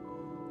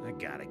 I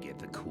gotta get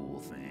the cool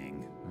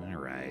thing. All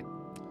right.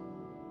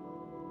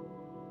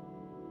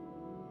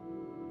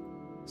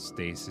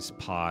 Stasis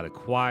pod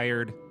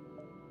acquired.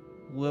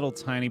 Little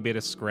tiny bit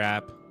of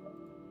scrap.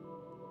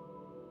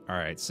 All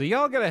right, so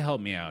y'all gotta help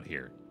me out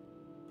here.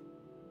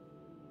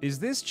 Is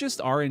this just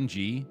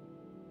RNG?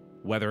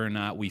 Whether or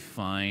not we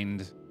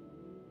find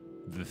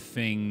the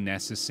thing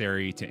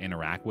necessary to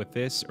interact with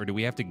this, or do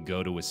we have to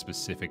go to a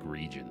specific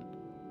region?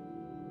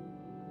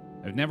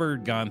 I've never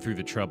gone through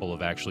the trouble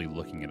of actually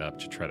looking it up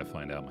to try to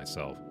find out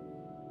myself.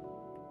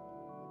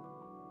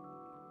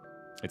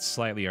 It's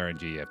slightly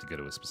RNG, you have to go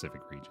to a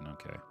specific region,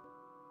 okay.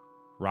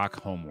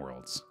 Rock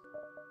Homeworlds.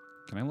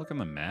 Can I look on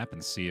the map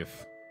and see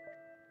if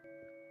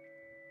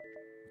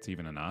it's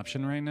even an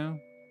option right now?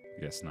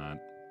 I guess not.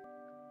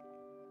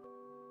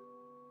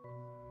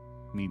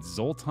 Needs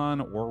Zoltan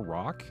or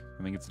Rock?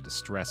 I think it's a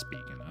distress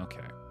beacon.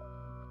 Okay.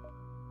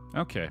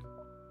 Okay.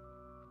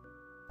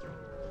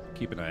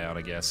 Keep an eye out,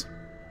 I guess.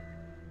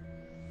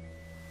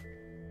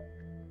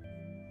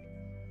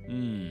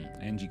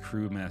 NG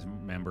crew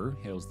member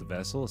hails the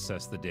vessel.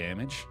 Assess the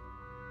damage.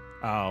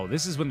 Oh,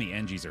 this is when the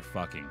NGs are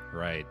fucking.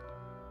 Right.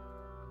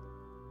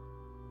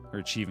 Or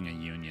achieving a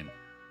union.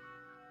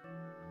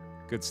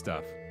 Good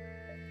stuff.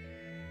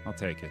 I'll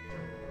take it.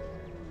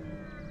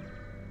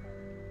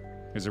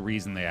 There's a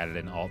reason they added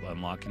an alt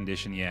unlock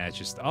condition. Yeah, it's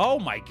just... Oh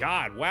my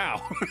god,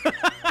 wow.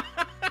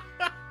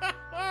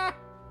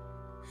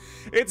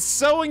 It's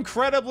so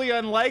incredibly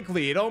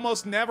unlikely. It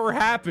almost never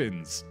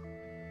happens.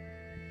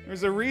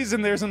 There's a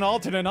reason there's an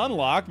alternate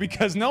unlock,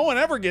 because no one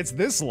ever gets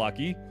this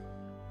lucky.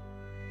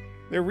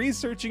 They're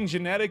researching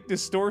genetic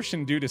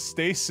distortion due to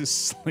stasis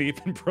sleep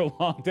and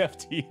prolonged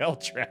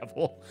FTL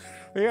travel.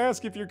 They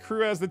ask if your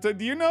crew has the...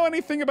 Do you know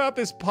anything about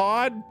this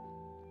pod?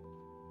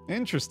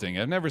 Interesting.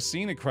 I've never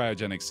seen a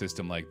cryogenic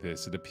system like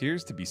this. It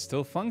appears to be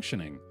still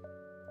functioning.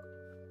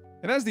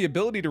 It has the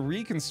ability to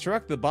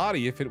reconstruct the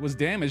body if it was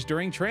damaged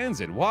during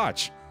transit.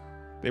 Watch.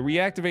 They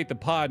reactivate the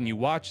pod and you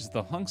watch as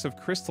the hunks of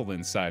crystal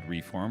inside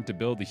reform to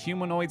build the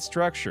humanoid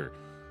structure.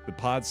 The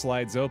pod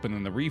slides open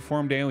and the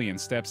reformed alien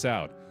steps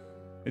out.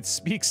 It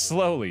speaks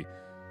slowly.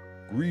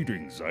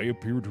 Greetings, I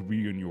appear to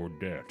be in your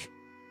debt.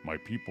 My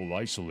people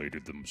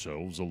isolated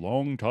themselves a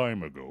long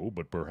time ago,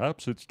 but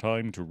perhaps it's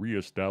time to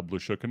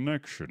re-establish a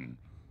connection.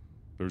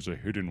 There's a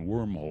hidden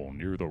wormhole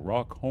near the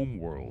rock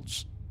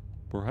homeworlds.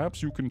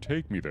 Perhaps you can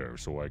take me there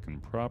so I can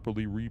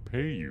properly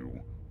repay you.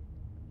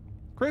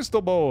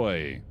 Crystal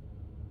Boy!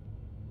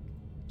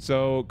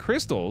 So,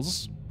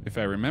 crystals, if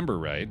I remember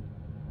right,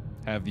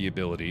 have the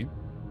ability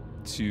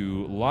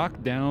to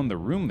lock down the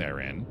room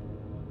they're in,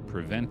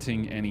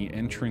 preventing any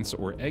entrance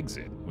or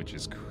exit, which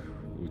is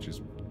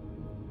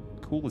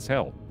cool as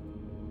hell.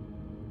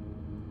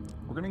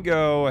 We're gonna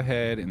go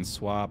ahead and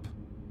swap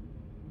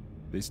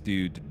this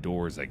dude to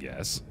doors, I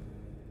guess.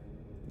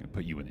 I'm gonna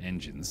put you in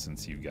engines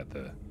since you've got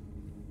the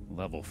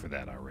level for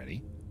that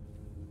already.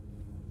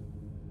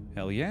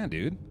 Hell yeah,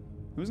 dude.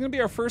 Who's gonna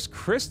be our first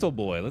Crystal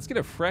Boy? Let's get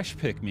a fresh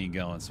pick me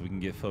going so we can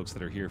get folks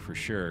that are here for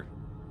sure.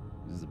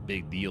 This is a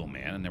big deal,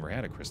 man. I never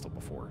had a crystal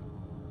before.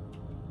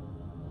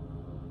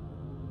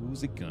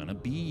 Who's it gonna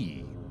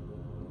be?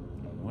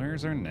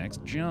 Where's our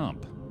next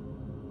jump?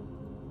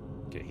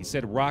 Okay, he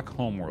said Rock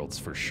Homeworlds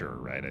for sure,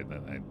 right?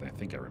 I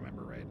think I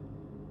remember right.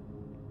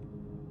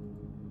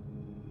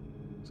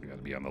 So we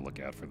gotta be on the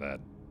lookout for that.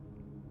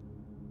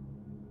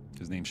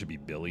 His name should be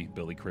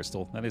Billy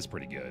Crystal. That is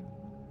pretty good.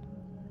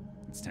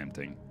 It's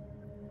tempting.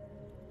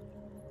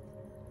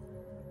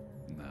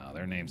 No,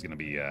 their name's gonna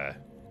be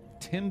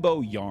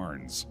Timbo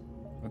Yarns.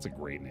 That's a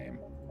great name.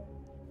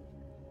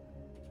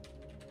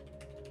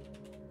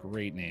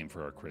 Great name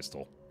for our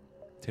crystal.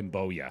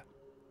 Timboya.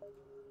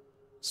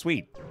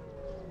 Sweet.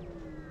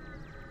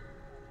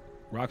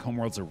 Rock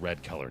Homeworld's a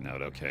red color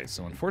node. Okay,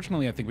 so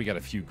unfortunately I think we got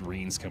a few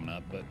greens coming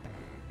up, but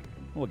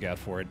we'll look out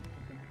for it.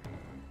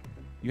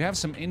 You have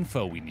some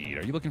info we need.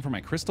 Are you looking for my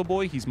Crystal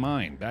Boy? He's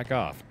mine. Back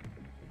off.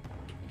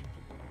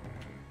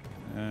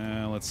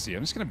 Let's see.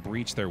 I'm just going to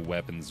breach their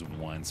weapons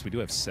once. We do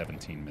have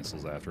 17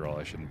 missiles after all.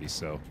 I shouldn't be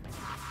so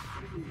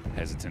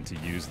hesitant to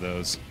use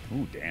those.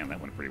 Ooh, damn, that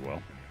went pretty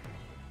well.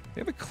 They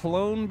have a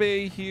clone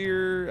bay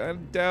here. I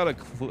doubt a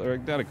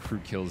crew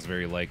kill is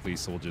very likely,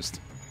 so we'll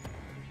just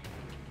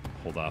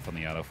hold off on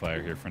the auto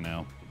fire here for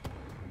now.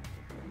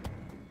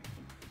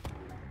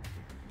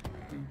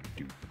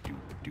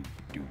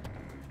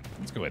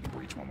 Let's go ahead and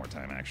breach one more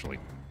time, actually.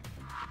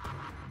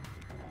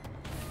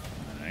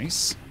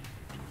 Nice.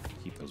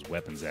 Keep those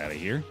weapons out of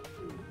here.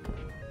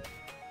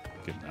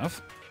 Good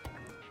enough.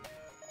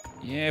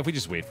 Yeah, if we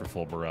just wait for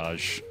full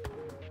barrage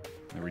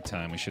every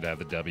time, we should have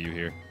the W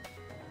here.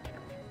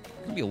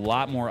 Gonna be a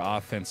lot more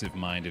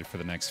offensive-minded for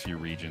the next few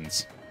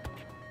regions,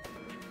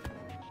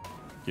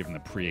 given the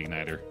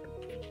pre-igniter.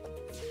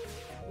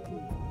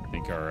 I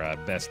think our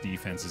best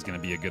defense is going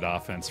to be a good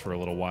offense for a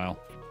little while.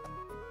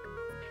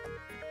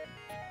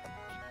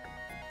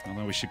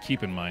 Although we should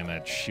keep in mind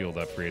that shield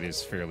upgrade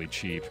is fairly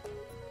cheap.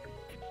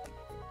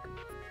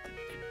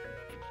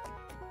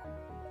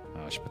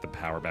 I should put the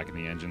power back in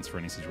the engines for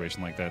any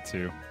situation like that,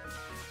 too.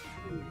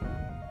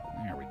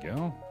 There we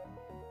go.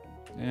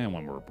 And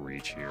one more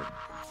breach here.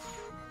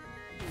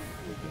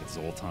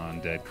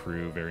 Zoltan, dead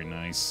crew, very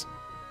nice.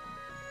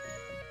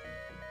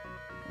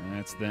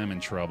 That's them in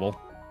trouble.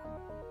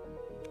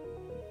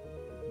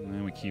 And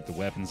then we keep the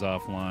weapons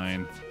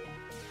offline.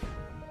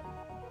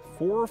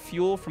 4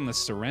 fuel from the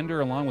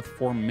surrender along with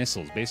 4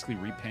 missiles, basically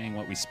repaying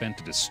what we spent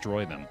to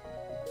destroy them.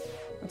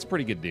 That's a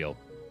pretty good deal.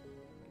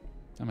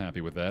 I'm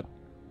happy with that.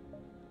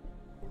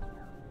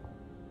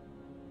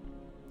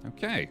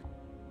 Okay.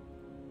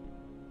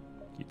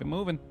 Keep it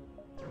moving.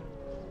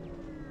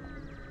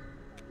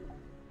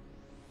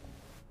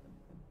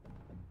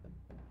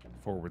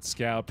 Forward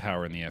scout,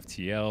 power in the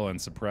FTL,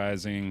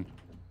 unsurprising.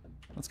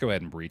 Let's go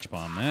ahead and breach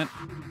bomb that.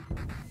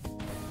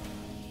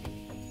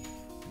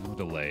 No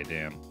delay,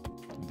 damn.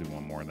 We'll do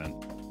one more then.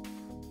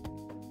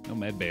 No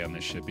medbay on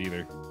this ship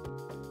either.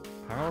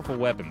 Powerful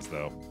weapons,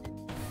 though.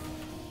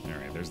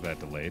 Alright, there's that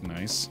delayed.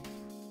 Nice.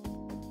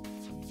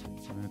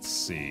 Let's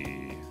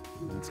see.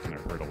 That's gonna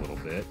hurt a little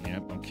bit.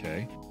 Yep,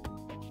 okay.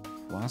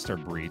 Lost our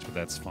breach, but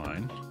that's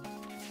fine.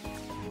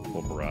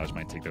 Full barrage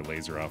might take their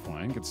laser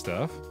offline. Good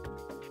stuff.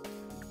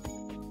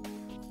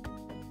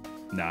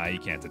 Nah, you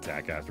can't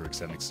attack after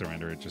accepting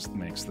surrender. It just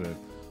makes the...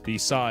 You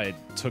saw it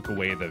took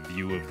away the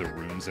view of the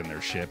rooms in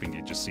their ship, and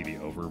you just see the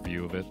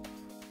overview of it.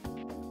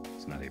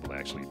 It's not able to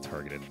actually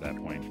target it at that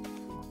point.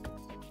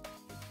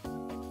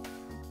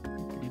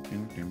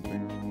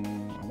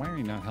 Why are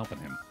you not helping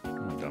him?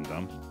 Come on,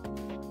 dum-dum.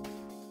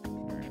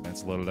 Alright,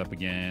 that's loaded up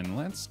again.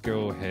 Let's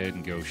go ahead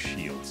and go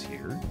shields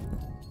here.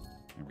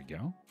 There we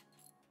go.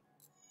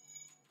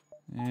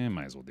 And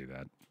might as well do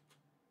that.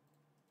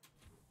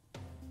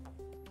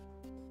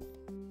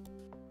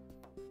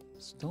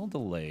 Still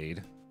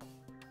delayed.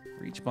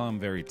 Breach bomb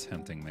very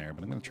tempting there,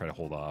 but I'm going to try to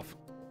hold off.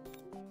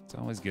 It's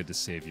always good to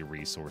save your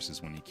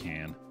resources when you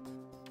can.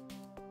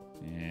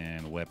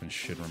 And the weapon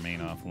should remain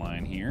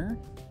offline here.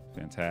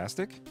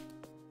 Fantastic.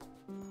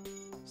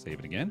 Save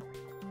it again.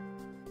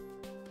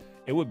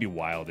 It would be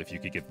wild if you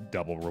could get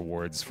double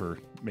rewards for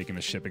making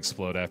the ship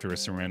explode after a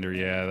surrender.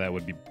 Yeah, that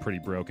would be pretty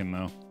broken,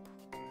 though.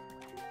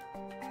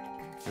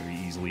 Very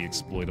easily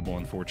exploitable,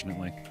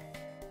 unfortunately.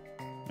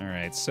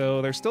 Alright,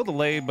 so they're still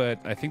delayed, but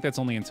I think that's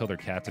only until their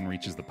captain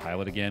reaches the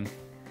pilot again.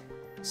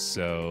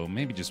 So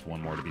maybe just one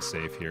more to be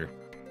safe here.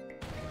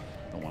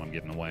 Don't want them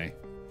getting away.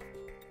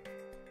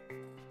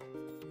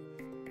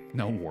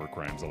 No war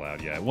crimes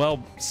allowed yet.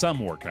 Well, some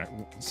war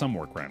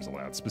crimes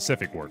allowed.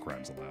 Specific war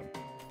crimes allowed.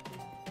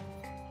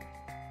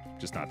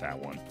 Just not that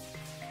one.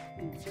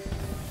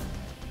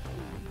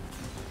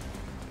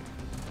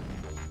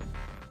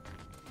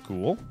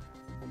 Cool.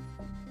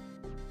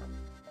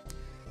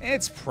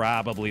 It's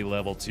probably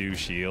level 2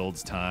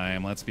 shields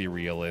time. Let's be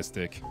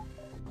realistic.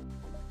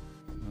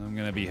 I'm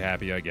gonna be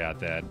happy I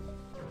got that.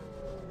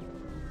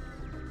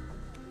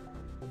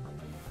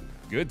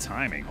 Good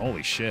timing.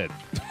 Holy shit.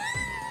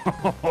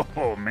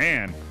 Oh,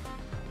 man.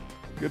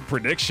 Good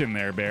prediction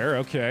there, Baer.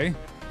 Okay.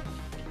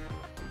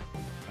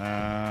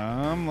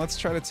 Let's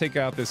try to take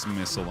out this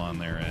missile on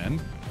their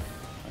end.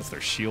 That's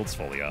their shields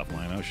fully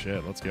offline. Oh,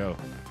 shit. Let's go.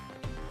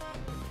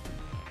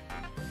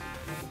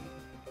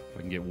 If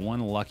I can get one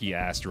lucky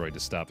asteroid to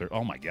stop their...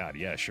 Oh, my God.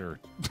 Yeah, sure.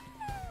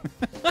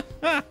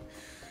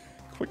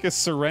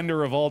 Quickest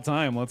surrender of all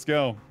time. Let's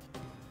go.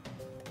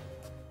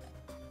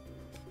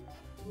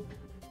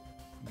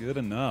 Good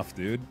enough,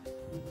 dude.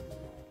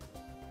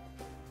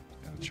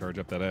 Gotta charge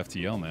up that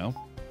FTL now.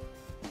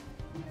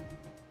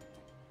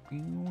 I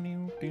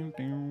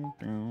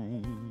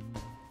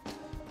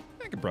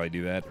could probably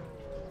do that.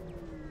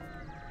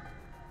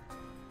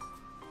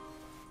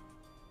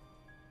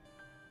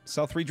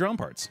 Sell 3 drone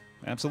parts.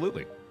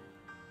 Absolutely.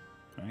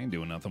 I ain't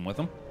doing nothing with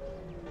them.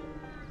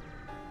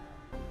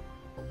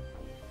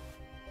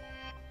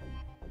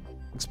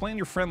 Explain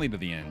you're friendly to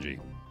the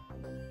NG.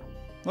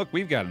 Look,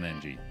 we've got an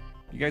NG.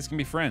 You guys can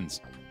be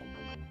friends.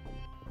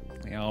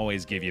 They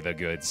always give you the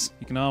goods.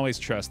 You can always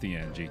trust the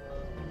NG.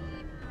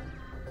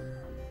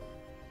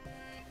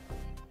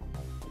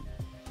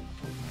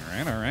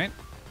 Alright, alright.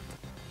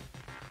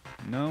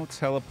 No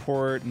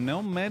teleport,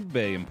 no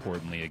medbay,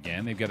 importantly,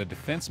 again. They've got a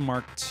defense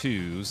mark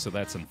 2, so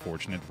that's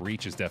unfortunate.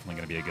 Breach is definitely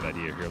going to be a good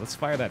idea here. Let's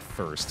fire that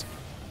first.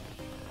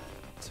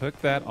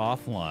 Took that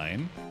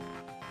offline.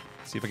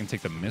 See if I can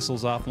take the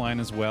missiles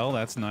offline as well.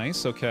 That's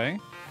nice, okay.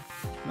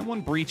 And then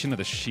one breach into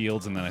the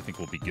shields, and then I think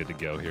we'll be good to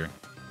go here.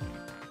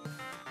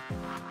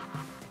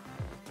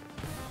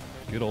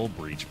 Good old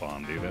breach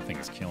bomb, dude. That thing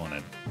is killing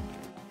it.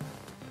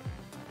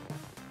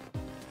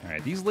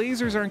 Alright, these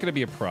lasers aren't going to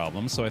be a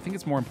problem, so I think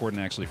it's more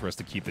important actually for us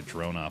to keep the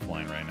drone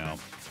offline right now.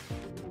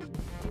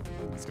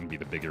 That's going to be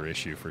the bigger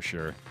issue for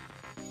sure.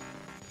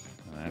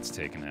 That's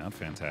taken out.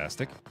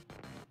 Fantastic.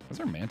 What's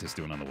our Mantis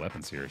doing on the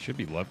weapons here? It should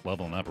be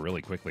leveling up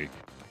really quickly.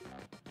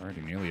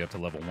 Already nearly up to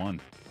level 1.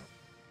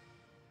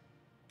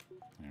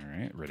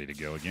 Alright, ready to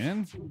go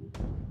again.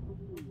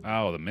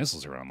 Oh, the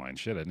missiles are online.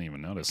 Shit, I didn't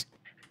even notice.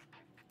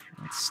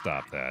 Let's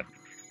stop that.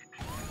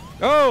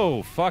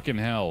 Oh, fucking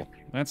hell.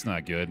 That's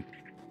not good.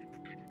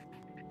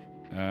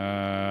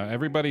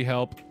 Everybody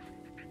help.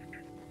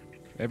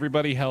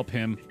 Everybody help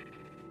him.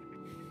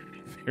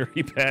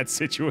 Very bad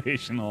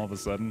situation all of a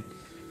sudden.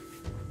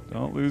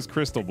 Don't lose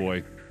Crystal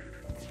Boy.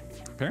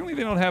 Apparently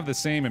they don't have the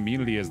same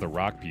immunity as the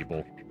rock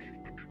people.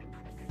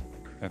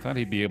 I thought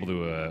he'd be able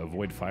to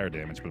avoid fire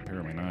damage, but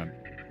apparently not.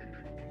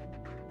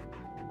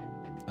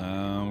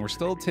 We're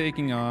still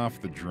taking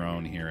off the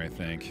drone here, I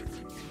think.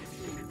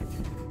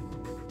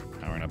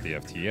 Powering up the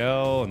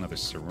FTL. Another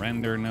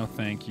surrender. No,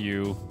 thank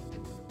you.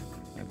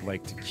 I'd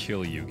like to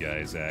kill you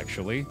guys,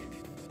 actually.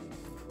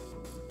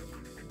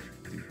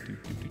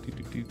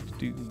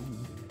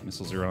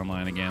 Missiles are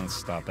online again. Let's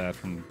stop that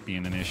from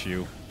being an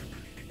issue.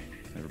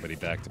 Everybody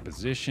back to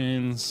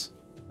positions.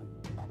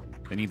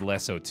 They need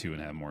less O2 and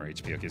have more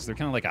HP. Okay, so they're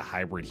kind of like a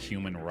hybrid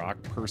human rock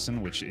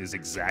person, which is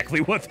exactly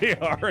what they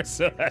are,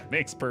 so that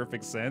makes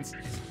perfect sense.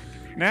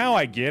 Now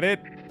I get it.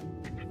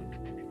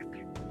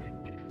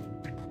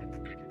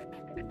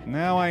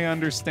 Now I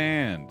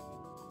understand.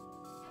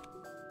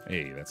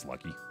 Hey, that's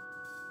lucky.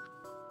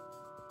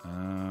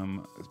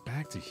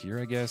 Back to here,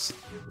 I guess.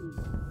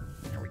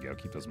 There we go.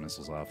 Keep those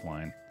missiles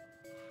offline.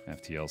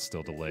 FTL's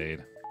still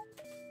delayed.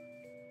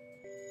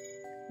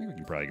 I think we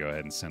can probably go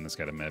ahead and send this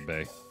guy to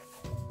medbay.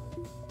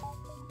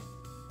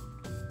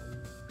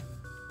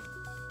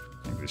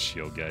 I think this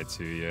shield guy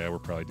too. Yeah, we're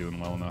probably doing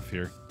well enough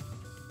here.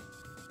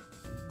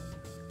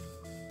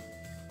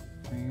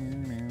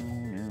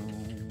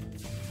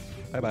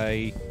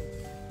 Bye-bye.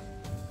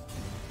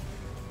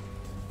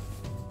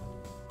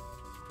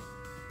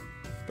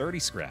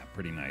 $30 scrap.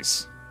 Pretty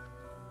nice.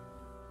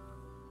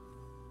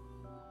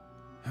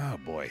 Oh,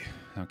 boy.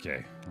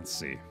 Okay, let's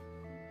see.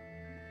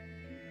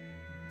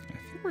 I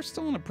think we're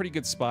still in a pretty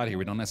good spot here.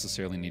 We don't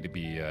necessarily need to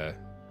be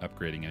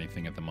upgrading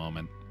anything at the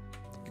moment.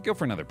 Could go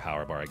for another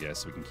power bar, I guess,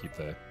 so we can keep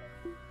the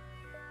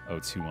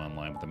O2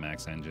 online with the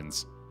max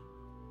engines.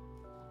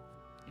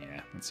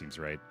 Yeah, that seems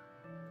right.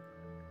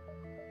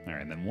 All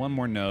right, and then one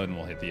more node and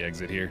we'll hit the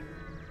exit here.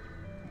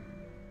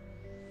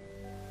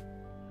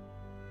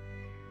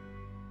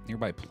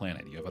 Nearby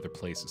planet. You have other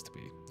places to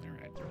be. All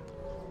right.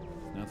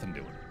 Nothing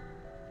doing.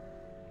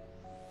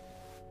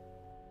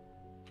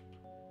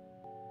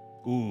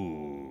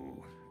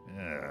 Ooh.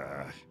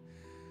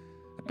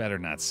 I better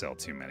not sell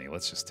too many.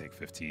 Let's just take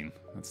 15.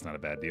 That's not a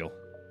bad deal.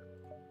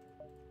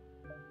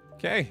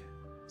 Okay.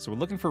 So we're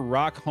looking for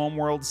rock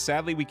homeworld.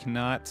 Sadly, we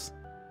cannot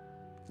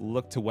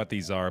look to what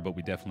these are, but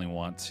we definitely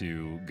want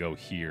to go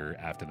here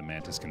after the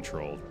mantis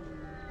controlled.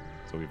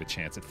 So we have a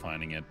chance at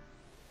finding it.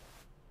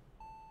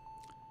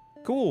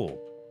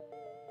 Cool.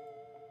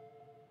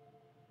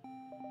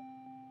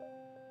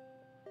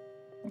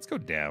 Let's go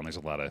down. There's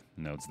a lot of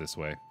nodes this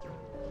way.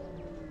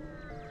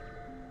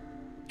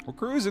 We're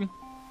cruising.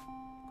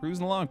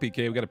 Cruising along,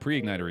 PK. We got a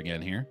pre-igniter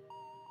again here.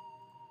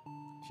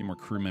 A few more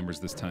crew members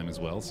this time as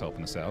well. It's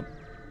helping us out.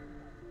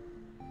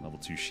 Level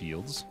 2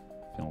 shields.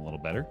 Feeling a little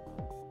better.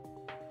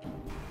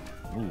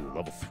 Ooh,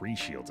 level 3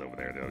 shields over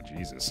there, though.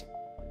 Jesus.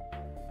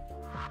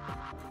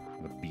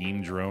 The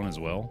beam drone as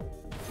well.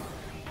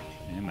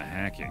 And the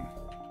hacking.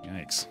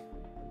 Yikes.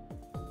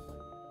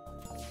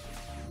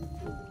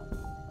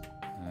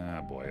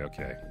 Ah, boy,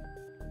 okay.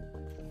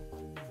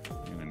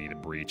 Gonna need a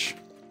breach.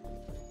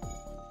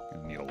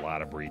 Gonna need a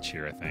lot of breach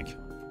here, I think.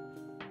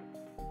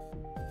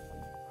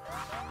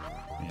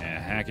 Yeah,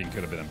 hacking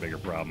could have been a bigger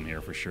problem here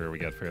for sure. We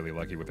got fairly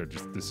lucky with their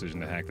decision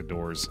to hack the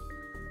doors.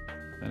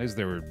 That is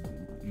their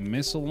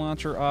missile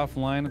launcher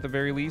offline at the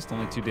very least.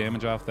 Only 2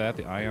 damage off that.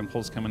 The ion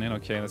pulse coming in.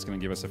 Okay, that's gonna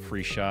give us a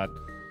free shot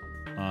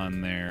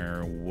on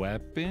their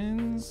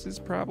weapons is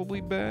probably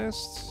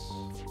best.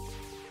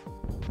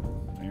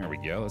 There we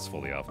go. That's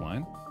fully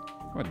offline.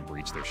 Go ahead and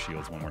breach their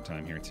shields one more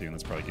time here, too, and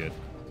that's probably good.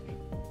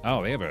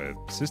 Oh, they have a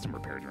system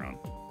repair drone.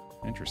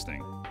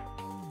 Interesting.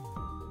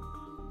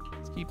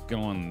 Let's keep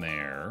going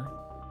there.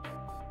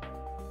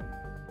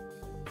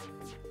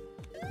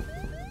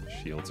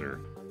 Shields are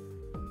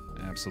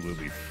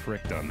absolutely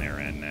fricked on their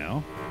end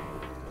now.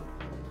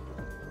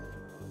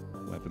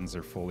 Weapons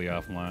are fully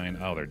offline.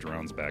 Oh, their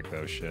drone's back,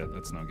 though. Shit,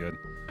 that's no good.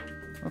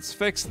 Let's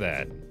fix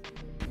that.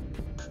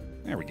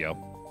 There we go.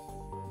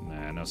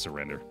 Nah, no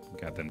surrender.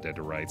 Got them dead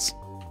to rights.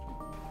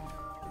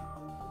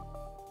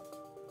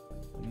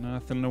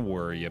 Nothing to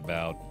worry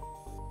about.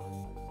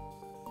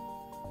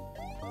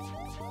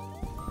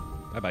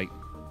 Bye-bye.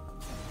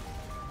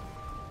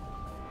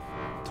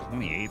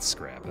 28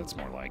 scrap. That's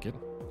more like it.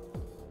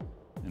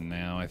 And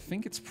now I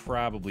think it's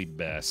probably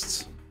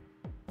best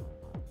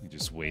we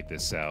just wait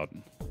this out.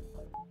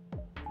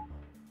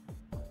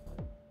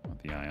 Let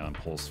the ion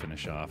pulse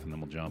finish off, and then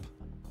we'll jump.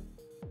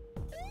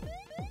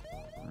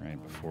 All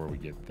right, before we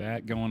get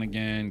that going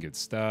again. Good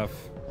stuff.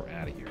 We're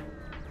out of here.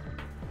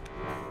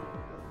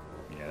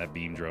 Yeah, that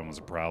beam drone was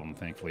a problem,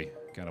 thankfully.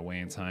 Got away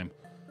in time.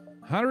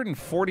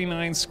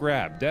 149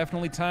 scrap.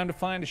 Definitely time to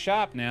find a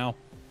shop now.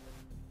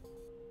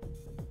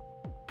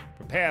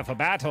 Prepare for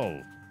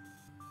battle.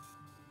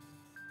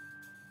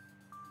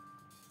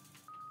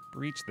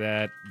 Breach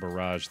that.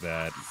 Barrage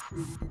that.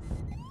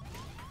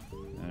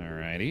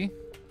 Alrighty.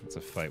 That's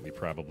a fight we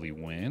probably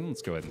win.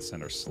 Let's go ahead and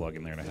send our slug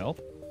in there to help.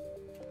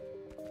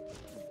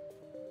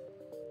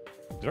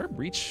 Did our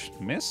breach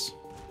miss?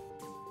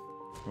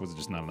 Or was it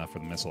just not enough for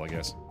the missile, I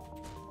guess?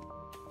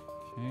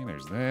 Okay,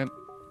 there's that.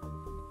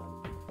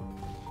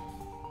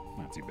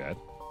 Not too bad.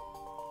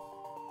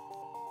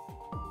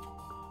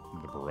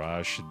 The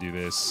barrage should do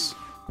this.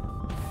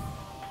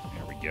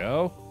 There we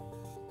go.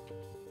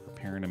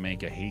 Preparing to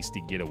make a hasty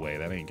getaway.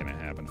 That ain't gonna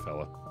happen,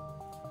 fella.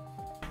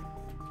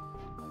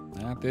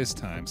 Not this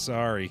time.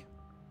 Sorry.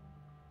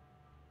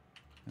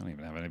 I don't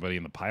even have anybody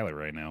in the pilot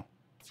right now.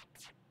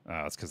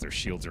 It's because their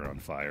shields are on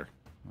fire.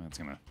 That's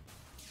gonna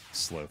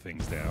slow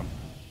things down.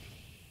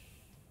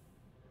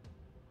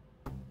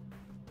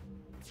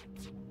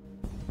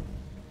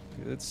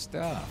 Good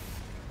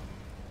stuff.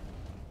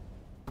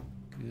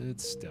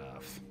 Good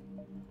stuff.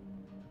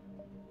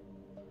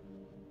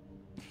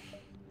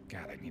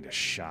 God, I need a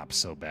shop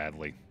so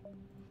badly.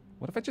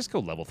 What if I just go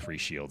level 3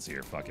 shields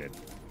here? Fuck it.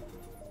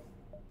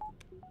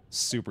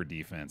 Super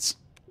defense.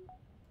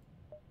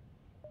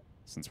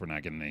 Since we're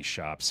not getting any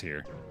shops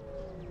here.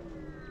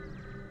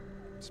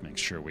 Just make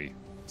sure we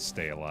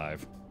stay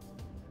alive.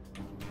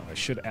 Oh, I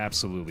should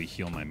absolutely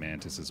heal my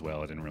Mantis as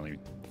well. I didn't really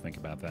think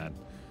about that.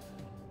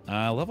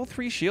 Level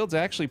 3 shields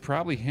actually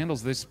probably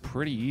handles this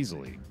pretty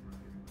easily.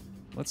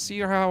 Let's see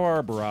how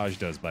our barrage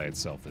does by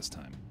itself this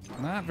time.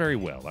 Not very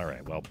well. All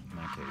right, well, in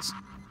that case.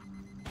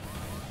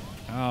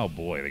 Oh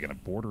boy, they're going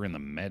to border in the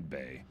med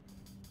bay.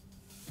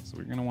 So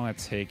we're going to want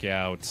to take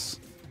out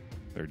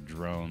their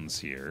drones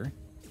here.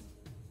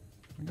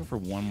 I'm going to go for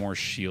one more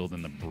shield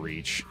in the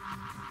breach.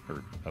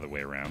 Or other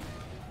way around.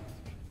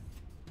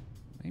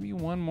 Maybe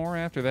one more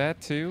after that,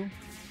 too.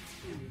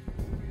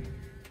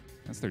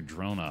 That's their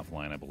drone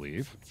offline, I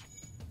believe.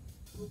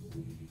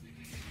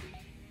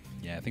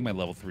 Yeah, I think my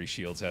level 3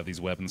 shields have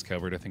these weapons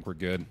covered. I think we're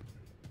good.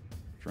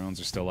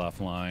 Drones are still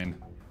offline.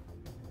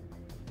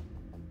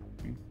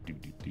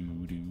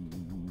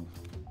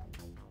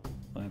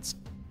 Let's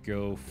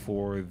go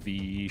for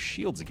the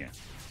shields again.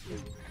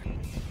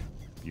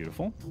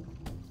 Beautiful.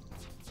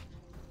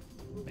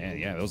 Man,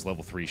 yeah, those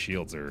level 3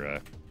 shields are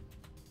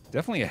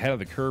definitely ahead of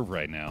the curve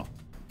right now.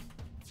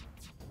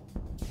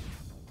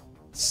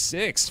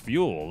 6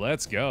 fuel,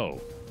 let's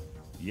go.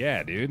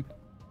 Yeah, dude.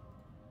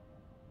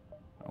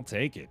 I'll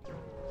take it.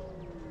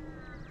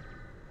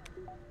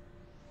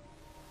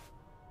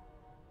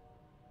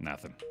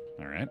 Nothing.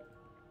 All right.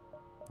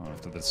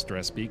 Off to the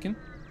stress beacon.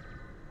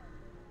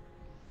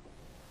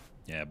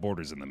 Yeah,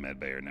 borders in the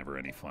med bay are never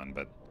any fun,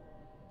 but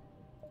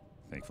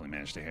thankfully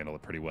managed to handle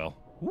it pretty well.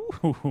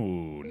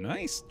 Ooh,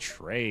 nice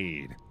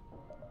trade.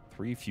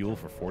 3 fuel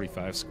for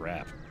 45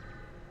 scrap.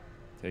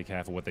 Take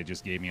half of what they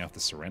just gave me off the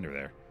surrender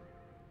there.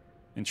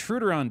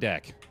 Intruder on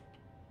deck.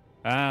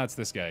 Ah, it's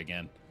this guy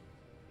again.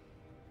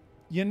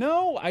 You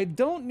know, I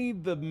don't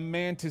need the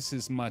Mantis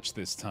as much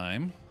this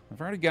time. I've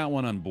already got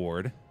one on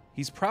board.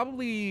 He's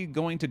probably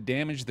going to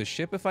damage the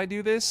ship if I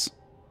do this.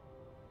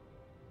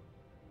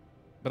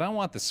 But I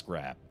want the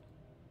scrap.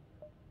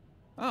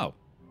 Oh,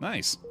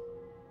 nice.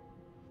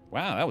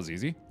 Wow, that was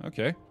easy.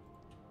 Okay.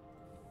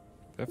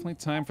 Definitely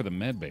time for the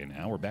med bay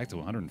now. We're back to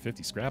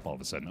 150 scrap all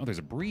of a sudden. Oh, there's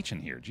a breach in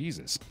here.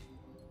 Jesus.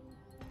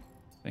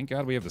 Thank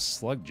God we have the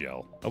slug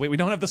gel. Oh, wait, we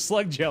don't have the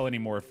slug gel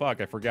anymore. Fuck,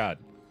 I forgot.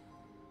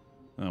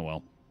 Oh,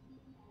 well.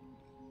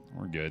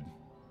 We're good.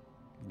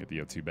 Get the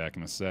O2 back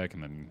in a sec,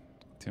 and then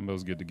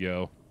Timbo's good to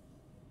go.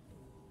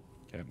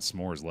 Captain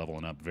S'more's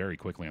leveling up very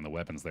quickly on the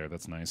weapons there.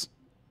 That's nice.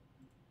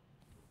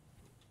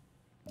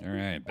 All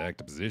right, back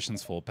to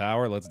positions, full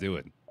power. Let's do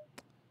it.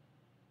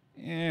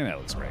 Yeah, that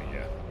looks right,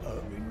 yeah.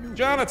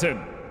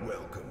 Jonathan!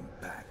 Welcome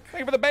back.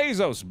 Thank you for the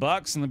Bezos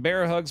bucks and the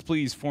bear hugs,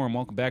 please, for him.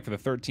 Welcome back for the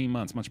 13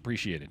 months. Much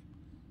appreciated.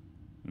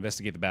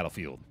 Investigate the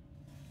battlefield.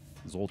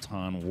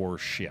 Zoltan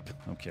warship.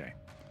 Okay.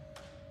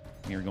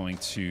 We are going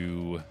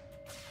to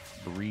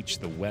breach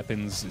the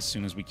weapons as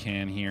soon as we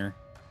can here.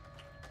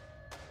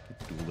 Get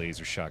the dual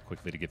laser shot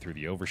quickly to get through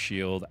the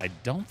overshield. I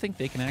don't think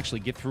they can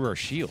actually get through our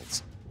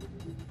shields.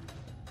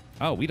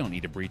 Oh, we don't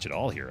need to breach at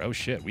all here. Oh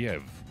shit, we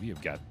have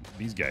got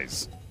these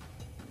guys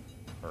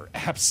are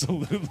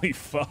absolutely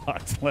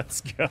fucked.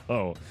 Let's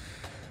go.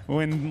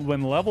 When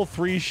level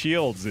 3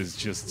 shields is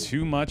just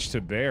too much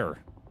to bear.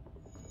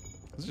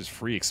 This is just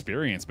free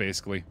experience,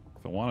 basically,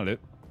 if I wanted it.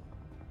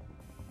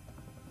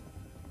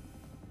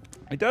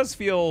 It does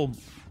feel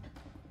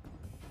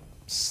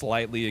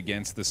slightly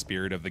against the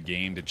spirit of the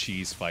game to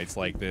cheese fights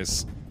like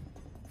this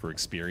for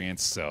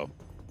experience, so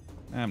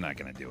I'm not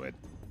gonna do it.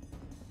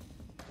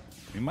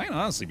 We might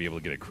honestly be able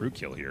to get a crew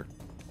kill here.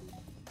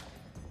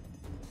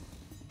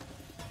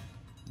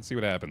 Let's see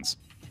what happens.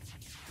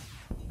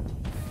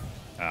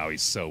 Oh,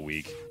 he's so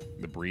weak.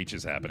 The breach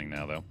is happening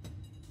now, though.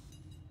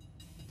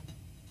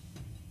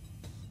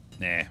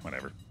 Nah,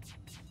 whatever.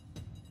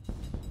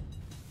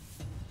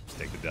 Just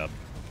take the dub.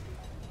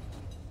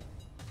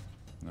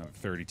 Another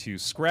 32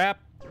 scrap.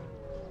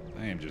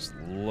 I am just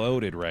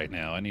loaded right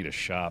now. I need a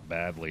shop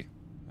badly.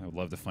 I would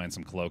love to find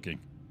some cloaking.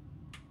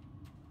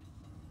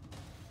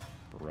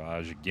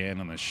 Barrage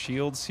again on the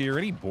shields here.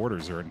 Any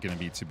borders aren't going to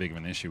be too big of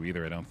an issue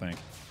either, I don't think.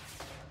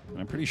 And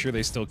I'm pretty sure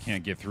they still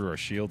can't get through our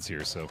shields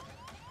here, so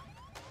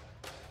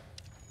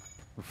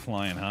we're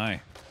flying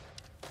high.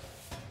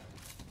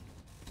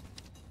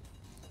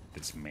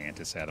 This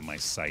Mantis out of my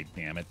sight,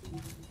 damn it.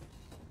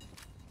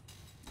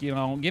 Get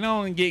on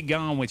and get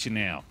going with you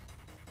now.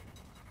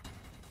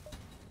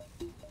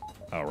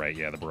 Oh, right,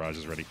 yeah, the barrage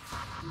is ready.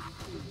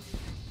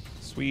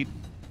 Sweet.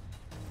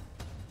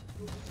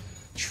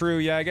 True,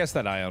 yeah, I guess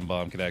that ion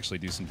bomb could actually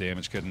do some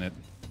damage, couldn't it?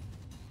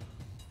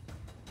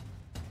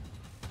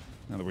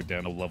 Now that we're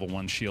down to level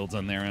 1 shields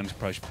on their end,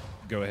 probably should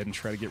go ahead and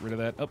try to get rid of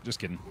that. Oh, just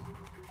kidding.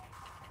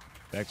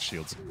 Back to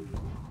shields.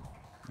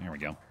 There we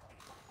go.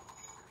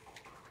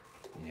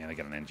 Yeah, they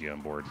got an NG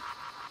on board.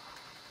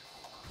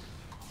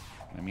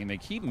 I mean, they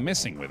keep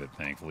missing with it,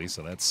 thankfully,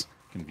 so that's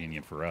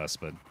convenient for us,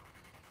 but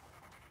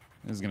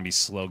this is going to be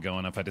slow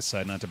going if I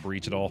decide not to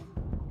breach at all.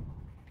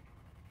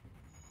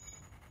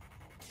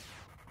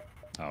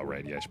 Oh,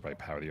 right, yeah, I should probably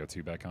power the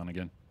O2 back on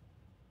again.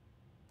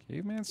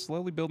 Caveman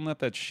slowly building up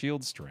that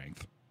shield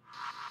strength.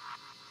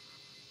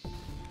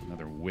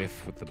 Another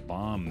whiff with the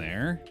bomb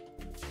there.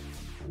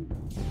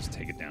 Just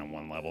take it down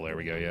 1 level. There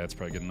we go. Yeah, that's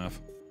probably good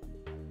enough.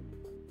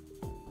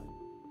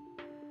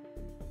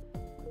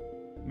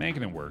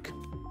 Making it work.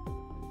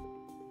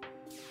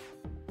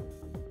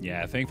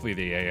 Yeah, thankfully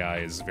the AI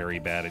is very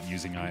bad at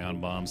using ion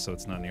bombs, so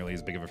it's not nearly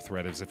as big of a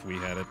threat as if we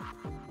had it.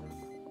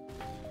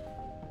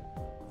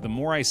 The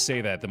more I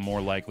say that, the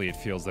more likely it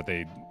feels that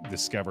they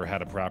discover how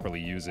to properly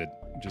use it,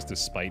 just to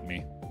spite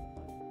me.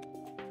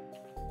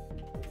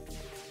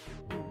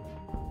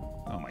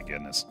 Oh my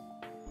goodness.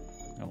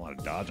 Got a lot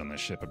of dodge on this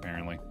ship,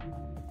 apparently.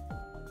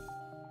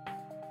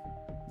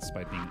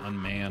 Despite being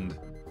unmanned.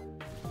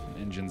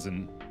 Engines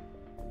and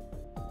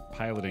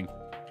piloting.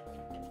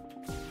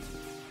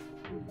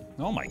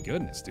 Oh my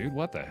goodness, dude.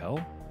 What the hell?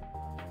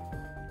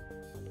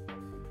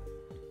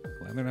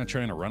 Glad they're not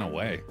trying to run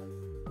away.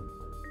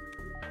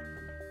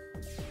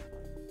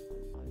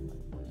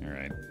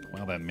 Alright.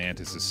 Well, that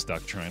Mantis is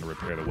stuck trying to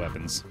repair the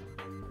weapons.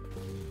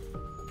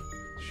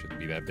 Shouldn't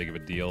be that big of a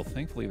deal.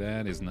 Thankfully,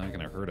 that is not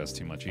going to hurt us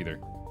too much either.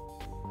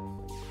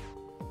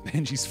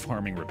 And she's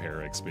farming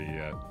repair XP,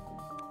 yeah.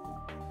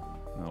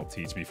 That'll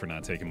teach me for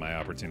not taking my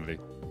opportunity.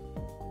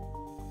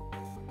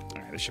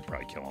 Alright, this should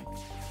probably kill him.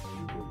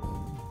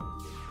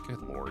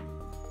 Good lord.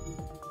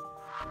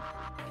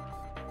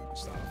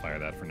 Just auto-fire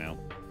that for now.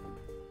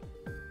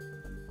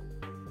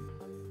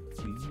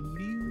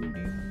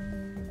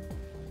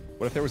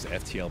 What if there was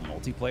FTL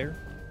multiplayer?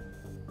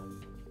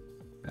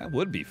 That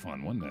would be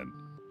fun, wouldn't it?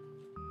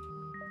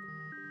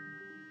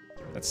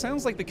 That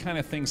sounds like the kind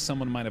of thing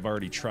someone might have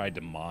already tried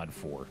to mod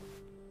for.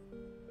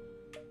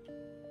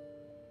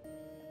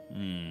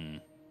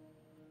 Home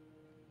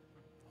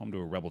to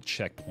a rebel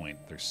checkpoint.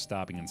 They're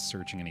stopping and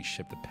searching any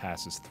ship that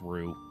passes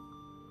through.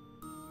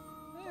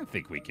 I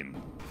think we can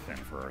fend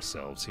for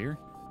ourselves here.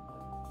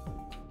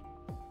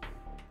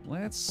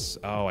 Let's...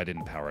 Oh, I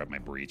didn't power up my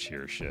breach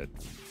here. Shit.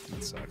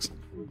 That sucks.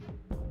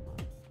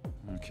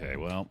 Okay,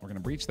 well, we're going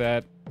to breach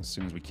that as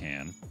soon as we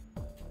can.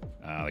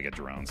 They got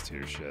drones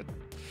too. Shit.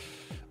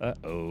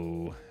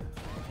 Uh-oh.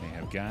 They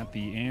have got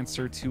the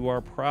answer to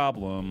our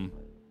problem.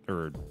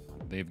 Or,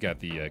 they've got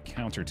the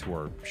counter to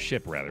our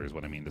ship, rather, is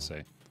what I mean to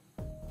say.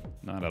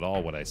 Not at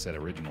all what I said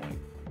originally.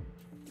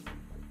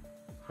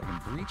 If I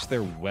can breach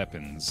their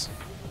weapons...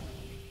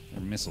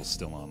 Their missile's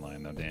still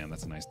online, though. Damn,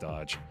 that's a nice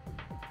dodge.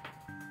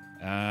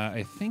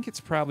 I think it's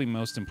probably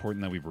most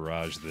important that we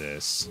barrage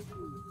this.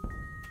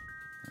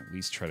 At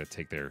least try to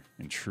take their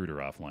intruder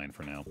offline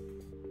for now.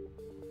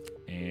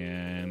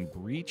 And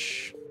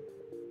breach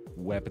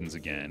weapons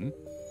again.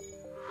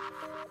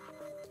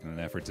 In an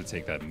effort to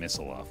take that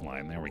missile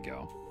offline. There we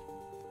go.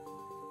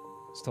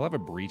 Still have a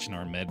breach in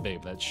our med bay,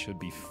 but that should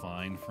be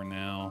fine for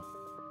now.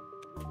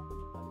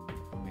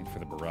 Wait for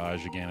the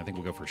barrage again. I think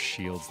we'll go for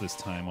shields this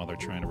time while they're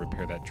trying to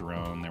repair that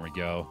drone. There we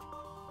go.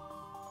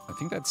 I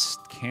think that's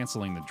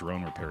canceling the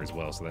drone repair as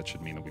well, so that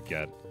should mean that we've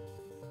got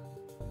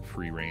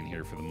free reign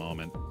here for the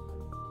moment.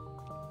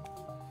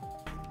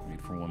 Wait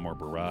for one more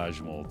barrage,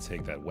 and we'll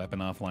take that weapon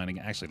offline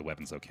again. Actually, the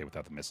weapon's okay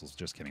without the missiles.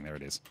 Just kidding. There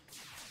it is.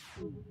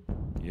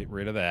 Get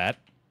rid of that.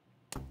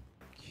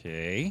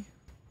 Okay.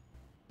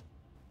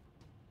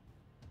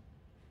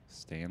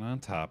 Staying on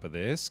top of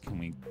this. Can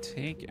we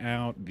take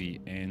out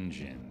the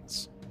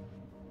engines?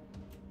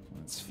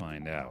 Let's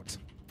find out.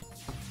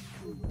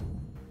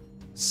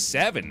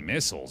 7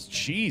 missiles.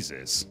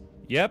 Jesus.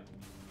 Yep.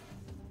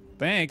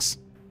 Thanks.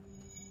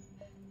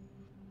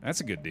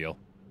 That's a good deal.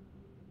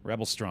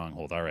 Rebel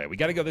stronghold. All right, we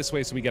got to go this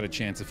way, so we got a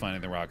chance of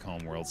finding the rock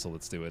home world, so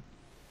let's do it.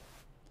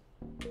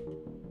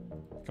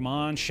 Come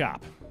on,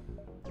 shop.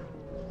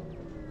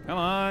 Come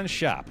on,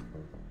 shop.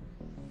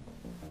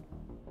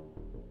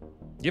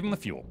 Give him the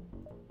fuel.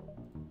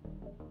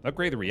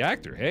 Upgrade the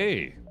reactor.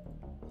 Hey.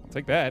 I'll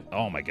take that.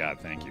 Oh my god,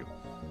 thank you.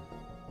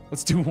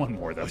 Let's do one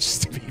more, though,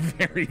 just to be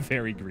very,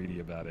 very greedy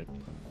about it.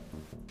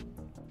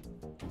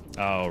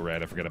 Oh,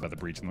 right, I forgot about the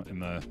breach in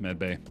the med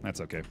bay.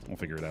 That's okay. We'll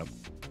figure it out.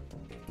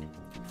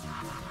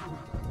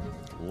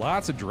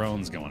 Lots of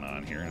drones going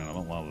on here, and I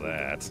don't love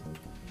that.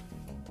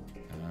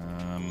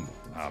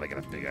 Oh, they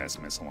got a big-ass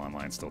missile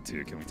online still,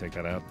 too. Can we take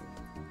that out?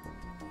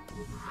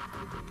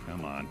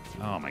 Come on.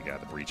 Oh, my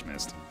God, the breach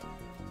missed.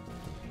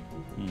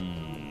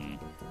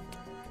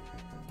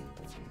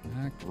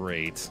 Not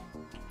great.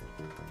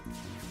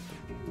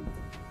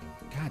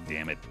 God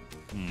damn it.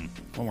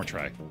 One more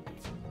try.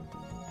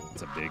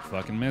 It's a big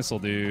fucking missile,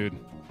 dude.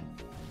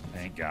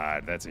 Thank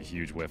God. That's a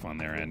huge whiff on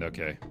their end.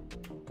 Okay.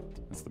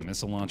 That's the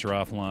missile launcher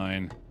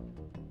offline.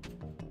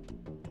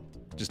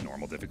 Just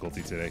normal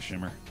difficulty today,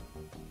 Shimmer.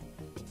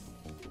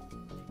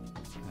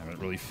 Haven't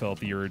really felt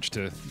the urge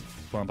to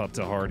bump up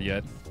to hard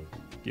yet.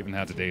 Given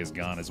how today has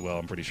gone as well,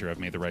 I'm pretty sure I've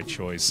made the right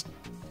choice.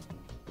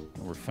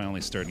 We're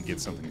finally starting to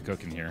get something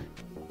cooking here.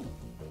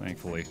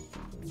 Thankfully.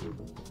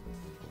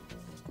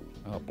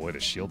 Oh boy, the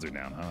shields are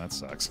down. Oh, that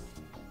sucks.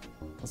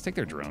 Let's take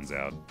their drones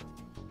out.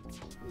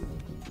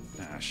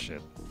 Ah,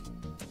 shit.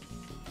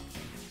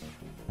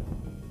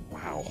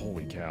 Wow,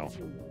 holy cow.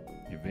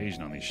 The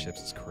evasion on these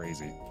ships is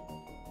crazy.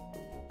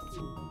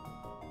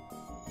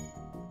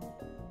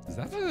 Is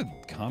that a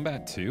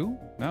combat 2?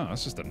 No,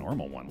 that's just a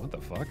normal one. What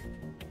the fuck?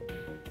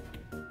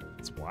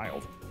 It's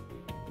wild.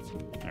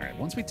 Alright,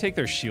 once we take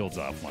their shields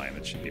offline,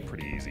 it should be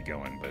pretty easy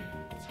going, but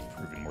it's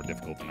proving more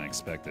difficult than I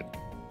expected.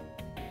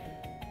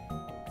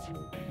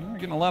 Well, we're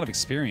getting a lot of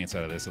experience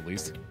out of this, at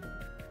least.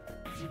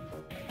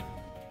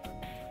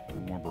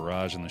 One more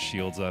barrage and the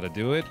shields ought to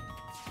do it.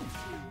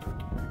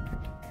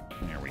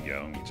 There we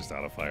go. We just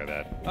auto-fire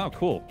that. Oh,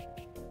 cool.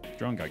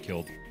 Drone got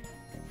killed.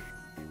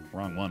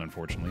 Wrong one,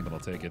 unfortunately, but I'll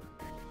take it.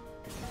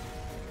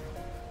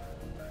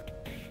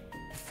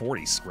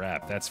 40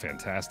 scrap. That's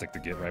fantastic to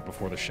get right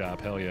before the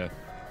shop. Hell yeah.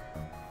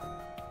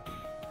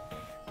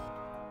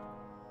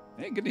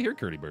 Hey, good to hear,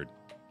 Curdy Bird.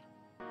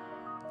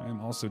 I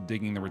am also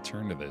digging the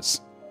return to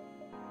this.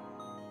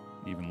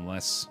 Even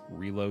less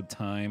reload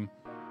time.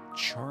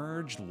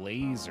 Charged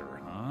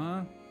laser,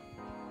 huh?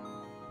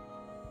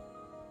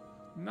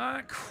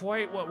 Not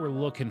quite what we're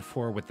looking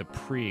for with the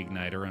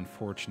pre-igniter,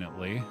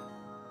 unfortunately.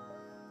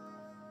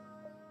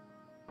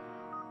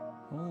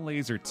 Well,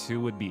 laser 2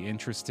 would be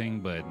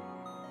interesting, but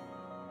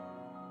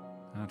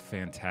not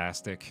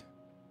fantastic.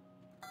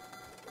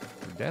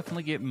 We're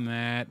definitely getting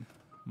that.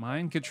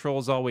 Mind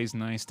control's always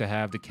nice to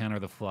have to counter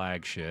the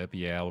flagship.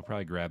 Yeah, we'll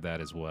probably grab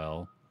that as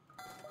well.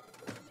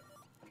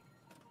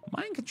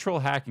 Mind control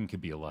hacking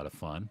could be a lot of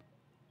fun.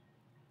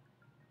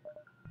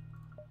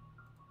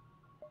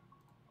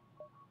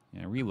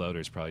 Yeah,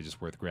 reloader's probably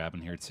just worth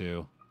grabbing here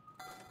too.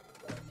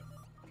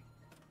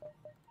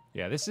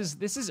 Yeah, this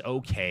is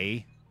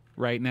okay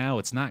right now.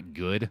 It's not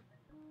good,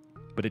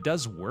 but it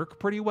does work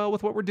pretty well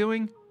with what we're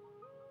doing.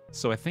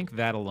 So I think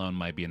that alone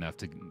might be enough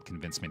to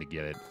convince me to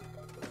get it.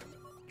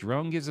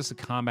 Drone gives us a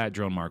combat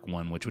drone Mark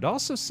 1, which would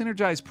also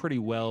synergize pretty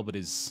well, but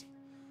is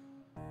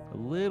a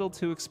little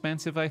too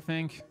expensive, I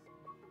think.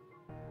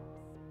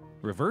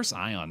 Reverse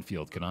ion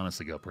field could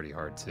honestly go pretty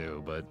hard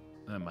too, but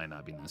that might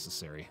not be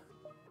necessary.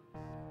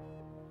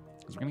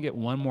 Because we're going to get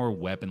one more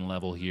weapon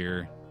level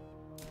here.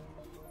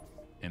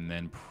 And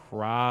then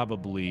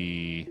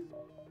probably...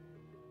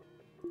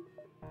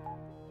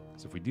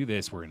 So if we do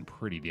this, we're in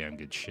pretty damn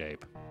good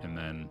shape. And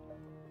then...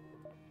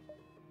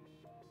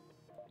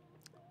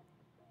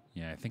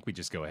 Yeah, I think we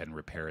just go ahead and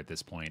repair at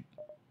this point.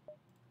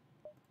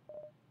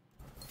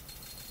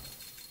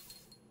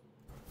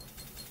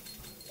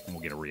 And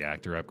we'll get a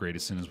reactor upgrade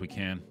as soon as we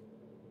can.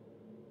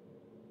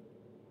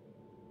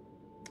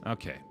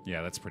 Okay,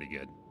 yeah, that's pretty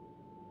good.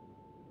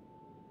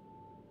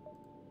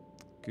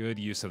 Good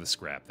use of the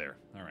scrap there.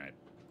 All right.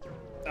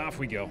 Off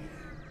we go.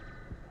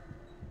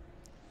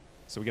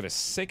 So we got a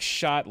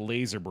 6-shot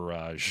laser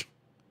barrage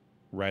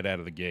right out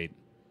of the gate.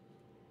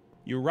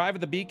 You arrive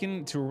at the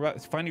beacon to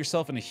find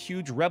yourself in a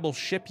huge rebel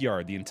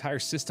shipyard. The entire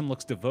system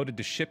looks devoted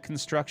to ship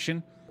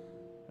construction.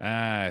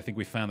 Ah, I think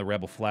we found the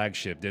rebel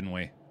flagship, didn't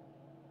we?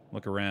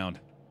 Look around.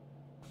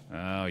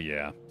 Oh,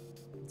 yeah.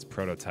 It's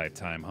prototype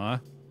time, huh?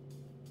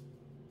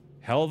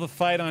 Hell of a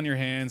fight on your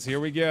hands. Here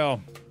we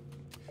go.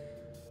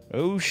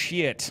 Oh,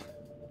 shit.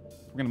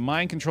 We're going to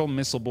mind control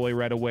Missile Boy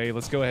right away.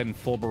 Let's go ahead and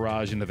full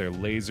barrage into their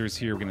lasers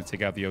here. We're going to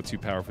take out the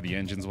O2 power for the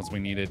engines once we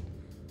need it.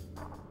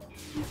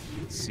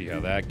 Let's see how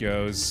that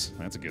goes.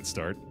 That's a good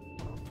start.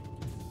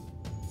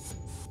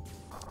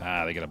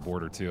 Ah, they got a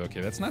border too.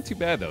 Okay, that's not too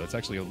bad though. It's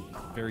actually a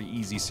very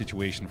easy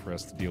situation for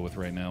us to deal with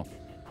right now.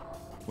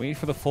 Wait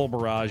for the full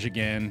barrage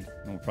again.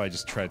 And we'll probably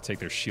just try to take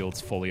their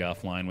shields fully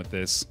offline with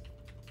this.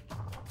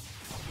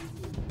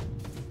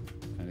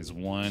 That is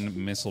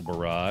one missile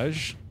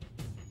barrage.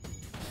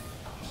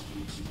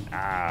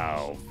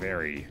 Ow,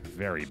 very,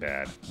 very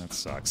bad. That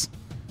sucks.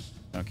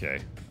 Okay,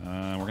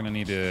 we're gonna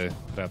need to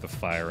put out the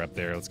fire up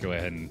there. Let's go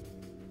ahead and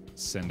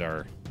send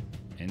our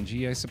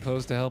NG, I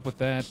suppose, to help with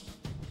that.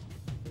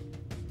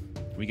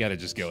 We gotta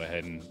just go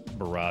ahead and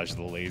barrage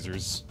the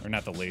lasers, or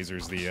not the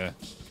lasers,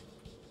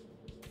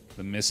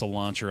 the missile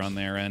launcher on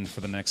their end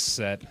for the next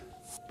set.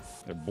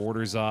 Their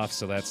border's off,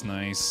 so that's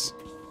nice.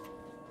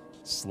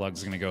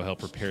 Slug's gonna go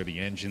help repair the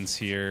engines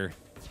here.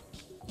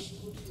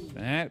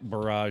 That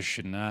barrage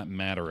should not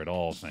matter at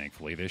all,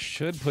 thankfully. This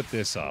should put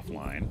this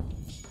offline.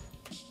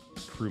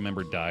 Crew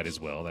member died as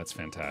well. That's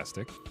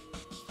fantastic.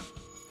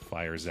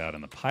 Fires out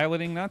in the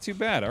piloting. Not too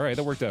bad. All right,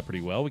 that worked out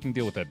pretty well. We can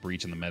deal with that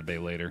breach in the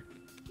medbay later.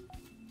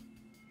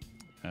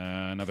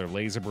 Another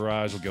laser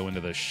barrage will go into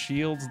the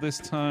shields this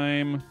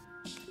time.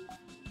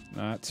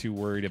 Not too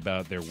worried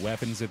about their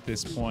weapons at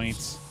this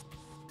point.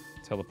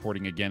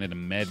 Teleporting again into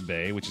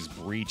medbay, which is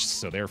breached,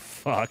 so they're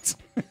fucked.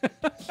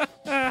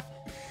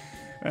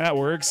 That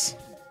works.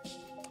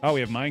 Oh, we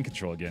have mind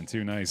control again,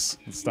 too. Nice.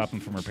 Let's stop them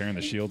from repairing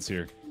the shields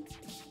here.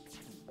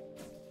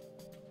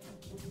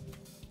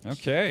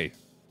 Okay.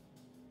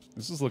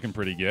 This is looking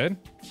pretty good.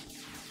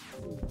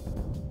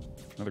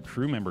 Another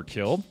crew member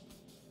killed.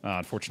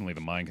 Unfortunately,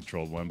 the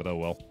mind-controlled one, but oh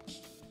well.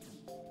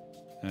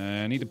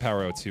 I need to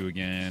power O2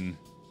 again.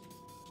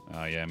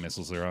 Oh, yeah,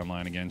 missiles are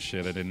online again.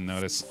 Shit, I didn't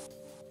notice.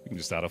 We can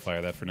just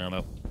auto-fire that for now,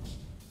 though.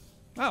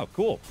 Oh,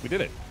 cool. We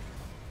did it.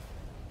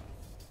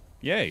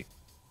 Yay.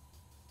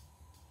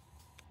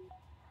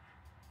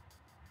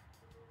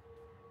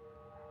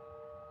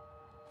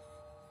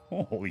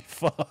 Holy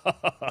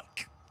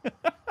fuck.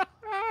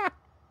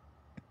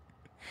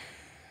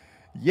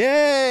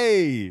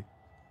 Yay!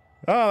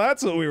 Oh,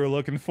 that's what we were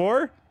looking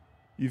for.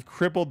 You've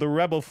crippled the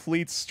rebel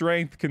fleet's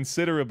strength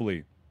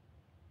considerably.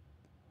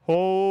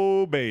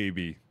 Oh,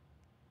 baby.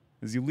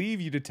 As you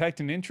leave, you detect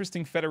an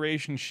interesting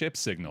Federation ship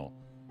signal.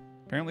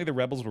 Apparently the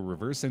rebels were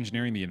reverse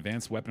engineering the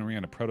advanced weaponry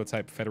on a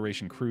prototype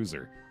Federation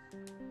cruiser.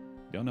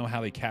 You don't know how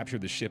they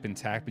captured the ship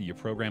intact, but you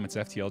program its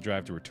FTL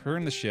drive to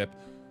return the ship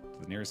to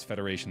the nearest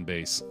Federation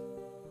base.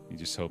 You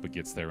just hope it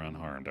gets there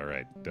unharmed.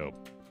 Alright,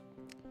 dope.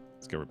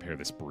 Let's go repair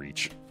this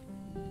breach.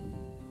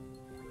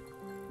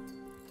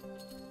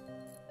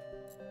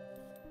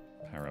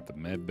 Power up the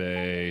med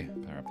bay.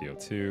 Power up the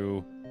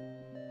O2.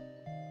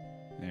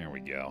 There we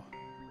go.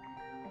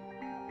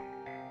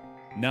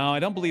 No, I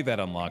don't believe that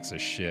unlocks a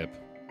ship.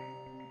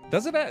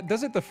 Does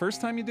it the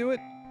first time you do it?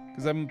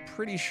 Because I'm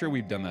pretty sure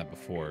we've done that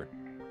before.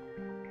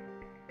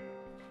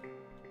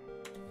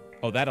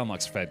 Oh, that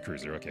unlocks Fed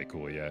Cruiser. Okay,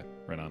 cool, yeah.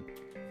 Right on.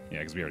 Yeah,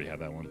 because we already had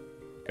that one.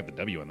 Got the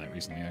W on that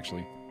recently,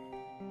 actually.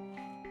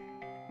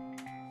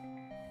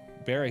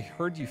 Baer, I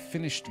heard you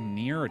finished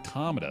Nier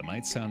Automata.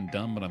 Might sound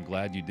dumb, but I'm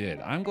glad you did.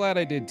 I'm glad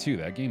I did, too.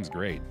 That game's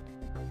great.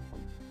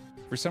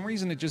 For some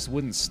reason, it just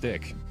wouldn't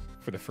stick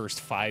for the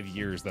first 5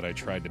 years that I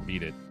tried to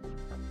beat it.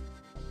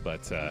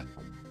 But, yeah,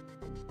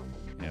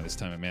 this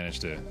time it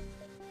managed to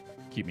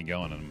keep me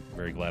going, and I'm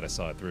very glad I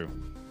saw it through.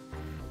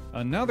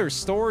 Another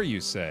store,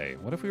 you say?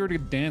 What if we were to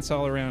dance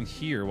all around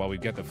here while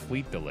we've got the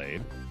fleet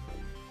delayed?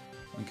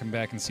 And come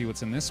back and see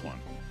what's in this one.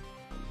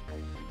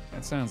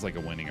 That sounds like a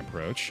winning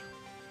approach.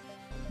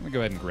 I'm gonna go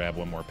ahead and grab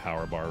one more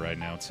power bar right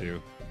now,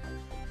 too.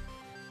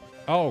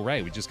 Oh,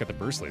 right, we just got the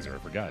burst laser, I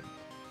forgot.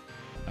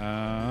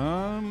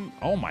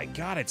 Oh my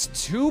god, it's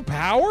 2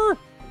 power?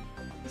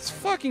 It's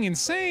fucking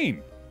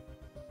insane.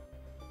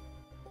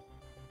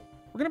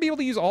 We're gonna be able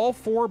to use all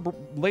 4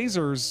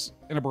 lasers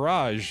in a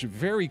barrage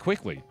very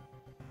quickly.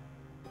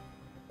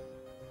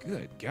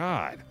 Good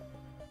god.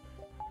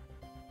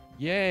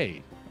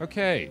 Yay.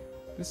 Okay,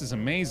 this is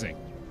amazing.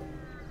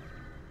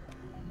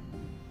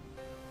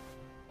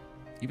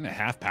 Even at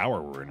half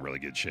power, we're in really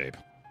good shape.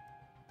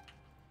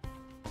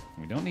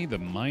 We don't need the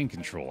mind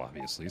control,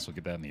 obviously, so we'll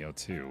get that in the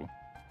O2.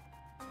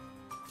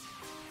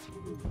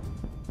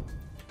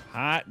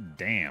 Hot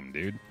damn,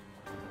 dude.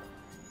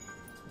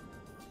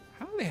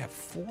 How do they have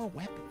 4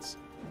 weapons?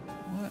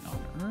 What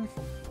on earth?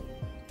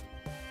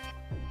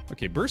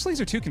 Okay, Burst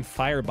Laser 2 can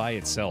fire by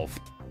itself.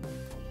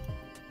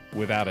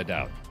 Without a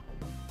doubt.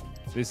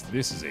 This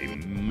is a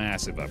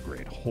massive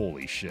upgrade.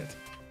 Holy shit.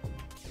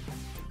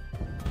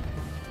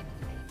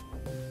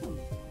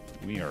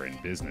 We are in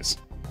business.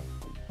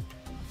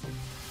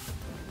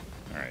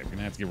 Alright, we're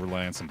gonna have to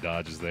rely on some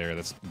dodges there.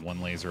 That's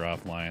 1 laser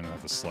offline. I'll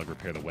have to slug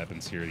repair the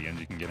weapons here. The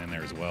engine can get in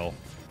there as well.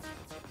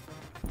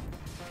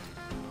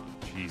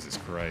 Jesus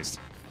Christ.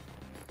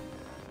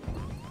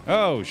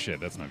 Oh shit,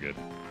 that's no good.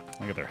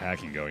 I got their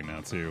hacking going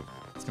now too.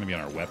 It's gonna be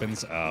on our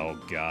weapons. Oh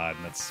god,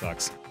 that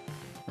sucks.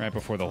 Right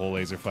before the whole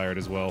laser fired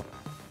as well.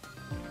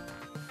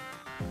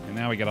 And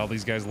now we got all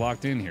these guys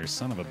locked in here,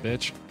 son of a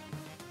bitch.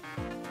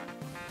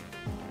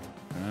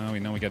 Oh, we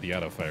know we got the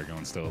auto fire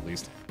going still at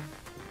least.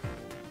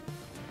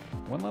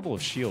 1 level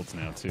of shields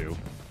now too.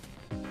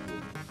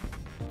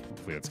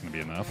 Hopefully that's gonna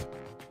be enough.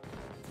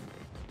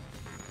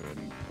 Go ahead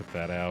and put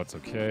that out,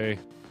 okay.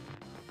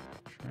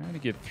 Trying to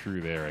get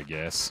through there, I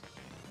guess.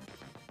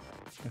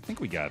 I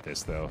think we got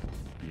this though.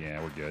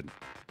 Yeah, we're good.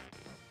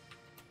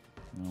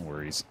 No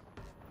worries.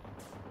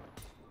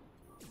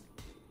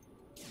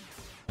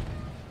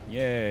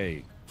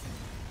 Yay!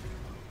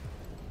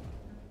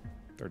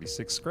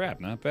 36 scrap,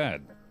 not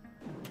bad.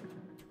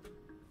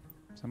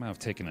 Somehow I've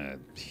taken a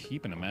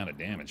heaping amount of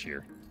damage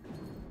here.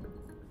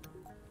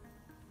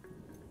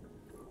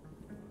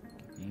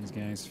 Get these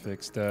guys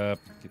fixed up.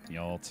 Get the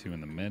all 2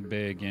 in the med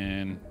bay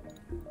again.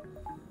 Get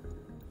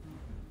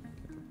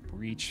the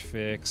breach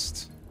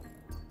fixed.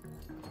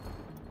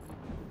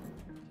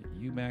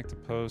 Get you back to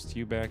post,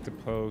 you back to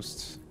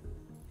post.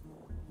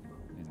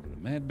 Into the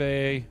med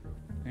bay.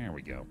 There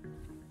we go.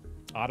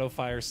 Auto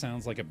fire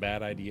sounds like a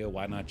bad idea.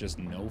 Why not just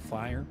no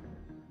fire?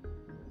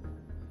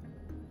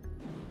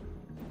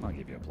 I'll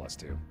give you a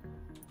 +2.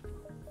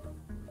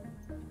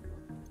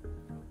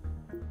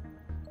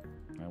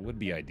 That would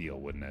be ideal,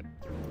 wouldn't it?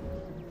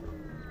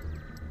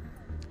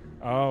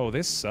 Oh,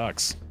 this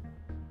sucks.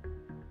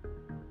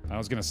 I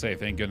was gonna say,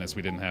 thank goodness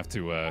we didn't have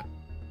to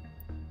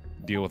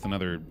deal with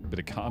another bit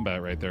of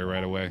combat right there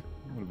right away.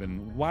 Would have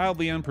been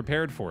wildly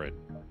unprepared for it.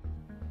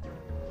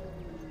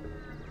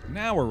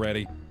 Now we're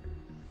ready.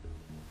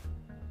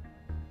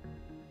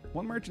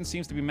 One merchant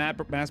seems to be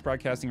mass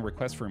broadcasting a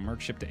request for a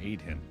merc ship to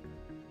aid him.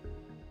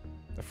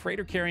 The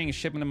freighter carrying a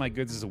shipment of my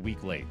goods is a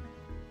week late.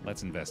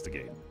 Let's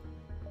investigate.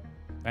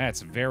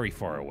 That's very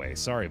far away.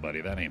 Sorry,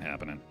 buddy, that ain't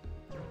happening.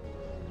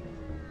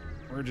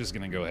 We're just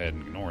gonna go ahead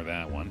and ignore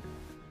that one.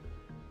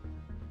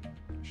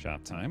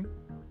 Shop time.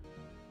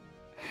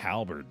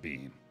 Halberd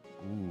beam.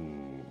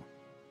 Ooh.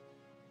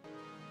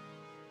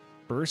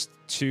 Burst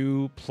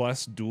 2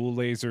 plus dual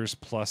lasers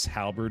plus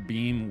halberd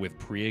beam with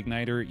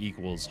pre-igniter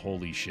equals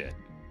holy shit.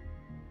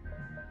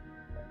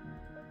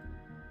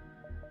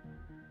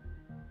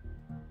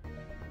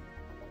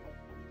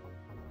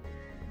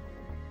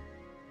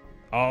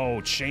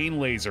 Oh, chain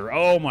laser.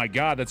 Oh my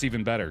god, that's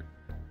even better.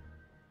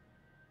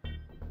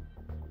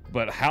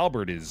 But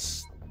halberd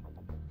is...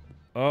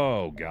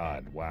 Oh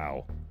god,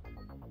 wow.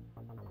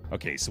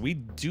 Okay, so we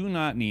do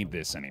not need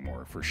this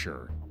anymore, for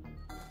sure.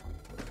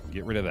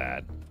 Get rid of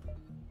that.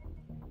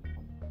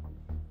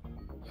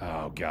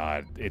 Oh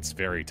god, it's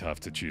very tough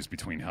to choose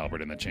between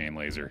halberd and the chain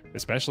laser,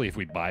 especially if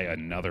we buy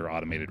another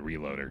automated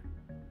reloader.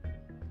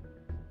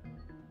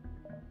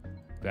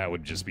 That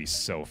would just be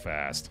so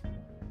fast.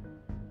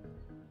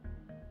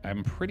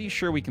 I'm pretty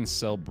sure we can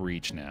sell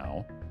breach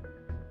now.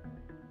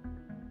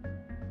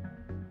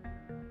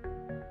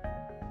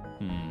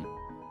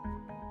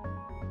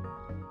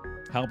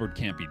 Halberd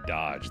can't be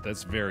dodged.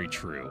 That's very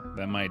true.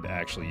 That might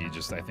actually, I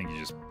think you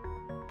just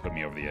put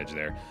me over the edge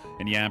there.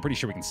 And yeah, I'm pretty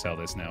sure we can sell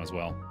this now as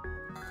well.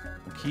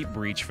 We'll keep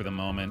breach for the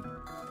moment.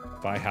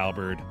 Buy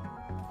halberd.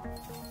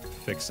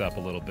 Fix up a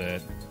little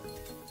bit.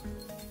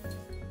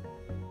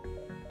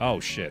 Oh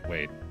shit,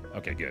 wait.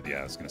 Okay, good. Yeah,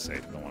 I was gonna say,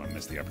 don't want to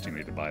miss the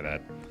opportunity to buy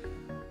that.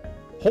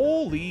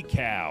 Holy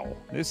cow.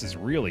 This is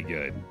really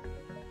good.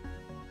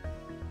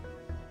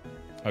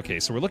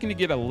 Okay, so we're looking to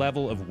get a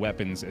level of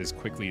weapons as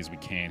quickly as we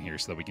can here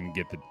so that we can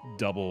get the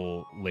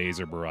double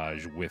laser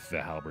barrage with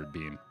the halberd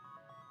beam.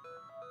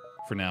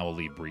 For now, we'll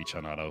leave breach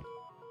on auto.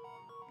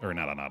 Or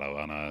not on auto,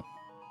 on a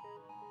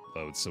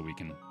load so we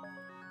can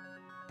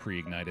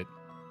pre-ignite it.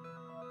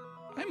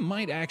 I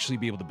might actually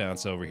be able to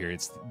bounce over here.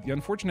 The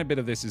unfortunate bit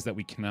of this is that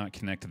we cannot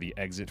connect to the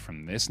exit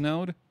from this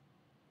node.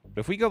 But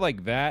if we go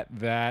like that,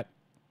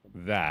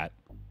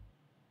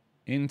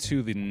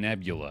 into the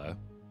nebula...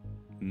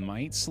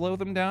 might slow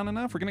them down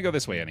enough. We're gonna go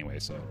this way anyway,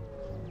 so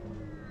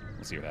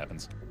we'll see what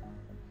happens.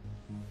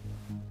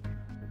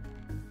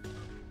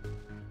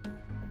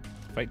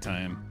 Fight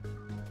time.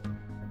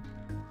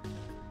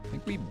 I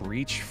think we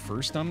breach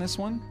first on this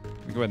one.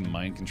 We go ahead and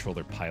mind control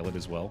their pilot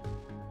as well.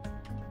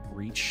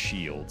 Breach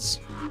shields.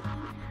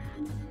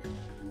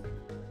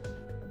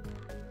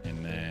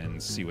 And then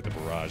see what the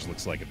barrage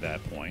looks like at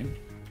that point.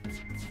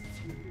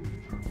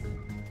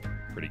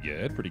 Pretty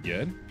good, pretty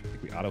good. I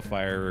think we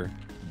auto-fire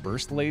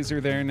burst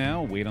laser there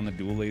now. Wait on the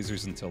dual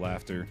lasers until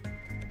after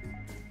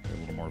they're a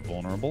little more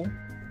vulnerable.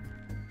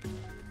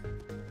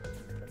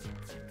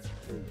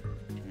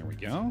 There we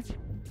go.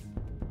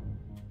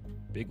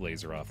 Big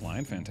laser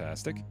offline.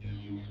 Fantastic.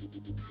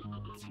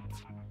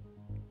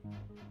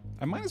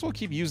 I might as well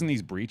keep using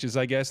these breaches,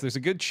 I guess. There's a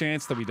good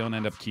chance that we don't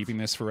end up keeping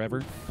this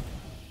forever.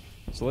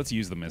 So let's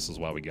use the missiles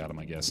while we got them,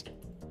 I guess.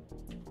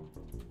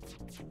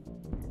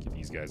 Get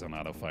these guys on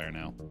auto fire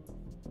now.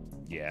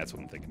 Yeah, that's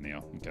what I'm thinking,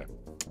 Neo. Okay.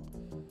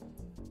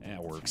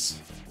 That works.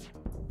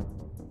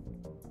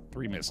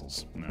 3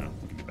 missiles. No,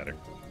 we can do better.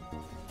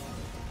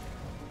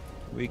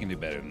 We can do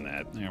better than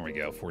that. There we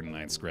go.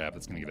 49 scrap.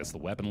 That's going to get us the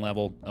weapon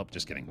level. Oh,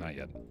 just kidding. Not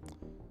yet.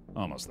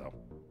 Almost, though.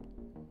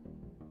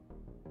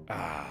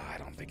 I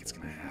don't think it's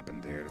going to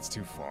happen, dude. It's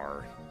too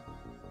far.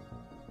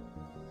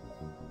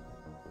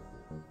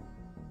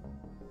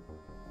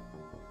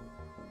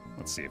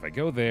 Let's see. If I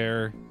go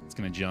there, it's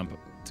going to jump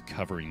to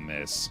covering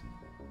this.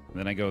 And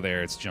then I go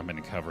there, it's jumping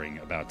and covering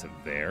about to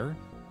there.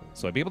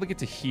 So I'd be able to get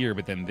to here,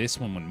 but then this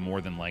one would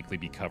more than likely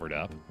be covered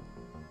up.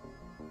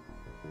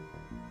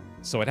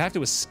 So I'd have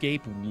to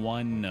escape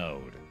one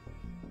node.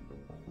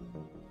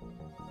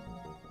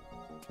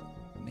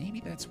 Maybe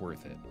that's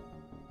worth it.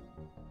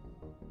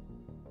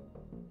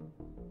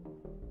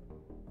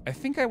 I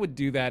think I would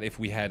do that if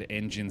we had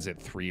engines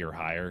at 3 or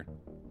higher.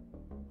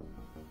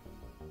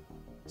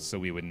 So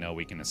we would know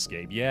we can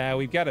escape. Yeah,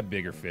 we've got a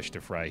bigger fish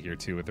to fry here,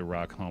 too, with the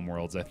Rock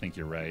Homeworlds. I think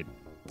you're right.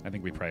 I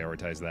think we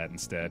prioritize that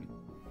instead.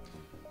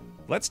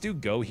 Let's do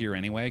go here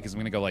anyway, because I'm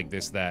going to go like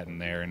this, that,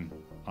 and there, and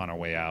on our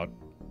way out,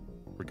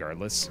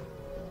 regardless.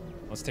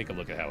 Let's take a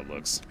look at how it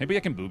looks. Maybe I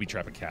can booby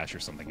trap a cache or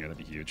something here.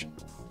 That'd be huge.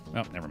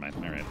 Oh, never mind.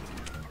 All right.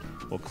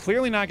 Well,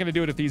 clearly not going to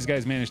do it if these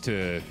guys manage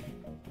to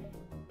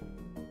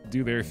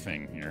do their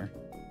thing here.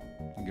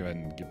 Go ahead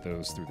and get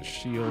those through the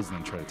shields, and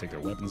then try to take their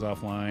weapons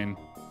offline.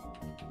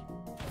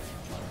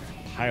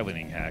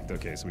 Piloting hacked.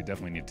 Okay, so we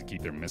definitely need to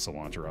keep their missile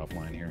launcher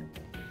offline here.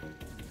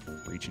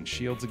 Breaching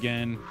shields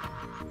again.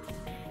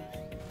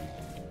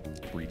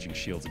 Breaching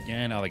shields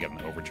again. Oh, they got an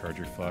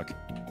overcharger. Fuck.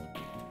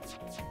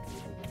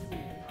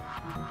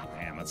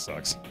 Damn, that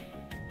sucks.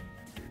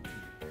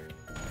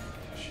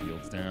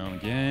 Shields down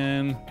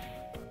again.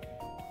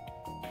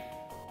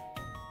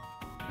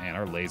 Man,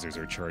 our lasers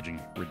are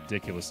charging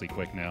ridiculously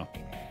quick now.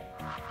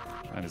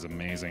 That is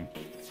amazing.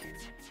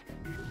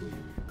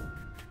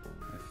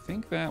 I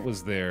think that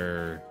was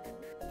their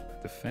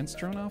defense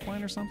drone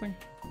offline or something.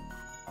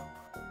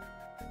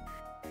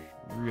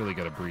 Really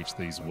got to breach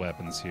these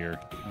weapons here.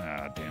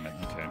 Ah, damn it.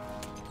 Okay.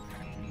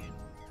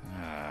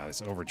 Ah,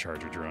 this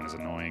overcharger drone is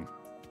annoying.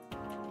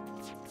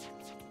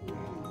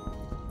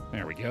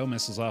 There we go.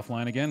 Missiles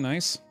offline again.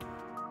 Nice.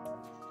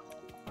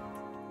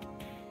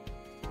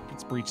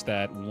 Let's breach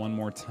that one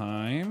more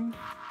time.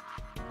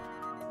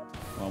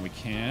 While we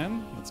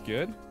can. That's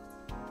good.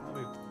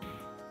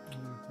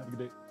 Have a good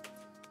day.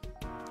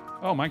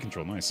 Oh, mind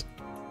control. Nice.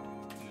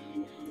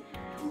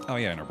 Oh,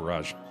 yeah, and our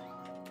barrage.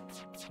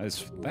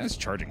 That is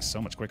charging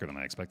so much quicker than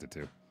I expected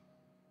to.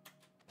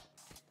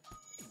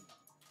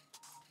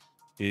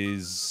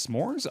 Is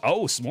S'mores?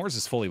 Oh, S'mores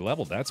is fully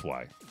leveled. That's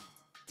why.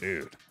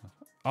 Dude.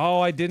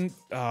 Oh, I didn't.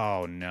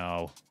 Oh,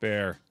 no.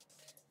 Baer.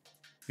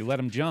 You let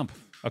him jump.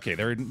 Okay,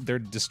 they're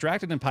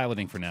distracted in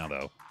piloting for now,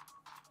 though.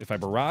 If I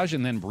barrage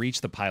and then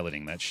breach the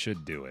piloting, that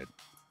should do it.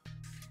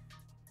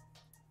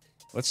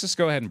 Let's just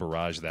go ahead and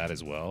barrage that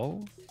as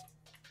well.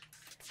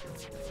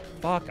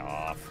 Fuck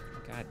off.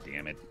 God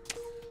damn it.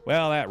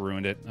 Well, that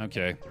ruined it.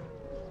 Okay.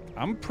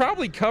 I'm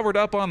probably covered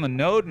up on the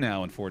node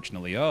now,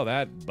 unfortunately. Oh,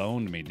 that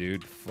boned me,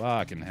 dude.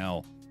 Fucking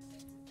hell.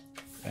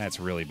 That's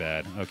really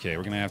bad. Okay,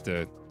 we're gonna have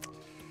to...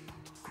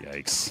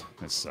 Yikes.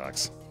 This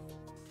sucks.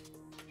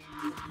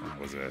 That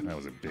was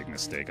a big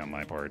mistake on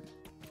my part.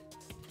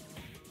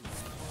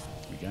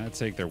 We gotta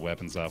take their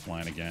weapons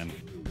offline again.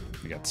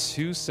 We got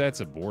 2 sets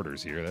of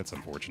boarders here. That's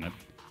unfortunate.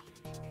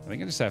 I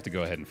think I just have to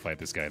go ahead and fight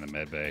this guy in the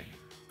med bay.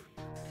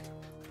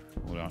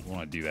 We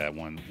want to do that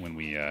when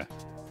we have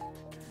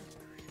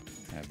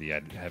the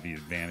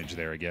advantage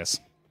there, I guess.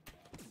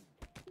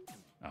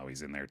 Oh,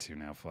 he's in there too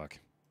now. Fuck.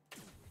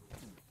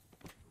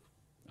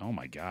 Oh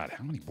my god,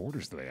 how many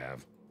boarders do they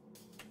have?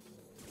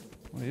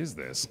 What is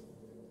this?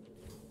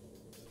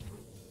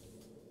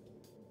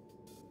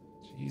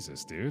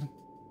 Jesus, dude.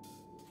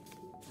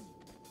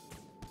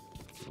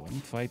 Let him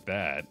fight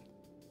that.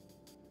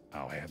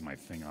 Oh, I have my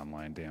thing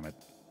online, damn it.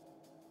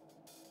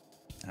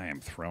 I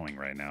am throwing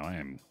right now. I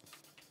am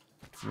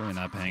really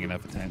not paying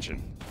enough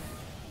attention.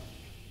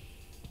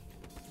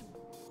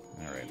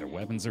 Alright, their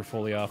weapons are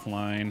fully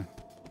offline.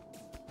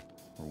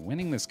 We're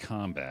winning this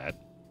combat.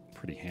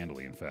 Pretty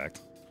handily, in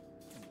fact.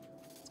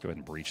 Let's go ahead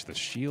and breach the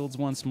shields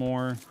once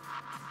more.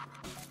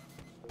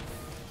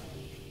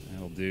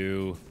 That'll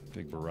do.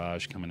 Big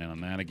barrage coming in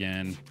on that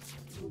again.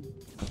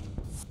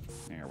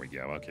 There we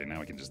go. Okay, now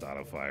we can just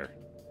auto-fire.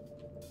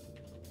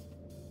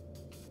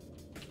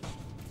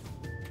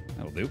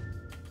 That'll do.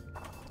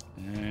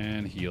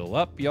 And heal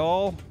up,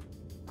 y'all.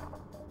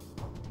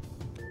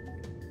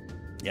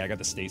 Yeah, I got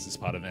the stasis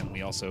pod event.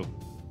 We also,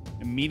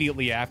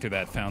 immediately after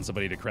that, found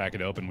somebody to crack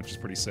it open, which is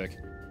pretty sick.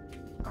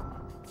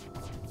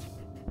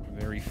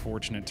 Very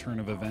fortunate turn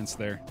of events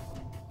there.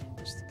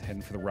 Just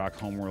heading for the rock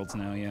homeworlds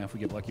now, yeah, if we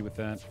get lucky with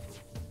that.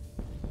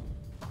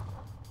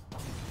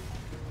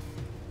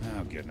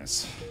 Oh,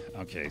 goodness.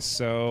 Okay,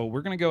 so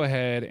we're going to go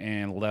ahead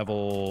and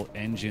level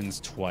engines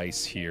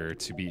twice here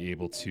to be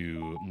able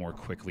to more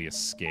quickly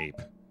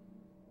escape,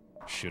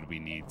 should we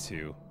need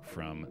to,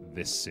 from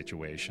this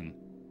situation.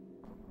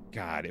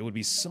 God, it would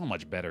be so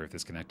much better if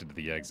this connected to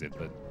the exit,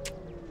 but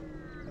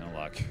no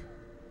luck.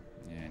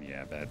 And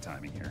yeah, bad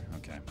timing here.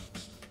 Okay.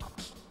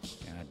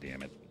 God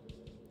damn it.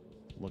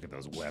 Look at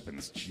those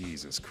weapons.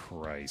 Jesus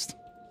Christ.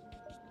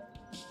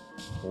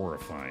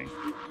 Horrifying.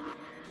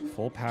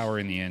 Full power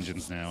in the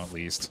engines now, at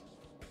least.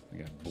 We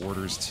got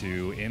boarders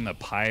too in the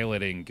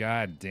piloting.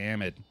 God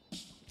damn it.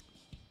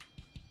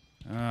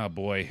 Oh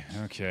boy.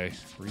 Okay.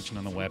 Reaching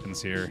on the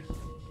weapons here.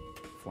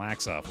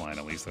 Flax offline,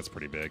 at least. That's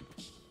pretty big.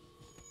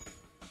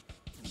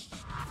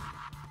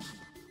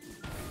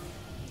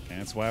 And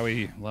that's why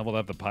we leveled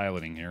up the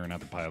piloting here, not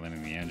the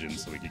piloting the engine,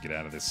 so we could get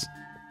out of this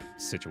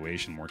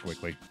situation more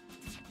quickly.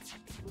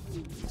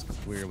 It's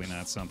clearly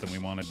not something we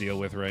want to deal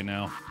with right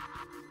now.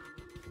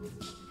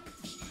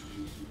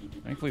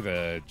 Thankfully,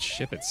 the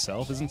ship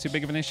itself isn't too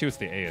big of an issue. It's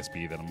the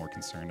ASB that I'm more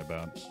concerned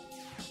about.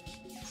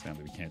 Sounds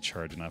like we can't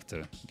charge enough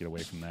to get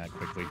away from that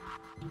quickly.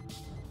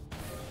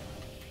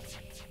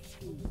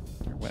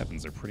 Our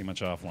weapons are pretty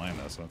much offline,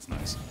 though, so that's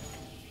nice.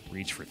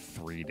 Reach for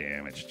 3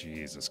 damage.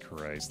 Jesus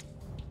Christ.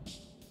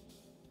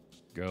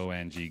 Go,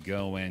 NG.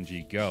 Go,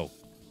 NG. Go.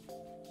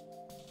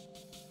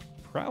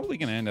 Probably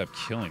going to end up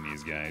killing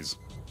these guys.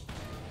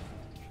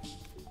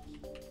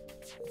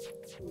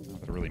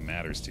 Not that it really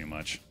matters too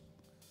much.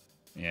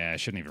 Yeah, I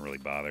shouldn't even really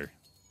bother.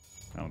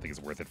 I don't think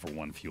it's worth it for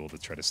 1 fuel to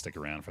try to stick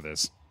around for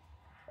this.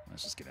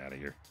 Let's just get out of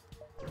here.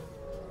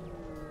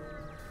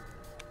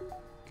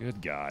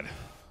 Good God.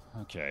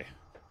 Okay.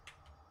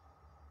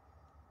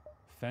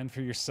 Fend for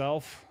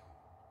yourself.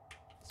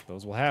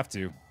 Suppose we'll have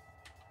to.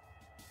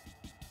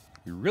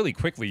 We really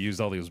quickly used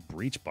all those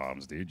breach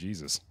bombs, dude.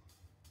 Jesus.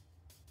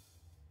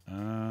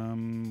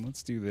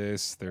 Let's do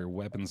this. Their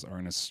weapons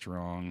aren't as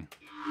strong.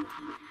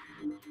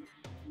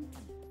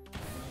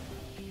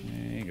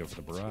 Go for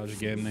the barrage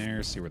again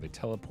there. See where they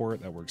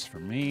teleport. That works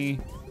for me.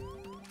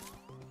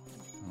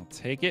 I'll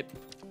take it.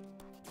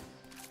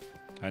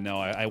 I know.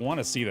 I want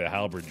to see the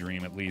halberd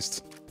dream at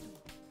least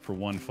for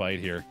one fight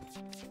here.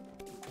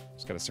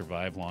 Just got to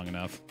survive long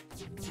enough.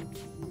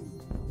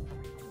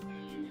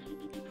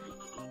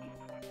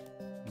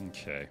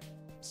 Okay.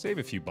 Save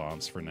a few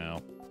bombs for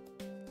now.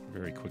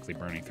 Very quickly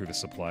burning through the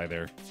supply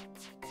there.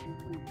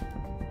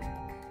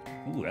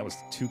 Ooh, that was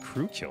 2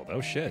 crew killed.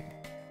 Oh, shit.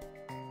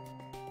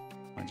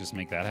 Might just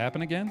make that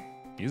happen again?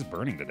 He is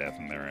burning to death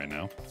in there right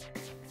now.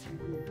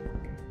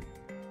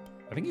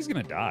 I think he's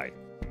gonna die.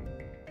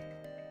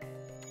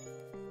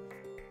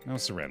 No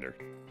surrender.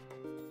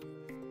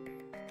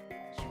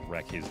 Just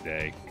wreck his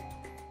day.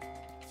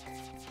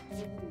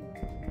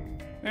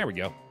 There we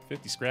go.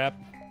 50 scrap.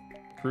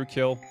 Crew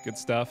kill. Good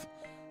stuff.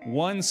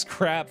 1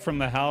 scrap from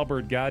the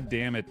halberd. God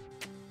damn it.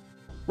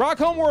 Rock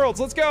Homeworlds,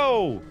 let's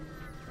go!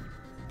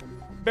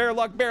 Bear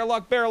luck, bear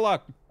luck, bear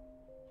luck.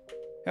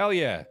 Hell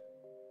yeah.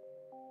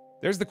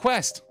 There's the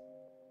quest.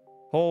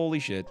 Holy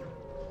shit.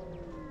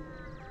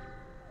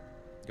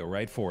 Go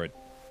right for it.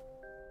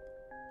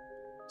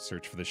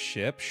 Search for the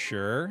ship,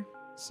 sure.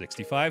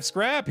 65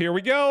 scrap, here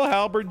we go.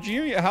 Halberd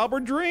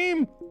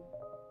dream.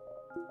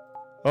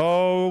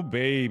 Oh,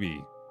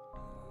 baby.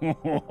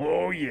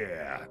 Oh,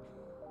 yeah.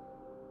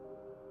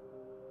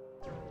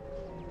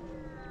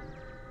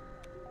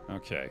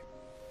 Okay.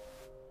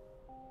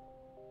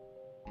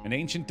 An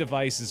ancient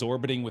device is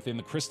orbiting within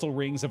the crystal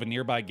rings of a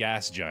nearby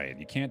gas giant.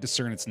 You can't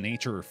discern its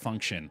nature or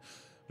function,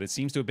 but it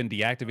seems to have been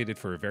deactivated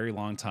for a very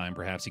long time.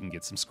 Perhaps you can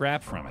get some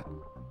scrap from it.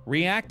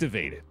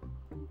 Reactivate it.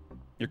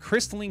 Your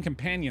crystalline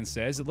companion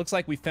says, it looks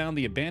like we found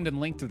the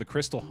abandoned link to the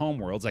crystal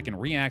homeworlds. I can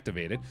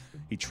reactivate it.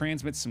 He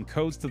transmits some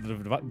codes to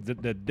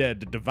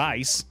the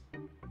device.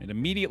 It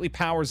immediately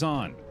powers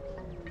on.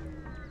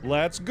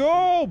 Let's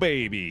go,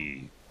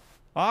 baby!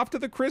 Off to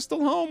the crystal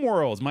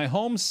homeworlds, my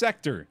home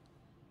sector.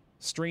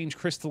 Strange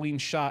crystalline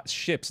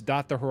ships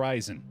dot the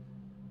horizon.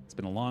 It's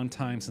been a long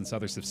time since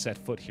others have set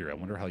foot here. I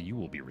wonder how you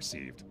will be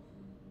received.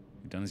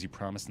 You've done as you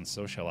promised, and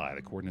so shall I.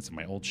 The coordinates of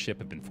my old ship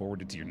have been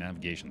forwarded to your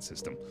navigation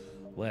system.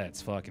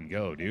 Let's fucking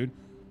go, dude.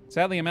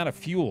 Sadly, I'm out of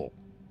fuel.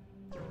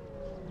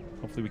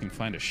 Hopefully we can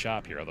find a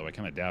shop here, although I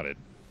kind of doubt it.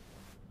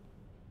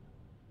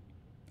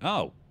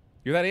 Oh,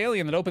 you're that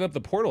alien that opened up the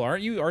portal,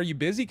 aren't you? Are you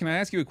busy? Can I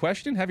ask you a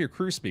question? Have your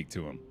crew speak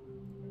to him.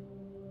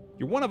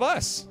 You're one of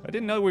us. I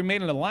didn't know we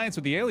made an alliance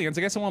with the aliens.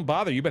 I guess I won't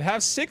bother you, but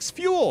have 6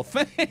 fuel.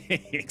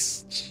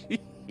 Thanks.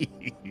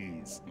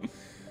 Jeez.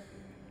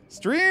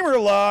 Streamer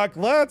luck.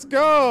 Let's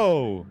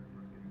go.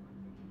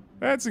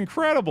 That's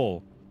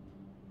incredible.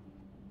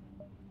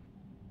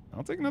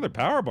 I'll take another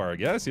power bar, I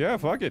guess. Yeah,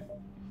 fuck it.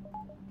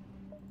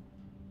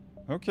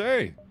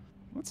 Okay.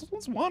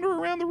 Let's wander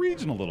around the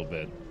region a little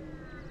bit.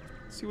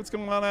 See what's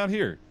going on out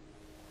here.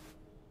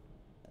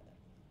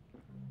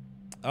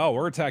 Oh,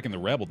 we're attacking the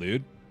rebel,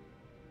 dude.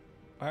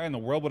 Why in the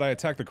world would I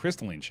attack the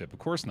crystalline ship? Of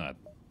course not.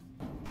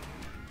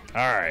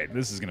 Alright,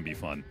 this is gonna be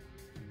fun.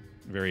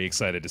 Very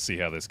excited to see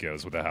how this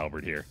goes with the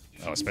halberd here.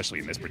 Oh, especially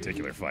in this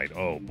particular fight.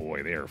 Oh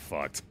boy, they are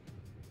fucked.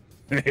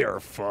 They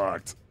are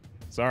fucked.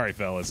 Sorry,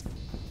 fellas.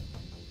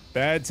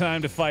 Bad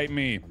time to fight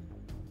me.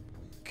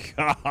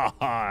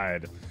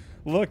 God.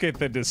 Look at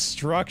the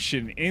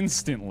destruction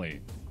instantly.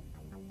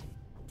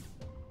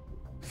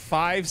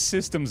 5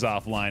 systems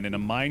offline and a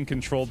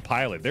mind-controlled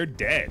pilot. They're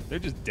dead. They're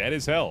just dead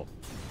as hell.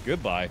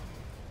 Goodbye.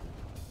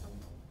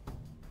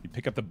 You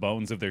pick up the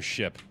bones of their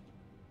ship.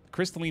 The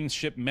crystalline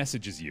ship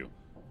messages you.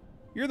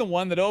 You're the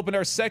one that opened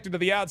our sector to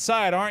the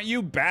outside, aren't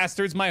you,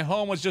 bastards? My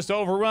home was just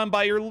overrun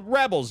by your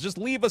rebels. Just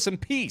leave us in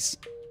peace.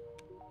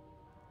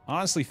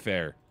 Honestly,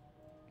 fair.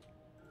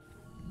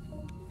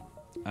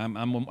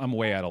 I'm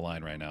way out of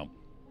line right now.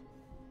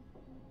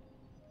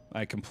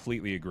 I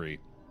completely agree.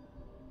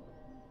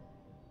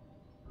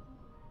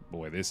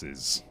 Boy, this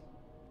is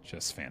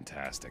just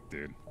fantastic,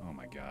 dude. Oh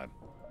my god.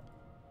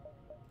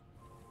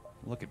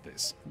 Look at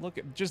this.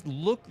 Just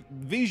look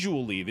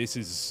visually, this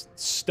is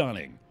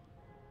stunning.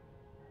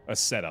 A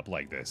setup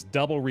like this.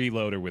 Double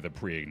reloader with a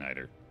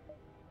pre-igniter.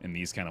 And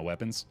these kind of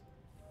weapons.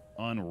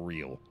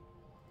 Unreal.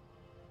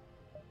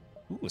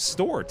 Ooh, a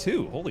store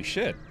too. Holy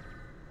shit.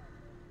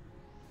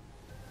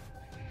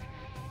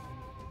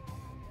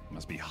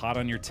 Must be hot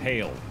on your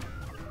tail.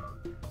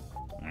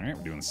 Alright,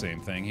 we're doing the same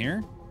thing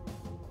here.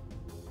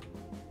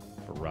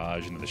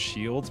 Barrage into the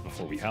shields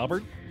before we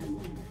halberd.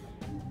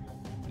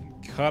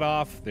 And cut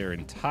off their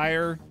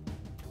entire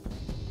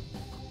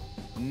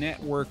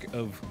network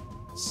of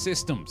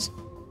systems.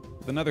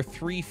 With another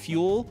 3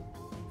 fuel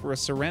for a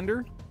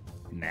surrender?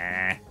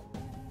 Nah.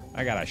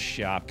 I got a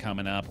shop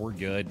coming up. We're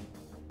good.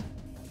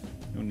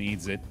 Who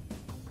needs it?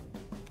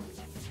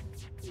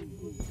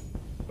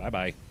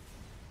 Bye-bye.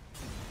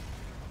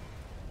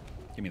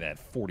 Give me that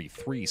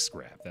 43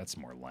 scrap. That's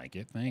more like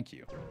it. Thank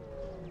you.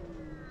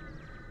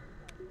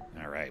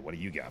 All right, what do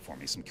you got for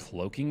me? Some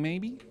cloaking,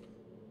 maybe?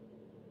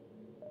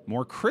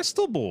 More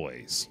crystal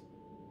boys.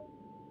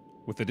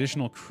 With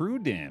additional crew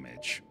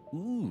damage.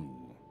 Ooh.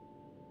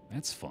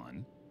 That's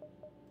fun.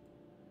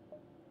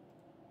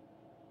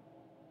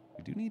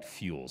 We do need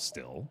fuel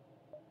still.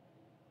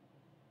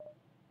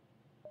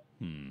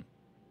 I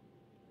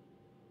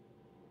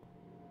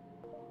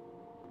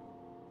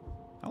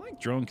like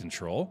drone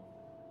control.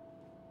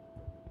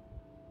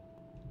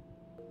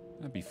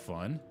 That'd be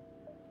fun.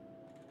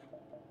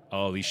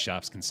 Oh, these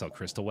shops can sell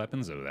crystal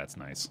weapons? Oh, that's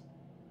nice.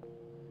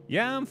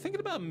 Yeah, I'm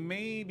thinking about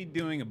maybe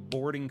doing a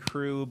boarding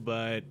crew,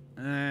 but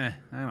I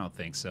don't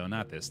think so.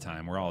 Not this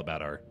time. We're all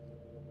about our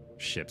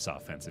ship's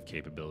offensive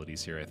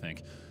capabilities here, I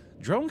think.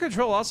 Drone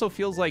control also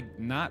feels like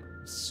not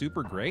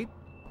super great.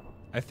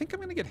 I think I'm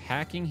going to get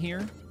hacking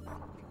here.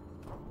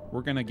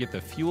 We're going to get the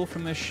fuel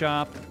from this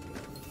shop,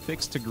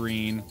 fix to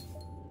green,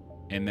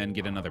 and then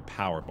get another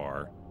power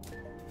bar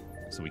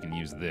so we can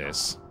use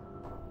this.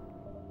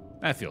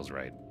 That feels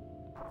right.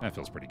 That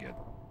feels pretty good.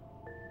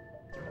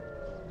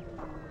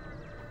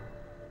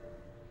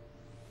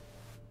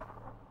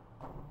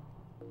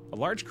 A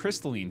large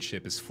crystalline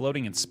ship is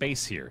floating in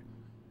space here.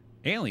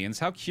 Aliens,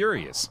 how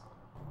curious.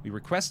 We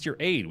request your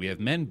aid. We have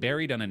men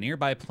buried on a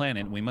nearby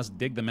planet, and we must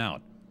dig them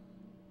out.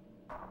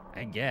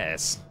 I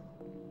guess.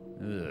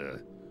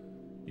 Ugh.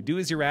 You do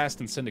as you're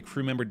asked and send a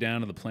crew member down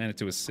to the planet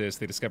to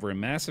assist. They discover a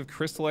massive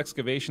crystal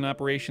excavation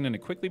operation, and it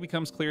quickly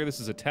becomes clear this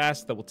is a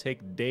task that will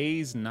take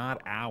days, not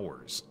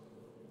hours.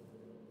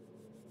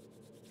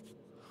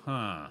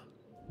 Huh.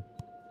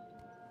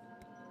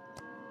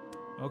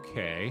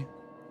 Okay.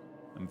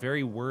 I'm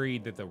very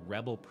worried that the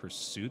rebel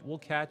pursuit will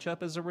catch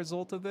up as a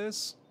result of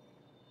this.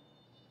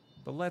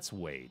 But let's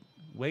wait.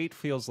 Wait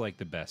feels like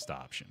the best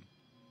option.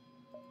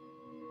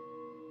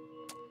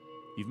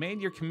 You've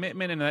made your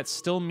commitment, and that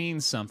still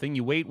means something.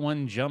 You wait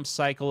one jump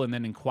cycle and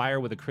then inquire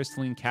with a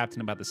crystalline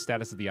captain about the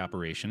status of the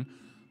operation.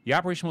 The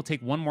operation will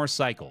take one more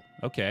cycle.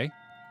 Okay.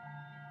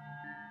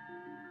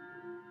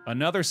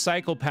 Another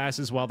cycle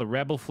passes while the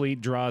rebel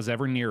fleet draws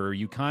ever nearer.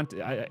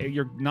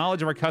 Your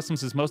knowledge of our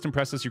customs is most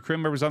impressive. Your crew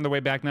members on their way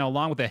back now,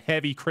 along with a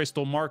heavy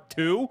crystal Mark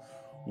II.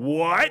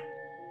 What?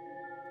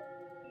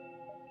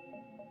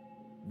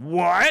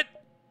 What?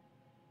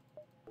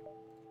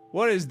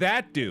 What does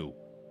that do?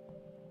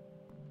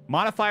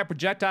 Modify a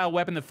projectile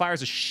weapon that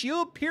fires a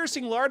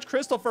shield-piercing large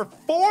crystal for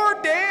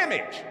 4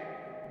 damage!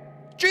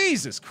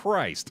 Jesus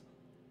Christ.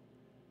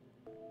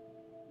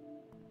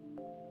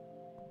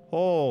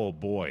 Oh,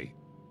 boy.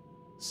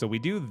 So we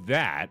do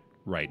that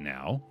right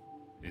now,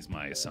 is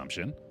my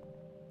assumption.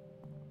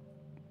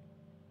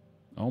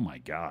 Oh, my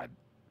God.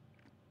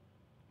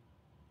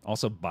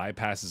 Also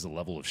bypasses a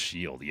level of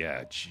shield.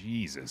 Yeah,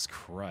 Jesus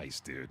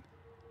Christ, dude.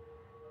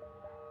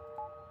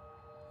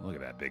 Look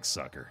at that big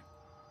sucker.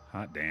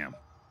 Hot damn.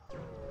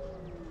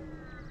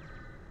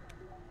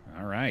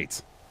 All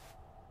right.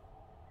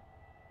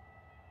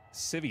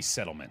 Civvy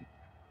settlement.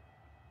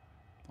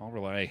 I'll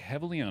rely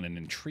heavily on an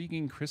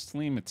intriguing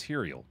crystalline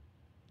material.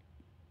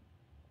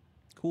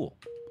 Cool.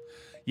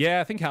 Yeah,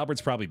 I think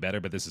Halberd's probably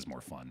better, but this is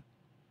more fun.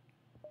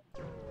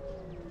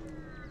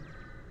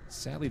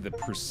 Sadly, the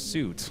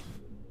pursuit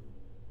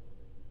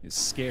is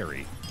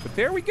scary. But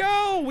there we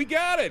go! We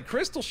got it!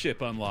 Crystal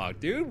ship unlocked,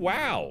 dude.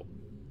 Wow.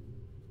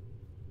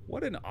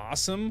 What an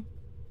awesome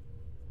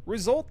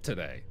result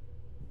today.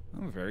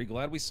 I'm very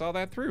glad we saw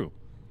that through.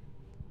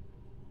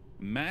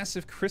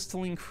 Massive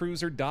crystalline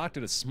cruiser docked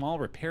at a small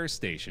repair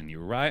station.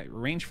 You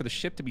arrange for the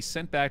ship to be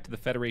sent back to the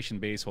Federation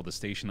base while the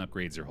station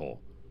upgrades her hull.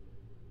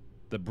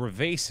 The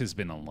Brevace has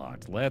been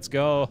unlocked. Let's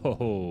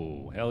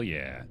go! Hell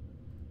yeah.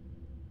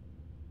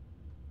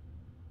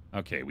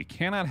 Okay, we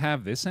cannot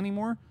have this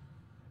anymore.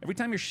 Every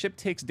time your ship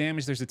takes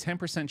damage, there's a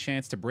 10%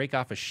 chance to break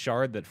off a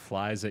shard that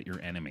flies at your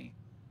enemy.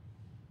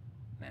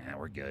 Nah,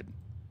 we're good.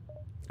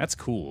 That's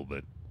cool,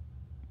 but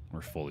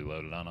we're fully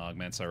loaded on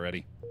augments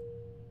already.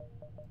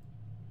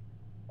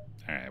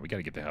 Alright, we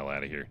gotta get the hell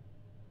out of here.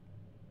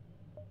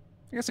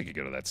 I guess I could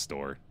go to that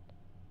store.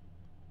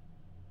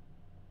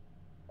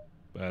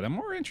 But I'm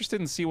more interested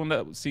in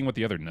seeing what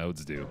the other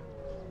nodes do.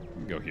 We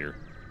can go here.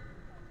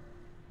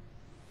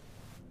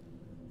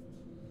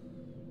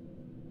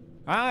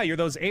 Ah, you're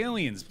those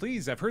aliens.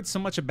 Please, I've heard so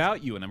much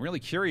about you, and I'm really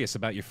curious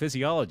about your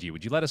physiology.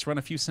 Would you let us run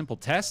a few simple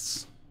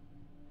tests?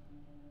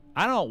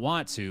 I don't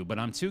want to, but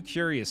I'm too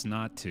curious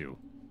not to.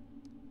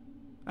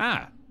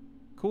 Ah,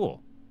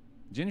 cool.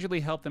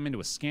 Gingerly help them into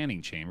a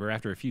scanning chamber.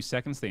 After a few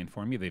seconds, they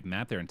inform you they've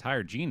mapped their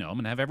entire genome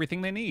and have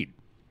everything they need.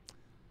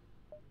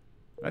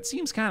 That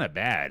seems kind of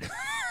bad,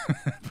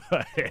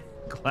 but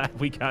glad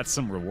we got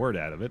some reward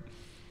out of it.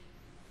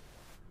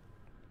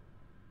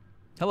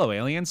 Hello,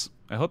 aliens.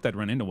 I hoped I'd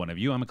run into one of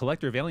you. I'm a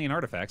collector of alien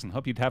artifacts and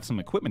hope you'd have some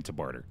equipment to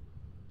barter.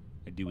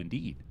 I do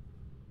indeed.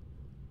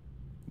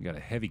 You got a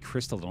heavy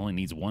crystal that only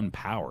needs 1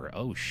 power.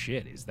 Oh,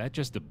 shit. Is that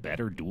just the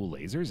better dual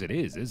lasers? It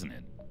is, isn't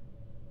it?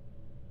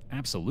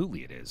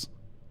 Absolutely it is.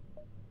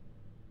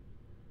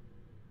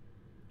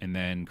 And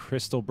then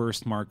Crystal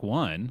Burst Mark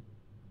 1.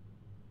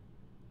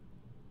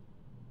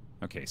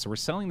 Okay, so we're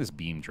selling this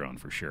beam drone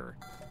for sure.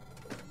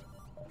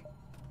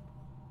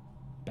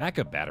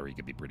 Backup battery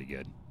could be pretty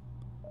good.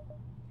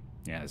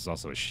 Yeah, this is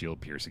also a shield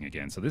piercing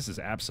again, so this is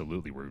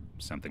absolutely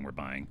something we're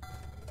buying.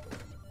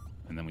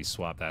 And then we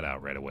swap that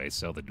out right away,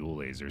 sell the dual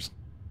lasers.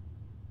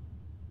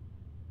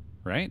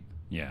 Right?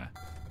 Yeah.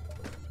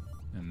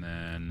 And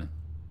then...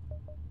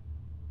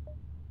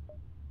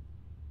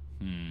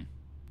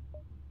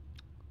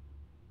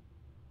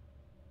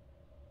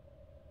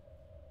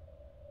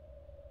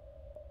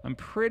 I'm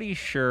pretty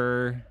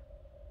sure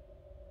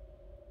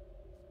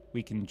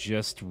we can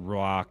just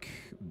rock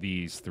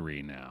these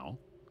 3 now.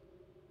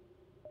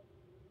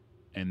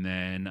 And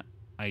then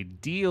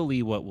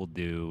ideally what we'll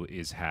do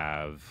is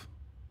have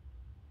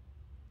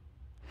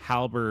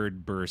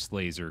Halberd, Burst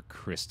Laser,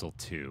 Crystal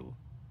 2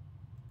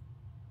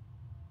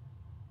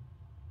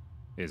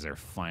 is our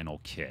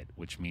final kit,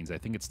 which means I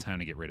think it's time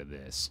to get rid of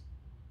this.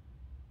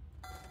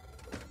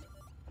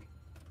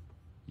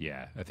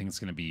 Yeah, I think it's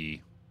going to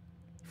be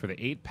for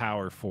the 8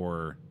 power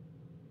for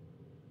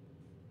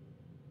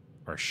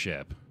our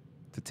ship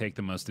to take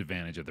the most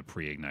advantage of the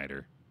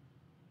pre-igniter.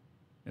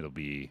 It'll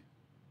be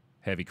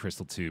Heavy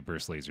Crystal 2,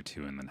 Burst Laser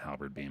 2, and then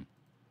Halberd Beam.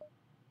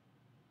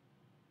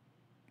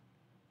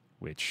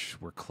 Which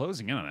we're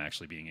closing in on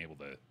actually being able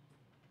to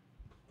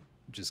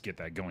just get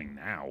that going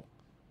now.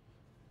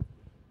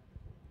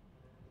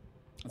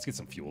 Let's get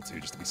some fuel too,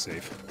 just to be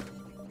safe.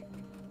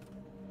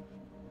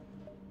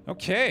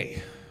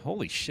 Okay.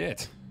 Holy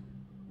shit.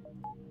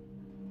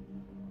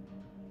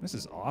 This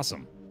is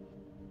awesome.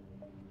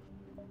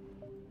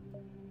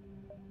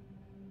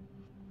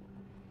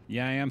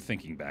 Yeah, I am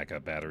thinking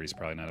backup batteries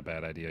probably not a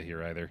bad idea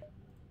here either.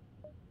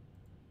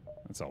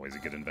 That's always a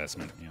good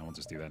investment. Yeah, we'll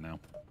just do that now.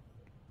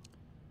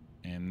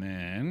 And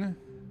then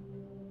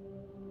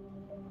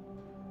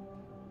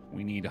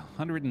we need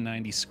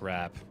 190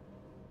 scrap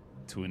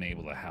to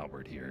enable the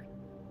halberd here.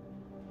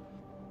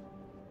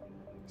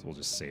 So we'll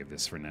just save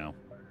this for now.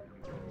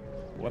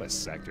 What a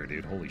sector,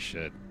 dude. Holy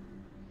shit.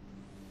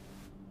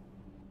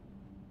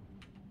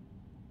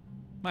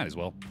 Might as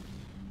well.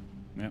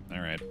 Yep,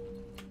 alright.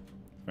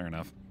 Fair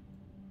enough.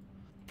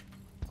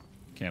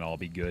 Can't all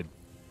be good.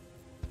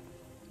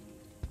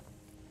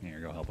 Here,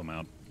 go help him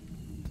out.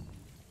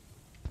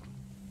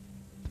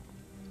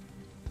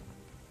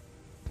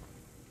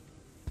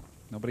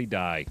 Nobody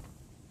die.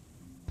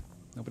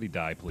 Nobody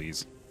die,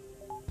 please.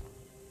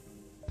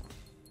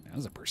 That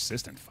was a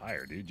persistent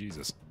fire, dude.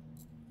 Jesus.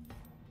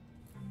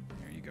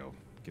 There you go.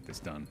 Get this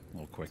done a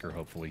little quicker,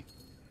 hopefully.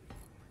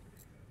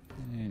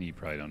 And you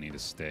probably don't need to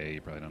stay.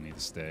 You probably don't need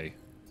to stay.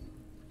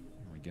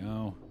 There we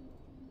go.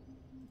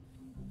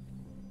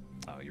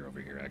 Oh, you're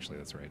over here, actually.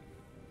 That's right.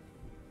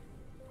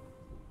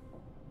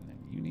 And then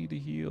you need to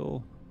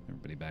heal.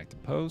 Everybody back to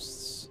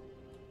posts.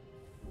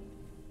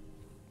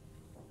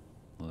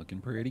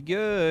 Looking pretty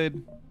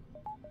good.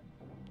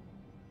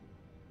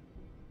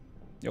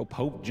 Yo,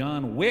 Pope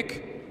John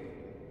Wick.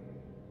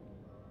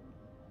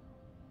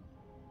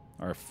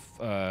 Our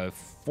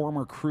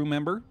former crew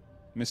member,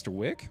 Mr.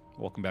 Wick.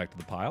 Welcome back to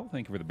the pile.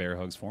 Thank you for the bear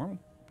hugs for him.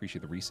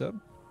 Appreciate the resub.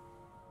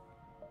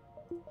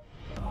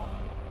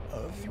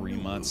 3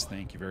 months.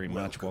 Thank you very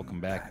much.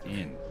 Welcome back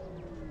in.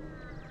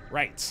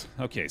 Right.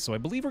 Okay, so I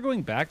believe we're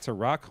going back to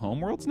Rock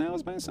Homeworlds now,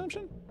 is my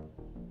assumption?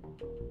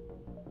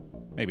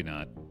 Maybe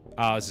not.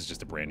 Oh, this is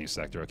just a brand new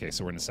sector. Okay,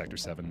 so we're in Sector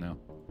 7 now.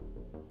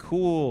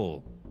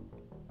 Cool.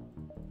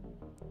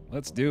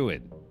 Let's do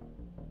it.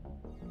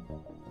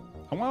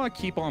 I want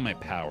to keep all my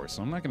power,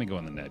 so I'm not going to go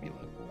in the nebula.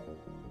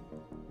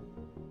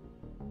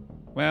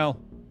 Well,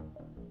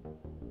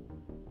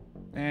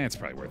 it's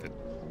probably worth it.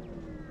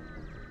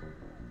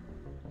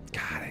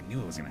 God, I knew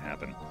it was going to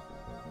happen.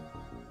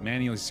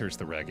 Manually search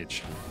the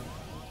wreckage.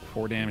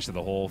 4 damage to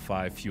the hull,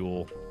 5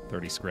 fuel,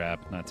 30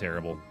 scrap. Not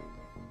terrible.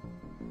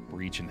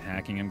 Breach and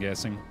hacking, I'm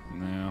guessing.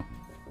 No.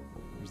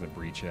 Where's that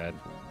breach at?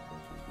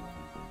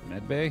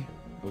 Medbay?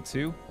 Go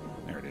 2?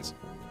 There it is.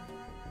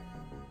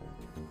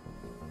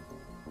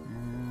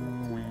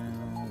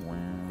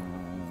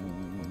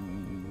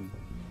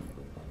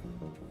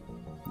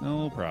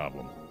 No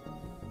problem.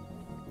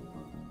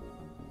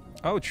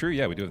 Oh, true.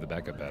 Yeah, we do have the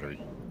backup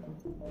battery.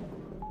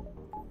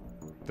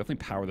 Definitely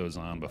power those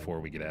on before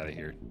we get out of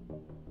here.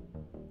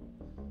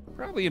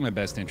 Probably in my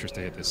best interest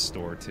to hit this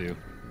store, too.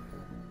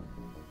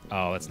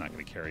 Oh, that's not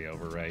going to carry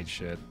over, right?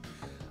 Shit.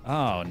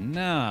 Oh,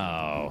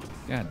 no.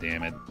 God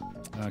damn it.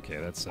 Okay,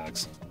 that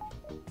sucks.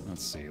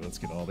 Let's see. Let's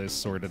get all this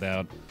sorted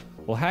out.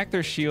 We'll hack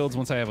their shields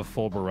once I have a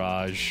full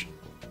barrage.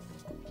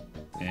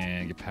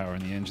 And get power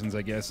in the engines,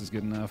 I guess, is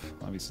good enough.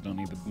 Obviously don't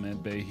need the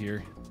med bay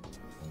here.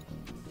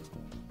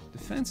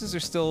 Defenses are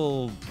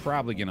still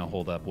probably going to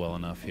hold up well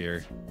enough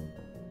here.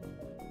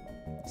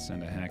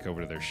 Send a hack over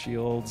to their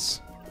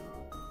shields.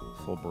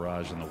 Full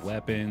barrage on the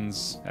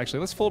weapons. Actually,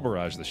 let's full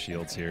barrage the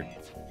shields here.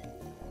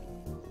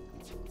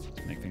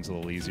 Make things a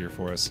little easier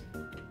for us.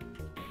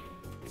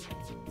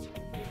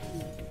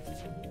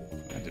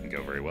 That didn't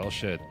go very well.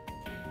 Shit.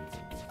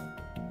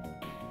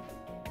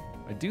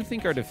 I do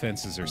think our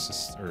defenses are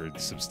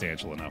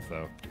substantial enough,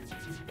 though.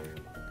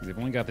 Because they've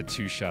only got the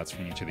 2 shots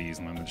from each of these,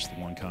 and then just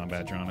the 1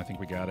 combat drone. I think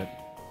we got it.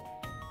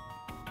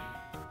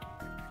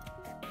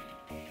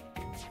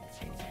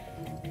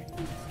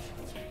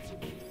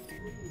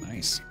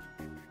 Nice.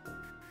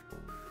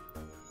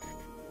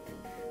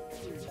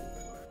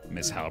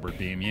 Miss Halberd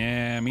Beam.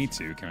 Yeah, me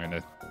too, kind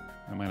of.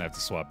 I might have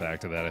to swap back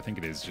to that. I think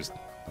it is just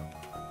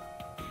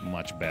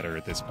much better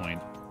at this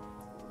point.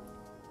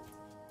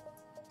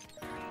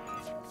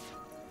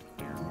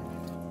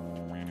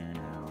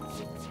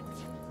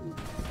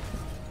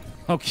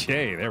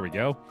 Okay, there we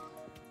go.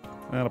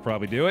 That'll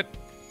probably do it.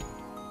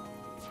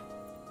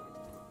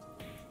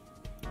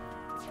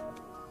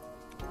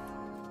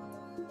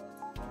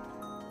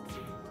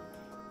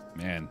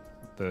 Man,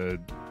 the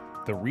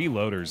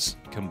reloaders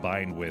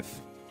combined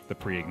with the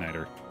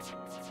pre-igniter,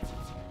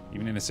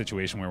 even in a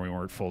situation where we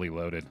weren't fully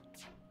loaded,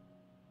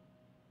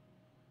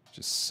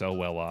 just so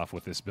well off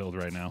with this build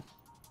right now.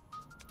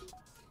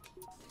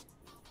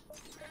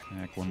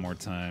 Hack one more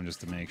time just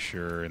to make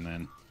sure, and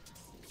then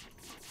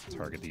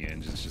target the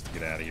engines just to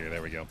get out of here.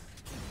 There we go.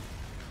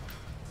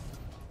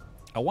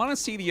 I want to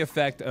see the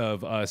effect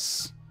of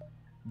us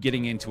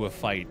getting into a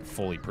fight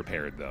fully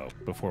prepared, though,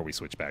 before we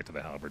switch back to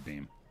the halberd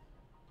beam.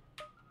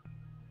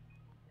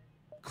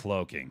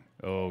 Cloaking.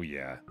 Oh,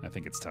 yeah. I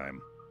think it's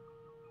time.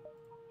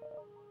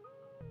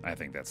 I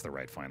think that's the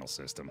right final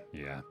system.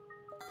 Yeah.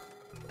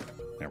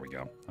 There we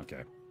go.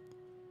 Okay.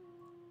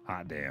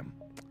 Hot damn.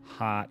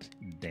 Hot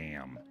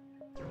damn.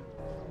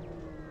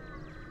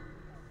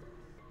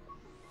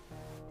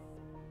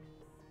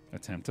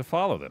 Attempt to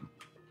follow them.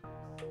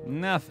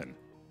 Nothing.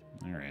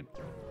 All right.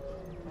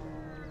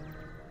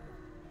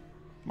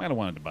 Might have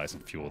wanted to buy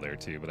some fuel there,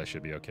 too, but I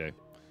should be okay.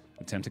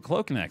 Attempt to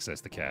cloak and access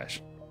the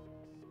cache.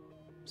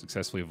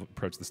 Successfully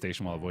approach the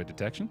station while avoid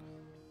detection.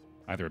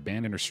 Either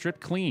abandoned or stripped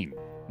clean.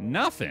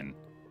 Nothing.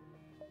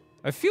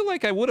 I feel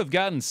like I would have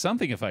gotten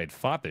something if I had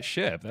fought the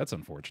ship. That's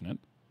unfortunate.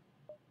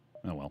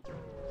 Oh, well.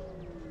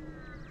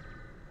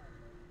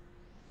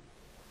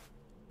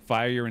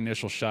 Fire your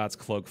initial shots,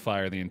 cloak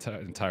fire the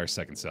entire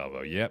second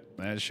salvo. Yep,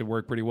 that should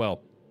work pretty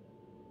well.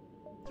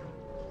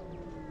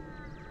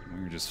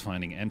 We were just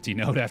finding empty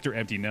node after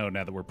empty node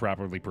now that we're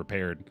properly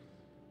prepared.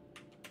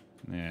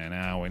 Yeah,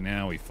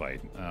 now we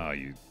fight. Oh,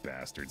 you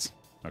bastards.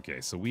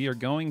 Okay, so we are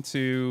going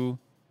to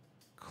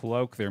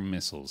cloak their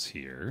missiles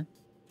here.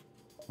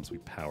 Once we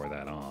power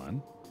that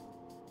on.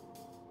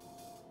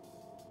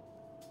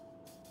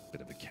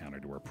 Bit of a counter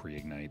to our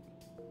pre-ignite.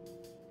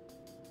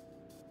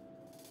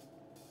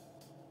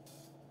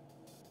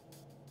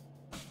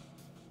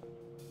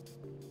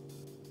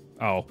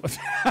 Oh.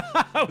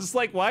 I was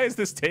like, why is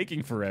this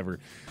taking forever?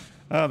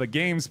 Oh, the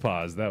game's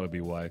paused. That would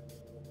be why.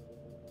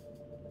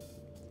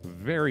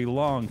 Very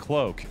long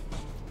cloak.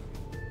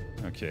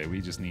 Okay,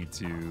 we just need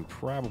to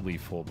probably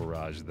full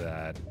barrage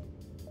that.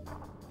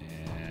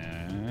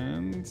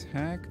 And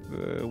hack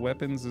the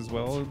weapons as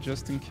well,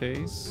 just in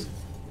case.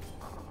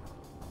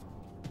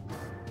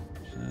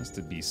 Just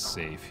to be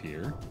safe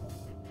here.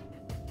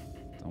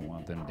 Don't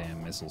want them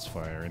damn missiles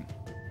firing.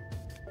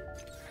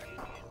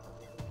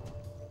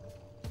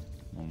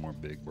 One more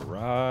big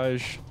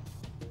barrage.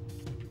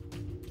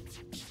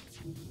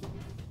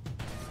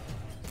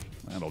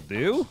 That'll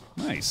do.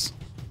 Nice.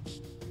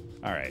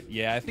 All right.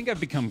 Yeah, I think I've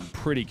become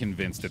pretty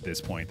convinced at this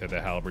point that the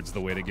halberd's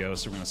the way to go,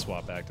 so we're going to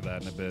swap back to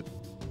that in a bit.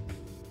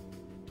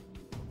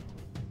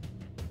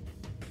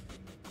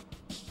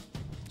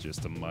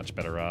 Just a much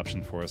better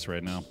option for us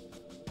right now.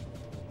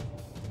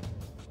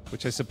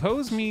 Which I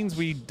suppose means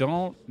we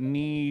don't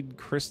need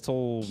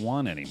Crystal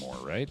 1 anymore,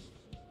 right?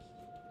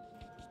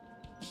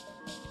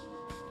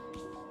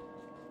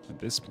 At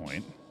this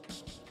point.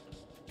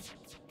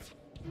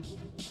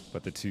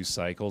 But the 2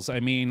 cycles,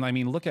 I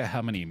mean, look at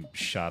how many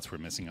shots we're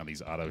missing on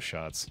these auto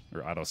shots,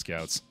 or auto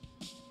scouts.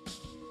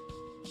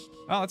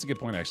 Oh, that's a good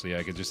point, actually.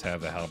 I could just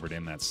have the halberd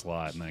in that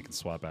slot, and I can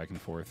swap back and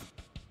forth.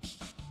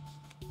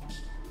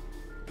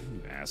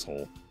 You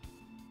asshole.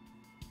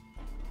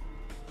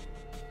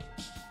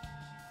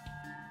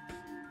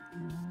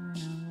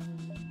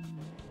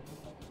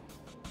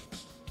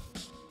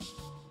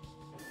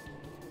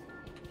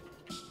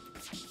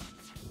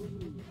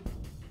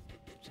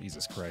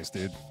 Jesus Christ,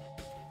 dude.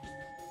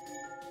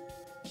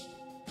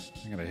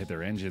 I gotta hit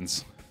their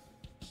engines.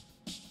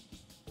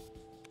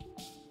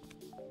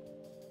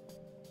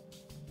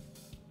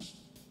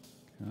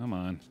 Come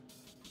on.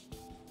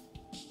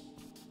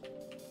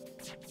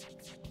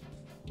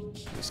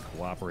 Just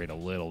cooperate a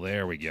little.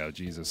 There we go.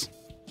 Jesus.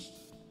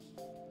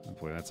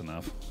 Hopefully that's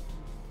enough.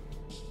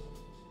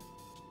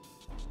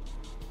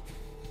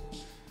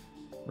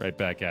 Right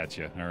back at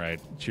you. All right.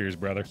 Cheers,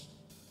 brother.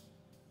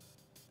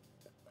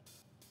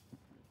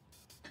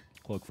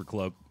 Cloak for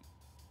cloak.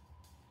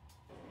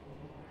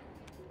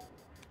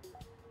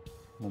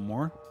 One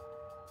more.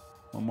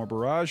 One more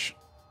barrage.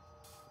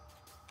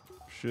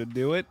 Should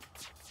do it.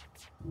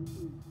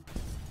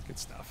 Good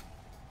stuff.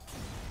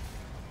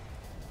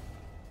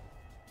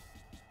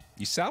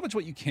 You salvage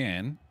what you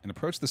can and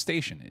approach the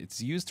station.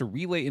 It's used to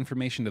relay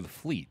information to the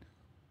fleet.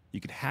 You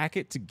could hack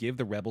it to give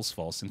the rebels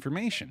false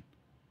information.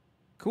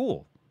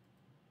 Cool.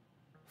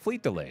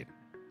 Fleet delayed.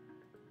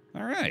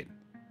 All right.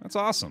 That's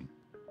awesome.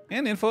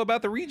 And info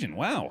about the region.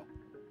 Wow.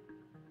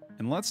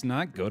 And let's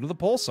not go to the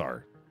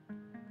pulsar.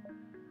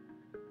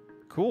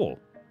 Cool.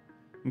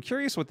 I'm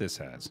curious what this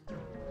has.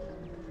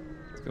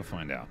 Let's go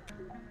find out.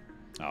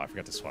 Oh, I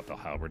forgot to swap the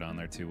halberd on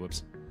there too.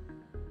 Whoops.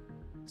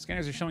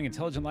 Scanners are showing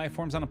intelligent life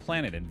forms on a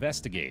planet.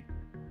 Investigate.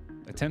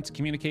 Attempt to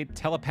communicate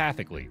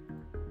telepathically.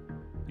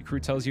 Your crew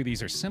tells you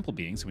these are simple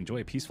beings who enjoy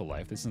a peaceful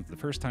life. This isn't the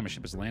first time a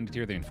ship has landed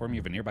here. They inform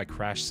you of a nearby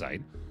crash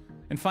site.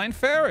 And find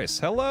Ferris.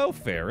 Hello,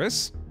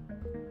 Ferris.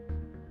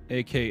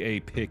 AKA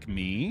Pick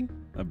Me.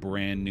 A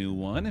brand new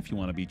one if you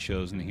want to be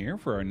chosen here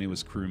for our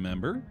newest crew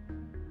member.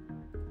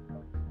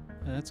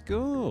 Let's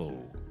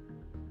go.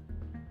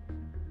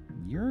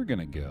 You're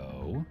gonna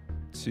go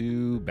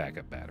to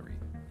backup battery.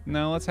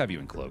 No, let's have you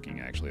in cloaking,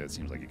 actually. That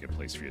seems like a good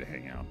place for you to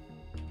hang out.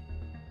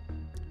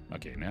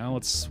 Okay, now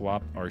let's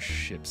swap our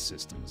ship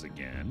systems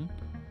again.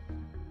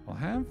 I'll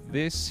have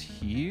this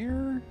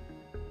here.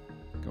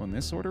 Go in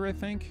this order, I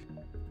think.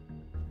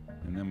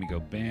 And then we go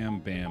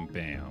bam, bam,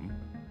 bam.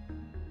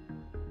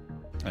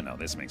 Oh, no,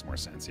 this makes more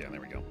sense. Yeah,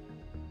 there we go.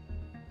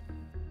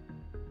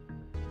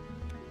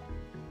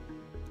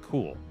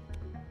 Cool.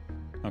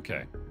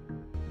 Okay.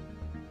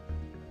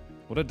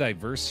 What a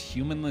diverse,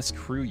 humanless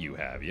crew you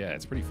have. Yeah,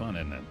 it's pretty fun,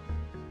 isn't it?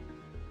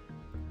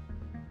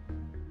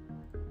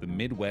 The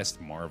Midwest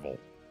Marvel.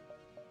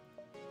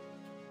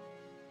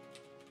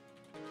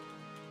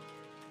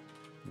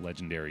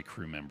 Legendary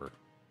crew member.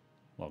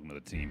 Welcome to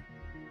the team.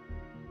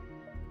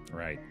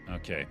 Right,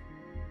 okay.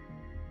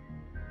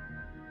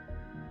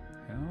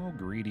 How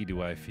greedy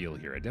do I feel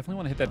here? I definitely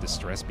want to hit that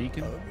distress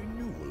beacon.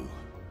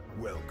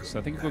 So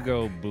I think we'll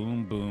go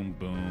boom, boom,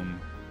 boom.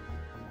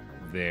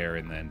 There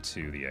and then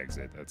to the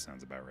exit. That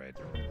sounds about right.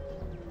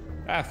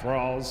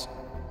 Thralls.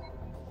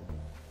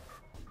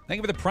 Thank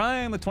you for the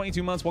Prime, the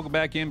 22 months. Welcome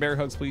back in. Bear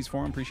hugs, please,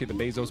 for him. Appreciate the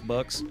Bezos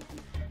bucks.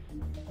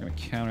 I'm going to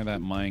counter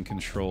that mind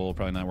control.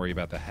 Probably not worry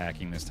about the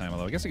hacking this time,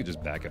 although I guess I could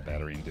just back up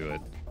battery and do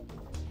it.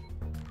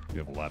 We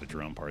have a lot of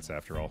drone parts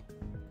after all.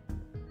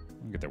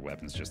 We'll get their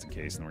weapons just in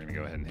case, and then we're going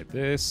to go ahead and hit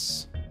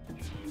this.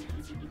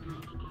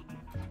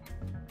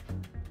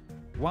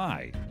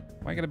 Why?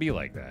 Why gotta be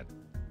like that?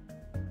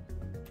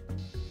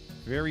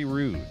 Very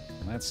rude.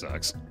 That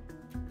sucks.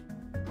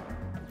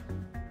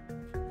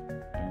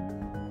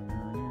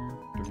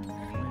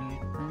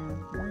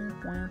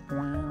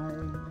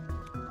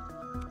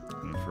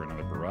 Need for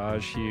another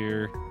barrage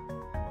here.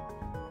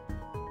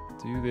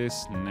 Do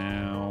this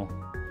now.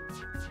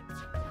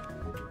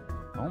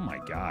 Oh my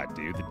god,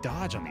 dude. The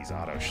dodge on these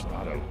auto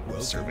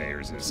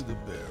surveyors is the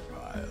bear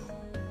pile.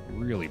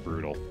 Really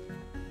brutal.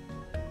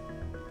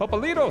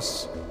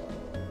 Popolitos!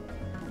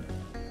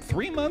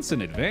 3 months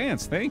in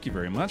advance. Thank you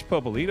very much,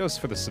 Popolitos,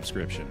 for the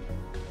subscription.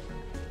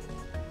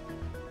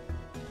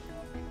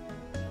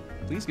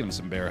 Please give him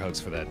some bear hugs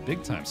for that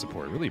big-time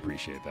support. Really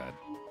appreciate that.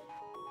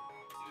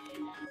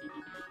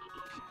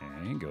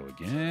 Okay, go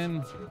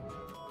again.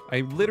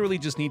 I literally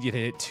just need you to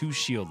hit 2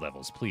 shield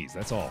levels, please.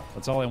 That's all.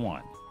 That's all I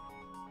want.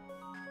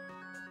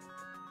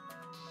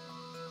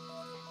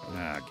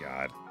 Ah,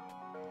 God.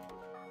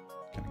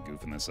 Kind of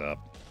goofing this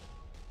up.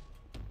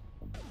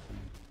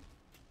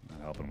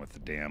 Not helping with the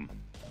damn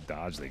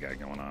dodge they got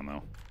going on,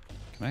 though.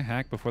 Can I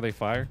hack before they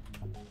fire?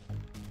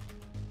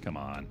 Come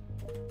on.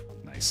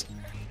 Nice.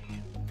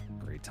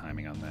 Great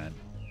timing on that.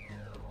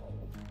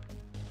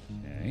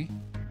 Okay.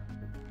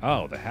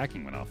 Oh, the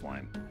hacking went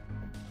offline.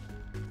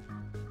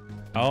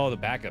 Oh, the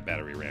backup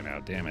battery ran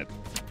out. Damn it.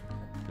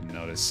 Didn't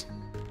notice.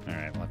 All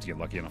right, we'll have to get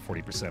lucky on a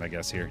 40%, I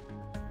guess, here.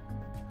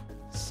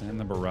 Send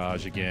the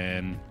barrage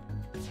again.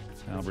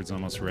 Albert's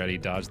almost ready.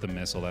 Dodge the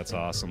missile. That's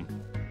awesome.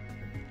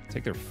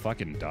 Take their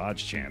fucking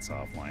dodge chance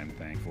offline,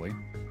 thankfully.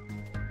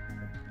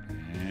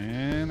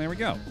 And there we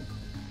go.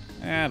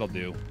 That'll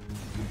do.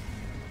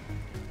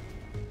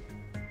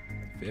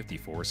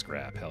 54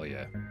 scrap. Hell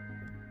yeah.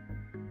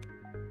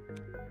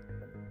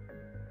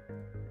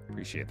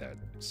 Appreciate that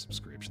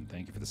subscription.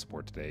 Thank you for the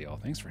support today, y'all.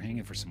 Thanks for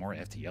hanging for some more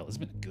FTL. It's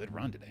been a good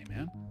run today,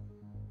 man.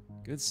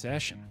 Good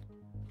session.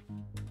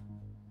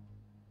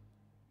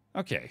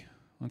 Okay,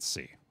 let's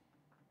see.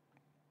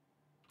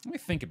 Let me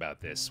think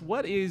about this.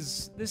 What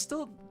is this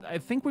still? I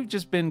think we've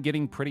just been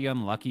getting pretty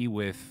unlucky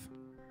with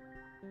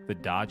the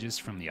dodges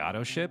from the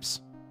auto ships.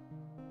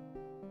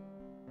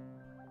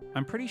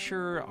 I'm pretty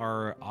sure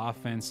our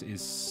offense is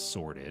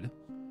sorted.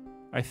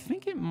 I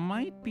think it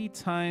might be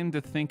time to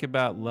think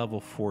about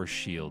level 4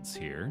 shields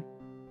here.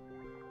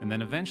 And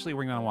then eventually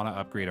we're going to want to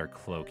upgrade our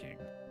cloaking.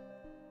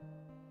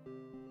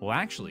 Well,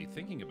 actually,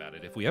 thinking about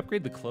it, if we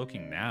upgrade the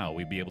cloaking now,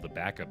 we'd be able to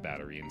backup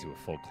battery into a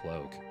full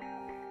cloak.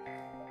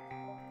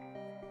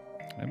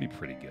 That'd be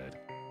pretty good.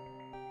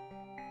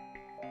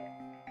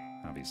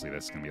 Obviously,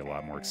 that's going to be a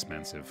lot more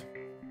expensive.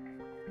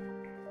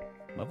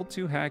 Level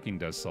 2 hacking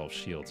does solve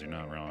shields, you're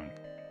not wrong.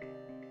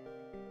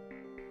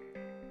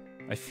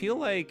 I feel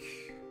like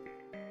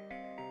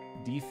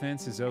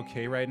defense is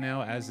okay right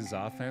now, as is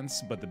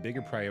offense, but the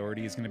bigger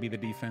priority is going to be the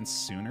defense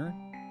sooner.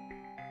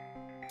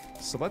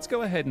 So let's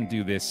go ahead and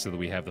do this so that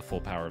we have the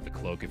full power of the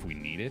cloak if we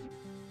need it.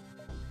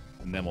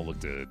 And then we'll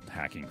look to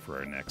hacking for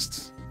our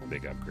next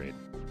big upgrade.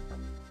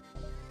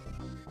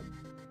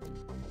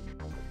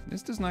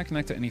 This does not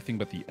connect to anything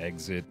but the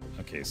exit.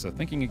 Okay, so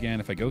thinking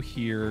again, if I go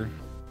here,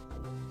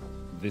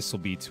 this will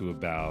be to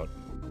about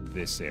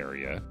this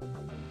area.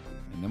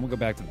 And then we'll go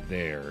back to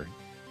there.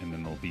 and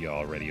then they'll be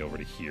already over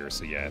to here.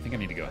 So yeah, I think I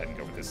need to go ahead and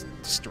go with this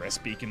distress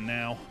beacon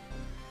now.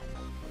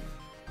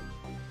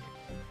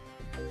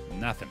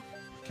 Nothing.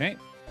 Okay.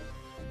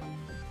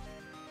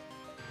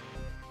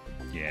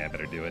 Yeah,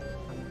 better do it.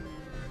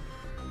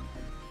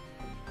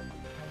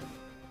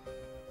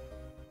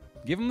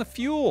 Give him the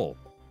fuel.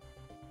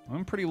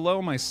 I'm pretty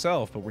low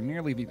myself, but we're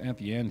nearly at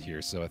the end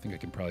here, so I think I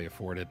can probably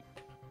afford it.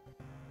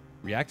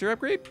 Reactor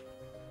upgrade?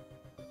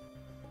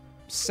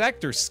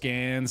 Sector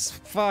scans.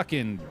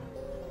 Fucking...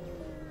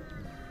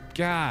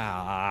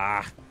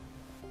 Gah.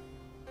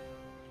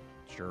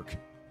 Jerk.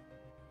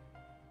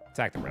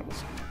 Attack the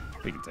rebels.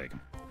 We can take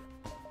them.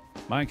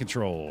 Mind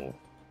control.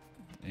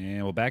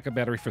 And we'll back up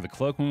battery for the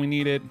cloak when we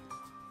need it.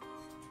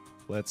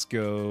 Let's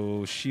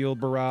go shield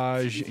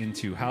barrage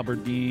into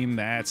halberd beam.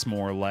 That's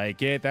more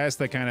like it. That's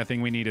the kind of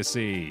thing we need to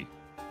see.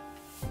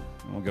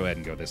 We'll go ahead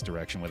and go this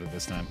direction with it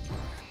this time.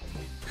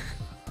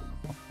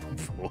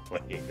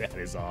 Boy, that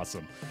is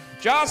awesome.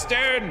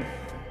 Justin!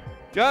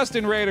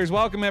 Justin Raiders,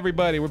 welcome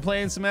everybody. We're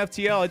playing some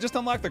FTL. I just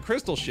unlocked the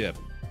crystal ship.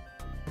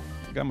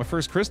 I got my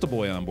first crystal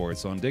boy on board,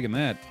 so I'm digging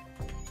that.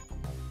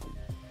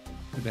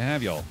 Good to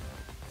have y'all.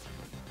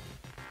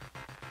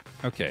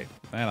 Okay,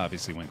 that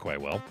obviously went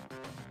quite well.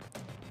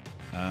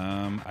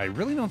 I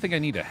really don't think I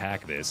need to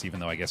hack this, even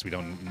though I guess we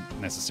don't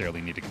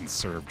necessarily need to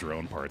conserve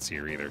drone parts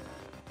here either.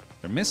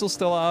 Their missile's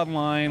still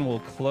online. We'll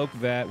cloak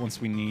that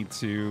once we need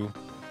to.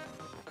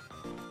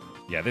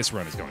 Yeah, this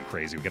run is going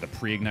crazy. We got a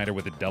pre-igniter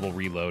with a double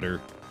reloader.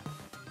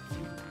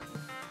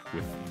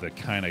 With the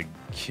kind of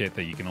kit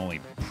that you can only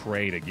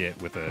pray to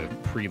get with a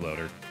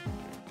preloader.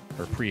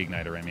 Or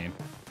pre-igniter, I mean.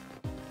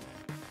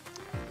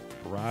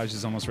 Barrage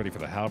is almost ready for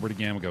the halberd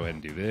again. We'll go ahead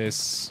and do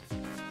this.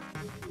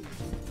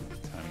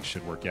 Timing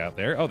should work out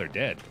there. Oh, they're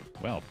dead.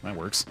 Well, that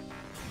works.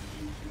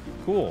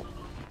 Cool.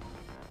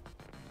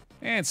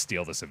 And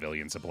steal the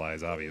civilian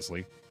supplies,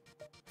 obviously.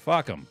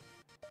 Fuck them.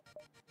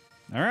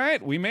 All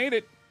right, we made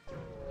it.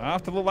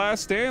 Off to the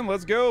last stand.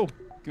 Let's go.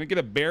 Gonna get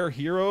a Baer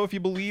hero if you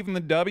believe in the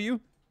W.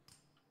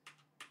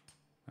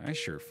 I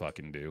sure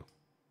fucking do.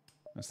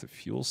 That's the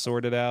fuel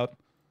sorted out.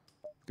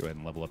 Go ahead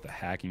and level up the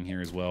hacking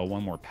here as well.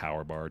 One more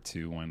power bar,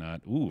 too. Why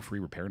not? Ooh, free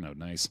repair node.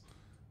 Nice.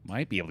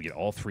 Might be able to get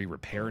all 3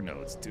 repair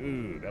nodes.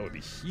 Dude, that would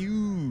be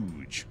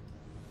huge.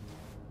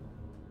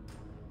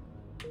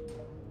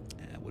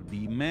 That would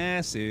be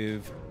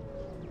massive.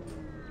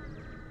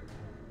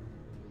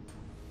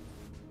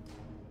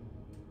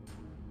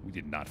 We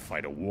did not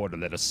fight a war to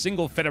let a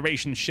single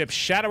Federation ship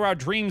shatter our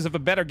dreams of a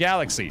better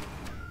galaxy.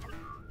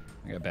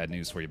 I got bad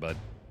news for you, bud.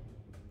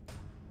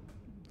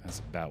 That's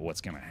about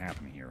what's gonna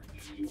happen here.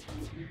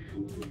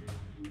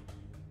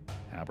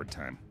 Halberd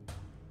time.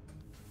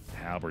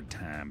 Halberd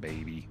time,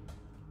 baby.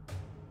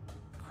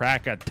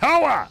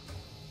 Krakatoa!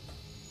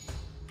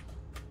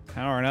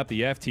 Powering up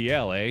the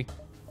FTL, eh?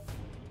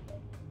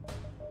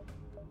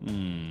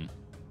 I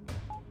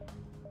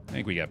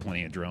think we got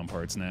plenty of drone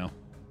parts now.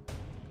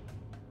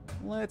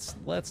 Let's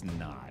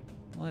not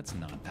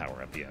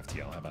power up the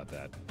FTL. How about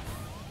that?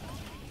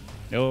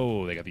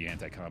 Oh, they got the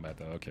anti-combat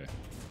though. Okay.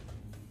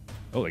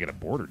 Oh, they got a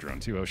border drone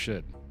too. Oh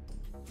shit.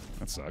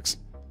 That sucks.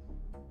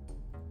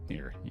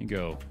 Here, you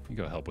go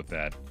help with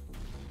that.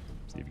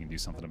 See if you can do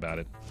something about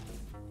it.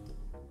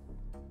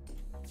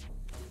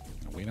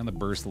 Wait on the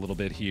burst a little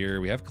bit here.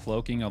 We have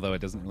cloaking, although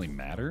it doesn't really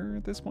matter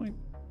at this point.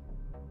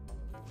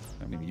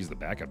 I'm gonna use the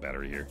backup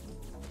battery here.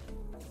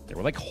 Yeah,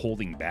 we're like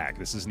holding back.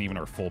 This isn't even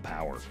our full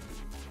power.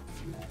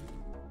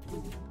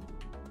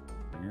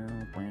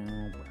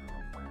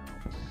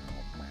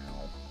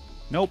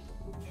 Nope.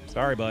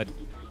 Sorry, bud.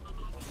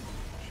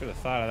 Should have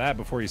thought of that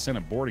before you sent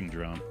a boarding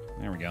drone.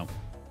 There we go.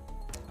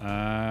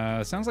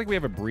 Sounds like we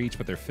have a breach,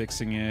 but they're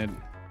fixing it.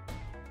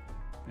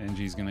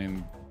 NG's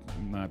gonna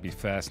not be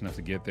fast enough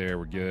to get there.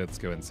 We're good. Let's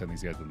go ahead and send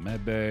these guys to the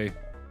med bay.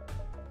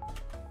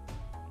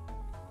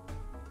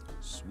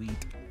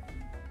 Sweet.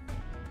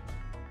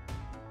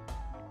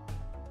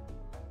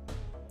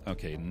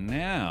 Okay,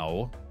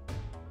 now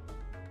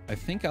I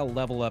think I'll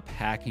level up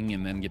hacking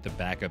and then get the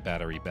backup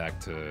battery back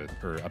to,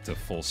 or up to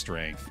full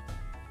strength.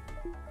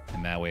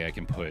 And that way I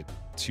can put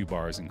 2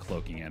 bars in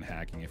cloaking and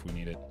hacking if we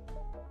need it.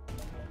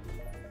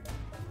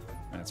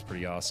 That's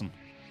pretty awesome.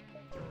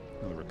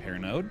 Another repair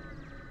node.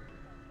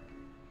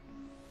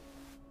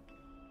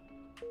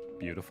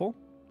 Beautiful.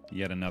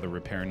 Yet another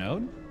repair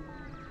node.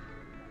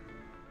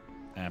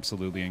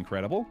 Absolutely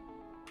incredible.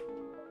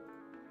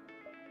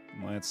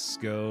 Let's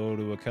go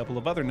to a couple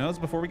of other nodes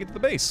before we get to the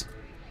base.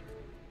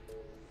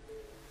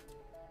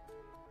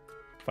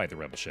 Fight the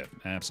rebel ship.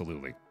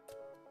 Absolutely.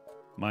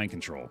 Mind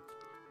control.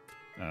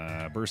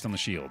 Burst on the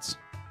shields.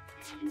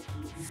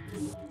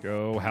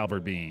 Go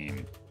halberd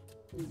beam.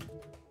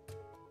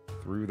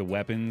 Through the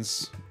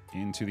weapons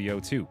into the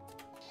O2.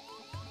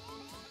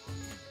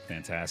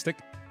 Fantastic.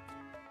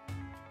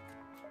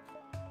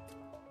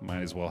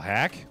 Might as well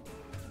hack.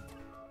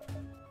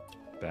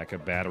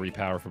 Backup battery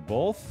power for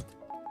both.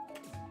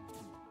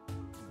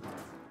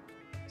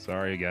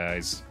 Sorry,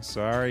 guys.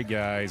 Sorry,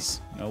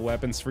 guys. No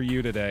weapons for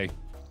you today.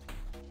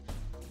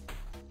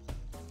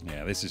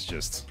 Yeah, this is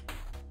just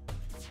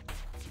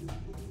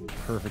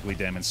Perfectly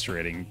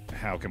demonstrating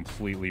how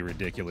completely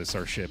ridiculous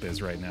our ship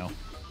is right now.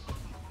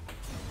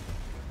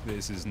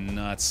 This is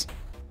nuts.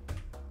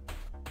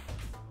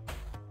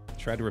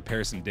 Tried to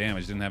repair some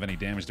damage, didn't have any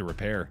damage to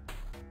repair.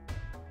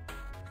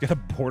 Got a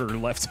border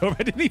left over.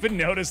 I didn't even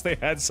notice they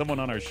had someone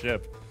on our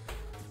ship.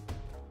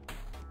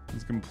 I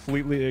was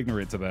completely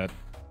ignorant to that.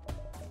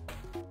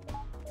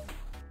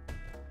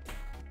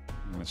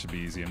 That should be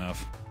easy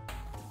enough.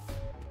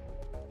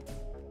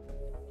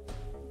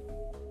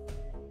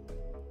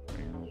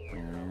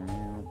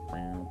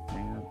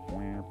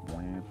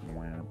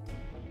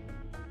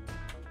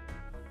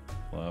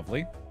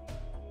 Lovely.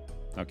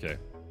 Okay.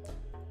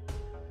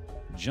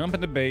 Jump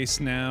into base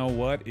now.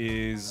 What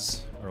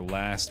is our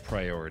last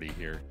priority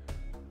here?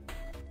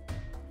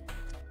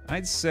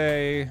 I'd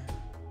say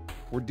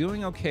we're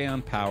doing okay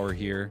on power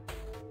here.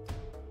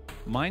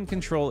 Mind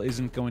control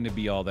isn't going to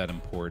be all that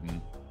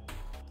important.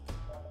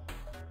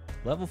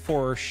 Level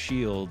 4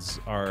 shields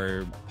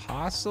are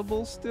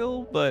possible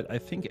still, but I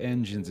think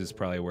engines is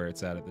probably where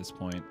it's at this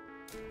point.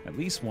 At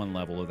least one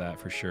level of that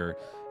for sure.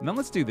 And then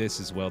let's do this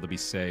as well to be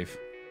safe.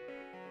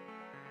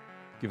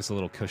 Give us a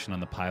little cushion on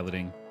the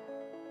piloting.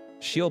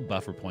 Shield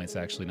buffer point's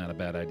actually not a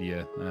bad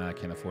idea. I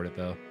can't afford it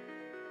though.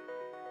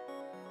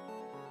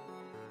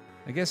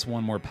 I guess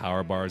one more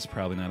power bar is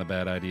probably not a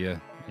bad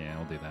idea. Yeah,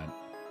 we'll do that.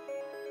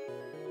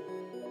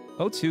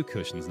 O2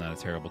 cushion's not a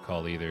terrible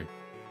call either.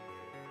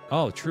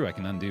 Oh, true, I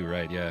can undo,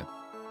 right, yeah.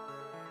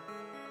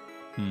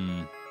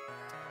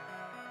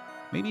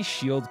 Maybe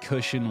shield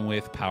cushion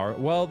with power.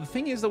 Well, the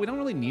thing is, though, we don't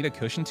really need a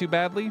cushion too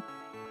badly.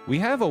 We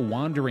have a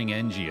wandering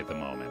NG at the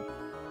moment.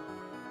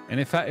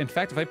 And in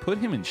fact, if I put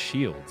him in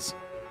shields...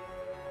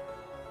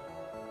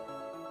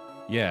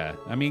 Yeah,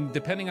 I mean,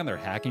 depending on their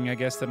hacking, I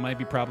guess that might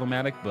be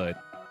problematic,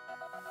 but...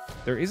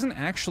 There isn't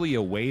actually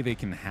a way they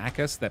can hack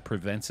us that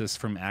prevents us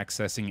from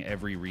accessing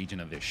every region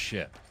of this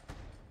ship.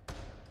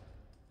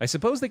 I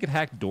suppose they could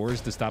hack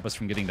doors to stop us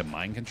from getting to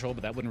mind control,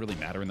 but that wouldn't really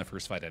matter in the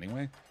first fight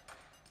anyway.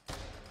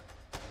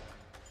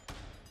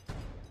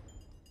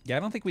 Yeah, I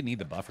don't think we need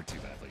the buffer too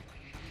badly.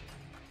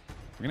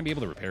 We're going to be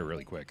able to repair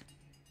really quick.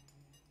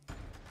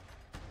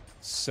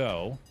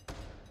 So,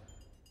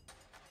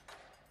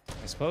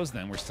 I suppose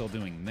then we're still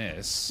doing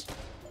this,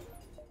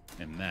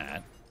 and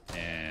that,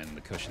 and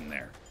the cushion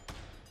there.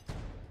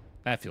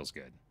 That feels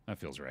good. That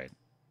feels right.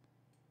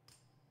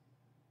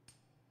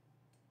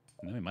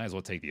 And then we might as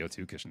well take the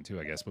O2 cushion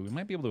too, I guess, but we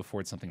might be able to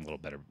afford something a little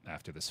better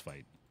after this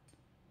fight.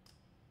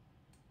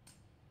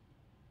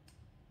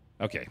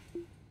 Okay.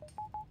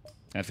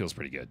 That feels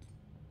pretty good.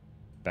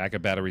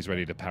 Backup batteries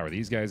ready to power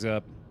these guys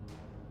up.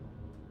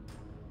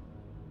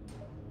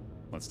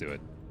 Let's do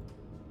it.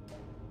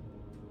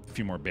 A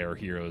few more Baer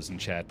heroes in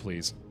chat,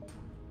 please.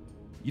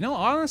 You know,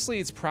 honestly,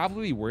 it's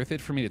probably worth it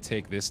for me to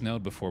take this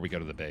node before we go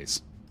to the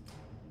base.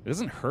 It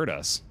doesn't hurt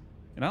us.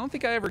 And I don't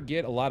think I ever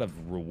get a lot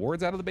of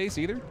rewards out of the base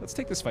either. Let's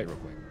take this fight real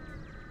quick.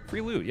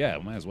 Free loot, yeah,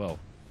 might as well.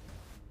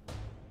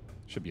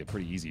 Should be a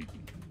pretty easy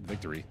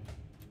victory.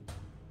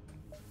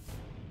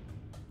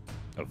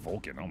 A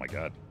Vulcan, oh my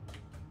god.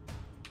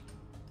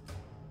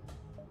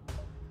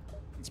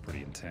 That's pretty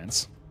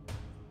intense.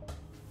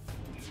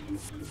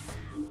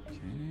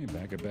 Okay,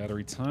 backup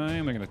battery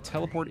time. They're going to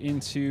teleport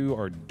into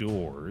our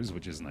doors,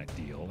 which isn't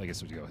ideal. I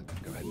guess we go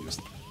ahead and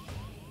just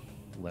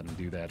let them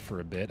do that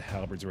for a bit.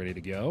 Halberd's ready to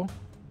go.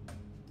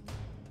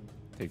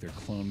 Take their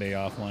clone bay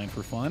offline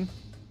for fun.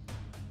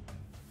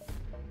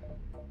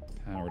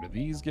 Power to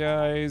these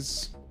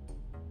guys.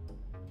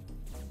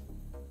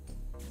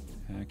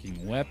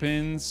 Hacking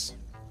weapons.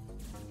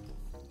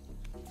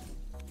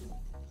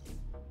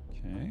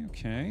 Okay,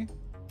 okay.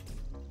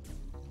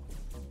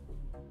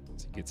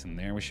 Once he gets in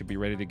there, we should be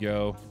ready to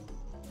go.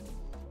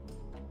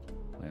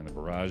 Land the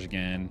barrage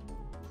again.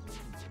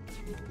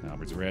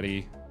 Halberd's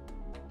ready.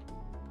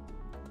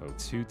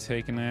 O2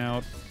 taken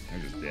out. They're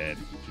just dead.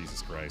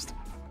 Jesus Christ.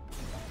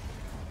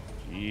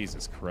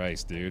 Jesus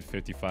Christ, dude.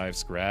 55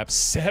 scraps.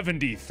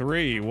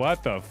 73.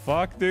 What the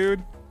fuck,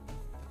 dude?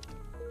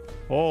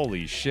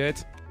 Holy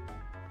shit.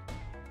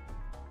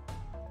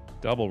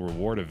 Double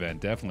reward event.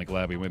 Definitely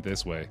glad we went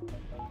this way.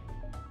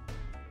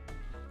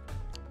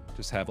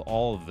 Just have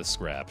all of the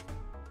scrap.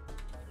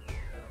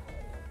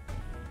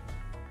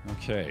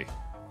 Okay.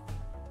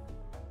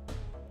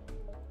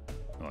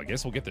 Well, I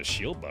guess we'll get the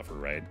shield buffer,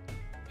 right?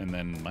 And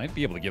then might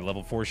be able to get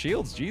level 4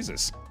 shields.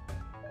 Jesus.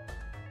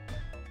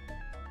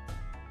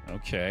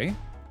 Okay.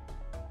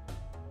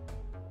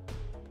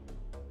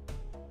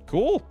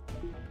 Cool.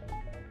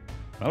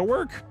 That'll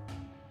work.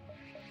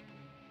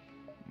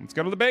 Let's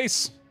go to the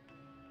base.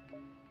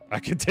 I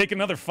could take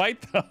another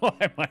fight, though.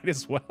 I might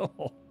as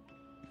well.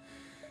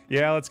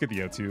 Yeah, let's get the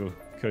O2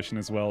 cushion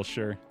as well,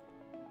 sure.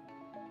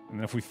 And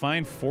then if we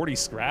find 40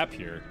 scrap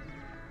here...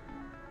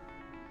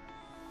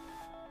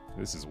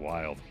 This is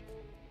wild.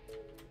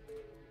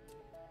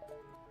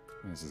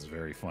 This is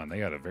very fun. They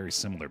got a very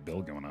similar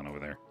build going on over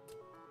there.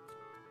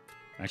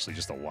 Actually,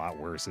 just a lot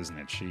worse, isn't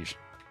it? Sheesh.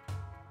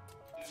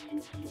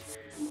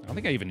 I don't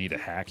think I even need a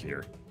hack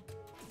here.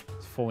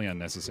 It's fully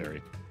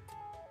unnecessary.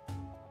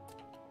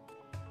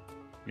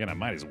 Again, I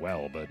might as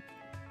well, but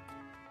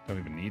don't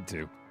even need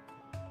to.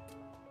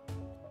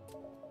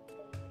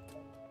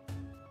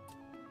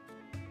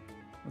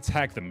 Let's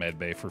hack the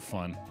medbay for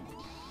fun.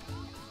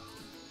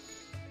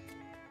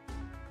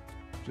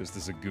 Just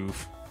as a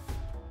goof.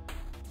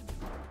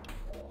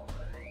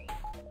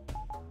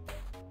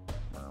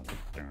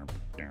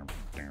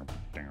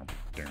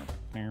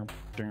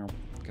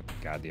 Get the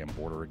goddamn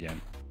border again.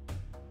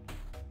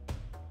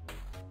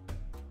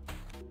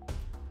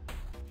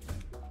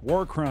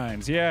 War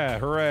crimes, yeah,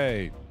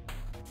 hooray.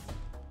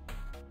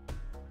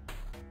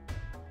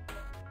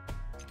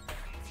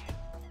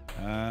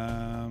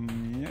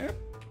 Yep,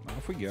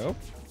 off we go.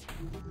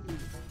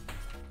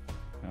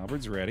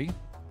 Halberd's ready.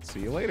 See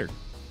you later.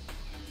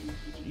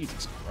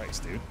 Jesus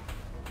Christ, dude.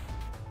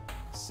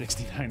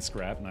 69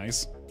 scrap,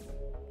 nice.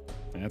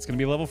 And that's gonna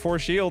be level 4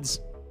 shields.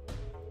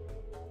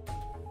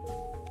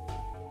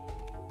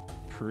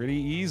 Pretty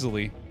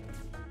easily.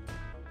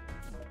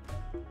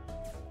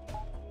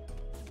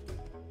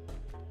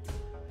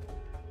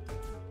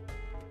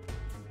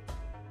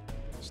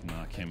 Just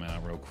knock him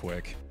out real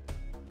quick.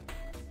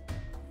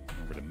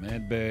 Over to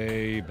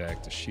medbay,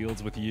 back to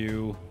shields with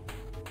you.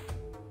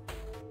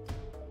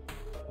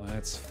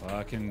 Let's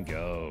fucking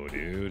go,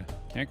 dude.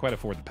 Can't quite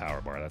afford the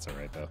power bar, that's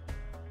alright though.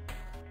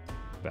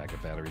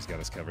 Backup battery's got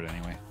us covered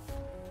anyway.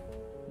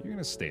 You're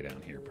gonna stay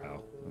down here,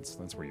 pal.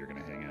 That's where you're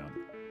gonna hang out.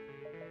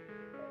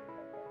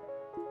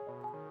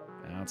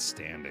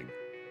 Outstanding.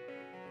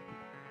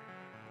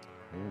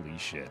 Holy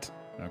shit.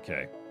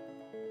 Okay.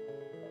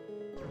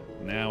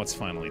 Now it's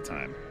finally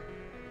time.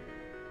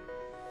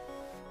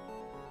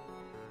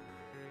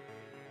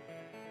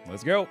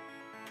 Let's go.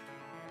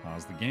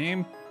 Pause the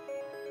game.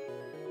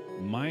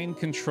 Mind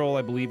control,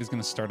 I believe, is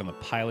going to start on the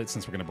pilot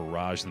since we're going to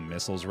barrage the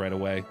missiles right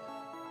away.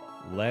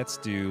 Let's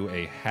do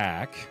a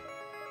hack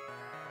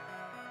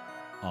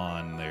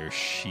on their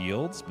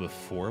shields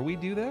before we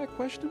do that,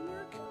 question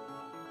mark?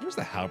 Where's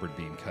the halberd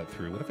being cut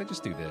through? What if I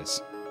just do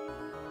this?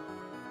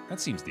 That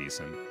seems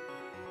decent.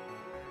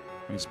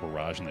 I'm just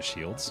barraging the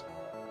shields.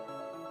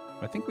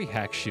 I think we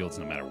hack shields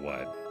no matter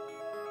what.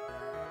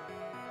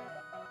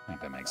 I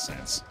think that makes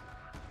sense.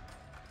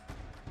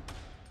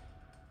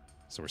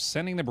 So we're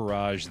sending the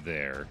barrage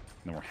there, and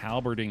then we're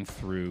halberding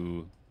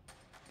through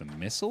the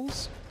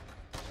missiles,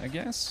 I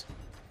guess?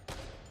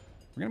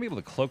 We're gonna be able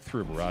to cloak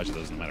through a barrage of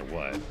those no matter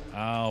what.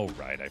 Oh,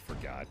 right, I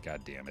forgot.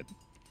 God damn it.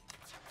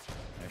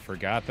 I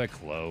forgot the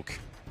cloak.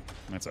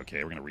 That's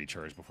okay, we're gonna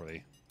recharge before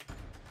they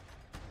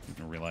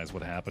even realize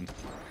what happened.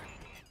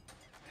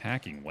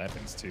 Hacking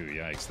weapons, too.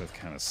 Yikes, that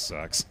kind of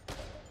sucks.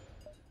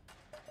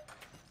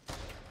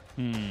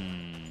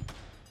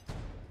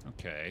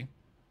 Okay.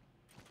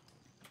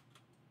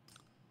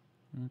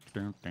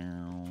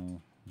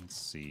 Let's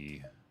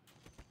see.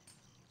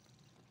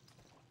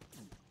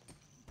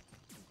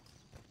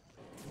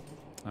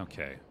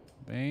 Okay.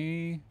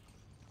 They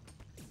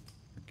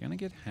are gonna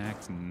get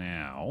hacked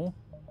now.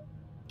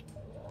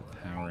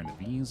 Power into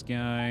these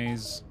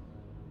guys.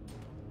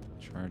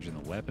 Charging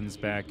the weapons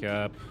back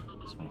up.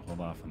 Just want to hold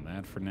off on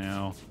that for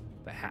now.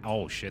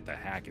 Oh shit, the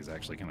hack is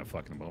actually kind of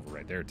fucking them over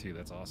right there too.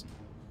 That's awesome.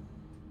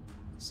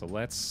 So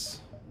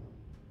let's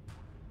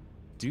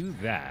do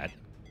that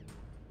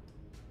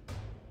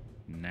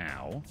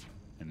now.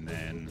 And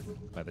then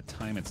by the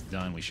time it's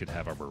done, we should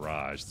have our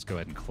barrage. Let's go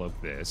ahead and cloak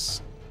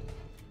this.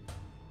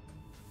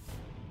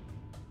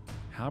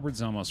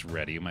 Halberd's almost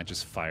ready. We might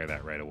just fire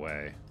that right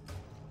away.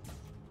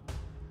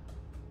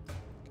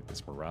 Get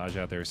this barrage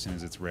out there as soon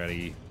as it's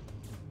ready.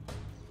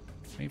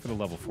 Wait for the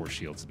level 4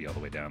 shields to be all the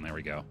way down. There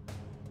we go.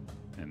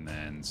 And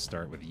then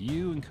start with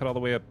you and cut all the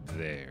way up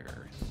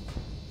there.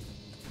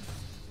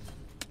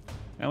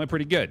 That went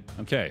pretty good.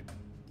 Okay.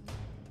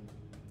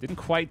 Didn't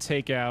quite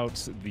take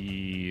out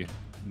the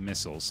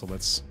missiles, so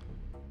let's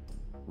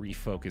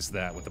refocus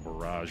that with the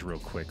barrage real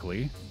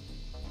quickly.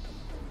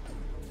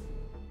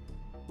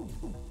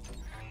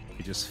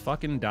 He just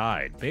fucking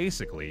died.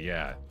 Basically,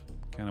 yeah.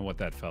 Kind of what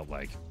that felt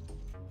like.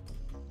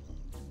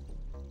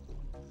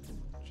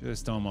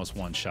 Just almost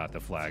one-shot the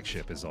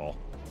flagship is all.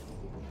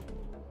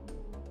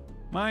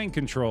 Mind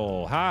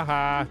control.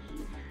 Ha-ha.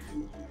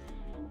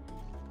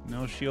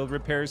 No shield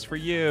repairs for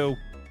you.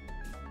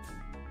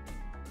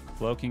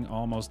 Cloaking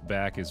almost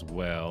back as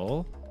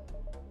well.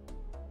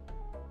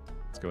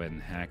 Let's go ahead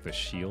and hack the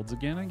shields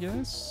again, I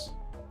guess.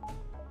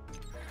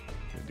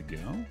 Good to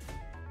go.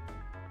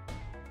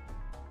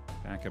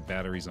 Backup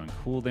batteries on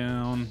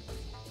cooldown.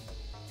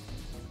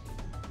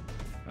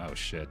 Oh,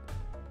 shit.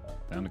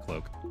 Down to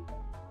cloak.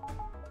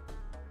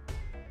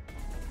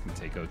 Can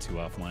take O2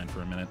 offline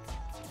for a minute.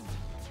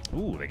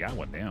 Ooh, they got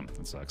one. Damn,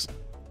 that sucks.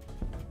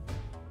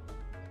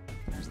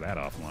 There's that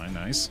offline.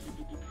 Nice.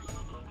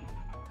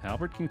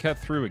 Halberd can cut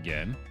through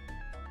again.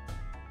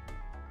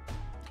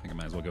 I think I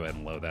might as well go ahead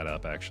and load that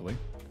up, actually.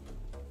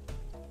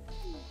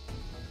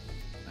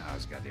 Ah,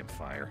 there's goddamn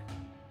fire.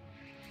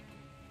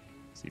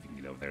 See if you can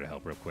get over there to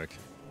help real quick.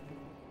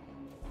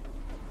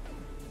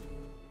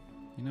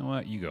 You know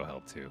what? You go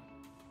help, too.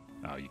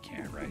 Oh, you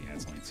can't, right? Yeah,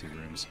 it's only 2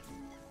 rooms.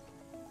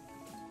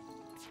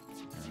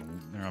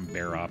 They're on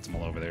Baer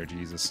optimal over there,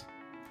 Jesus.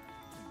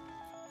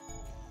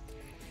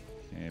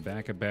 Okay,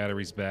 backup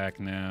battery's back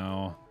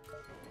now.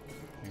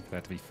 Wait for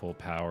that to be full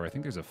power. I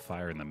think there's a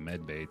fire in the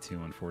med bay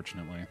too,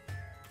 unfortunately.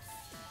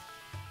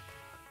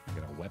 I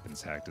got our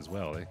weapons hacked as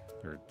well.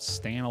 They're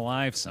staying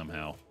alive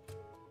somehow.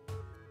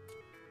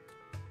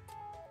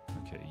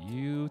 Okay,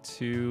 you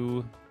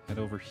two head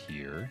over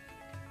here.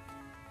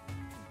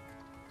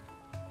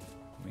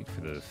 Wait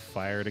for the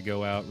fire to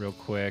go out real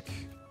quick.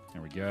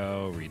 There we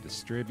go.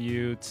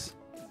 Redistribute.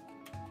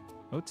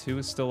 O2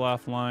 is still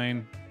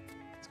offline.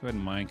 Let's go ahead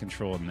and mind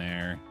control in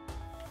there.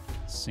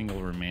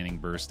 Single remaining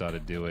burst ought to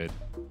do it.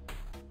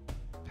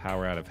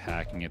 Power out of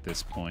hacking at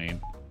this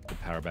point. The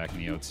power back in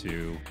the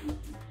O2.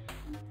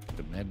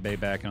 The med bay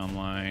back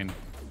online.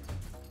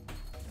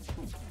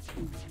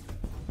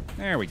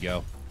 There we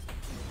go.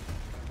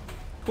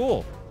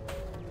 Cool.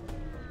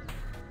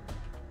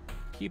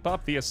 Keep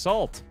up the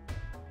assault.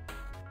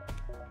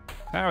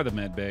 Power the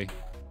med bay.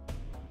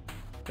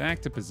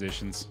 Back to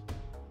positions.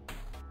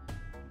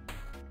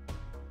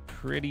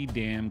 Pretty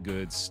damn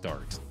good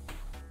start.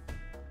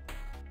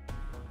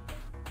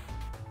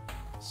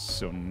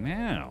 So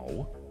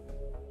now,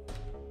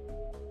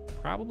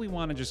 probably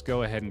want to just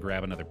go ahead and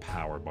grab another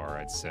power bar,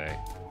 I'd say.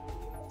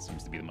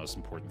 Seems to be the most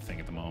important thing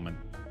at the moment.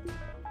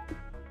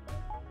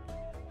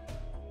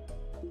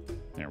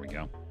 There we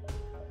go.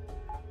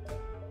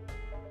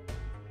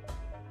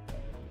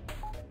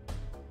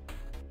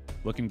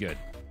 Looking good.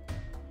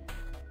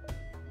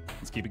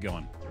 Let's keep it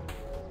going.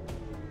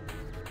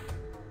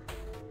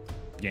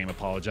 Game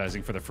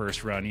apologizing for the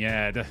first run.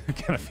 Yeah, it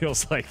kind of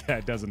feels like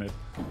that, doesn't it?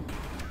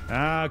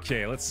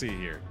 Okay, let's see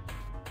here.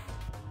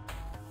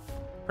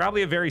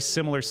 Probably a very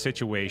similar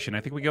situation.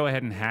 I think we go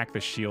ahead and hack the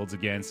shields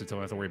again, so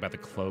don't have to worry about the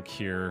cloak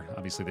here.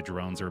 Obviously, the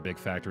drones are a big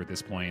factor at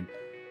this point.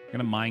 I'm going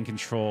to mind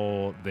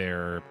control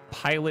their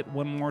pilot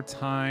one more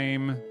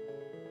time.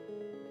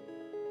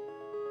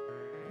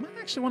 I might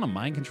actually want to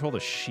mind control the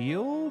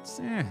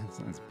shields.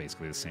 It's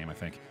basically the same, I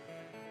think.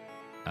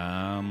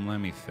 Let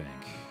me think.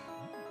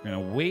 We're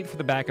going to wait for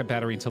the backup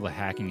battery until the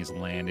hacking is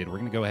landed. We're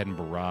going to go ahead and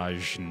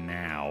barrage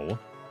now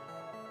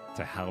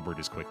to halberd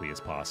as quickly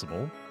as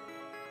possible.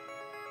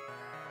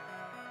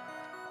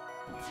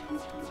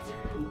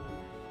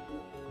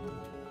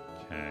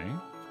 Okay.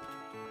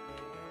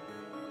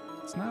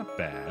 It's not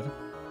bad.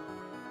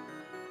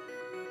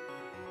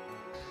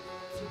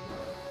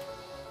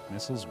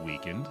 Missiles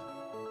weakened.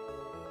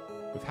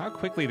 With how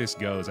quickly this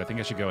goes, I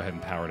think I should go ahead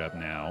and power it up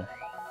now.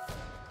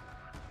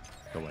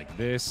 Go like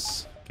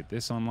this. Get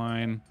this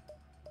online.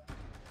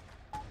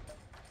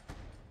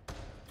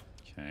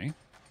 Okay.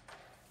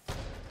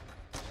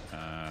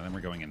 Then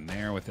we're going in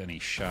there with any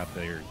shot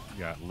they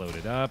got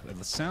loaded up.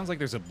 It sounds like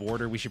there's a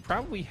border. We should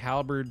probably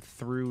halberd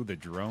through the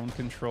drone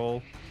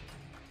control.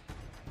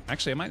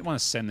 Actually, I might want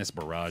to send this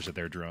barrage at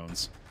their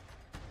drones,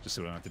 just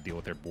so we don't have to deal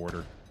with their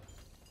border.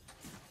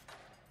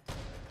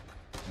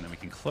 And then we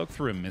can cloak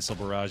through a missile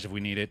barrage if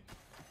we need it.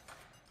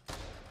 It's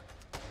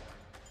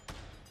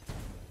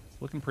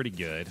looking pretty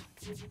good.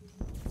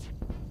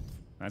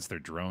 That's their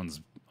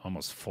drones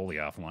almost fully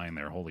offline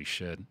there. Holy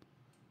shit.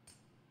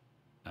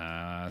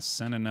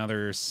 Send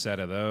another set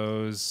of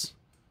those.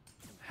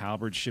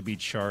 Halberd should be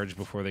charged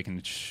before they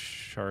can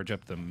charge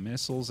up the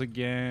missiles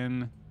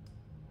again.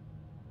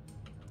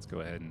 Let's go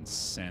ahead and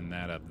send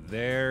that up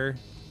there.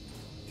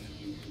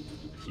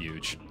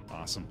 Huge.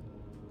 Awesome.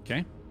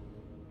 Okay.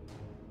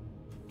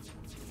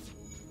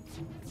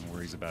 No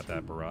worries about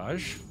that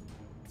barrage.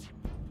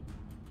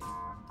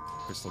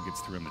 Crystal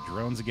gets through on the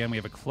drones again. We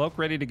have a cloak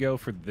ready to go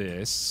for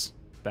this.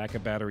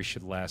 Backup battery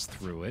should last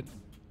through it.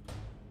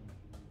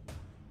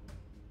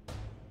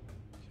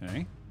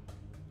 Okay.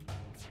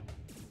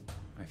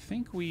 I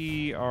think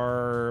we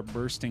are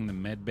bursting the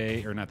med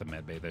bay, or not the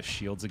med bay, the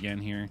shields again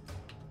here.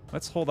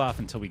 Let's hold off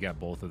until we got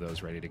both of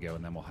those ready to go,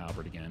 and then we'll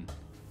halberd again.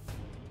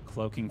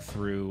 Cloaking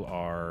through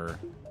our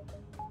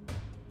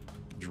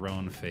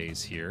drone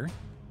phase here.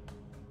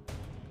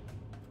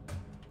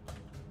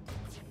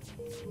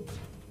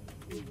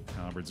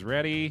 Halberd's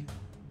ready.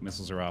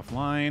 Missiles are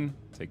offline.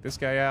 Take this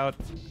guy out.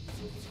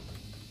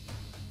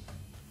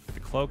 Get the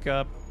cloak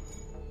up.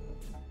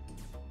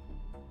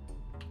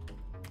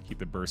 Keep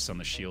the bursts on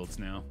the shields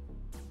now.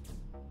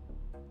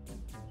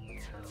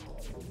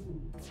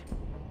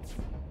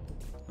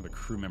 Another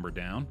crew member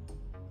down.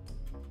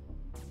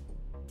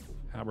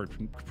 Halberd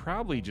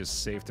probably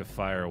just safe to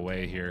fire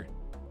away here.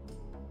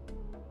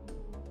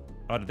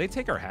 Oh, did they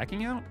take our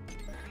hacking out?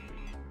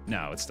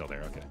 No, it's still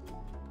there. Okay.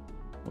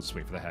 We'll just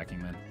wait for the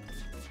hacking then.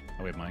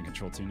 Oh, we have mind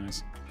control too.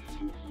 Nice.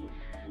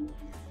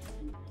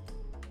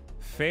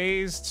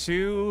 Phase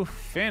 2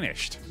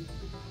 finished.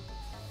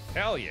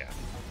 Hell yeah.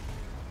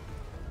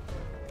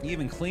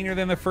 Even cleaner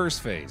than the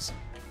first phase.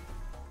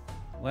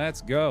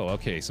 Let's go.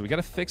 Okay, so we got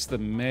to fix the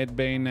med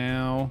bay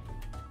now.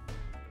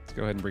 Let's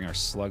go ahead and bring our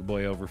slug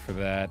boy over for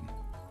that.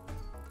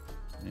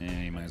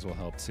 And you might as well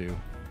help too.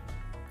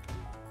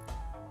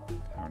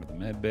 Power to the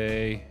med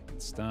bay.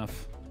 Good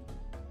stuff.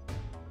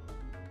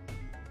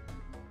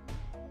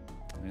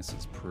 This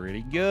is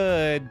pretty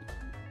good.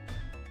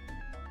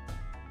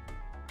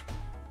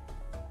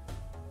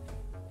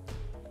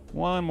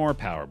 One more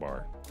power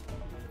bar.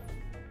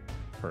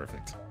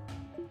 Perfect.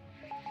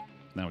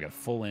 Now we got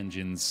full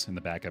engines, and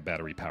the backup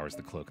battery powers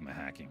the cloak and the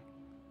hacking.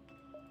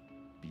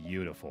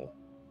 Beautiful.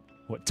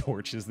 What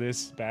torch is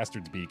this?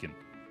 Bastard's beacon.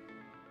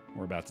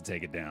 We're about to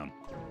take it down.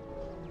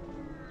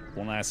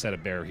 One last set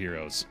of Baer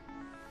heroes.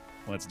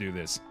 Let's do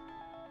this.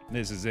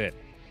 This is it.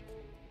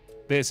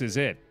 This is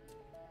it.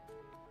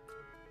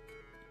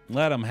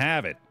 Let them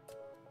have it.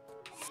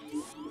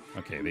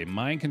 Okay, they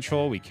mind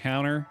control. We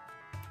counter.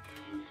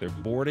 They're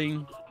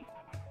boarding.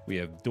 We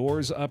have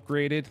doors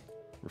upgraded.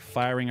 We're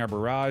firing our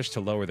barrage to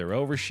lower their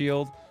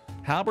overshield.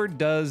 Halberd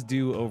does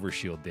do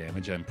overshield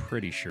damage, I'm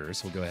pretty sure,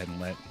 so we'll go ahead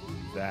and let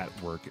that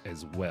work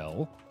as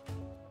well.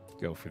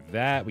 Go for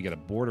that. We got a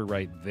border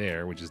right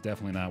there, which is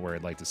definitely not where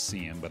I'd like to see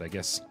him, but I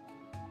guess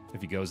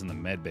if he goes in the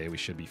med bay, we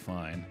should be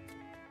fine.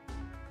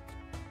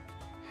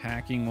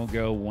 Hacking will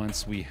go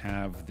once we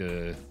have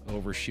the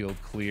overshield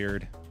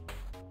cleared.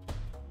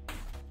 I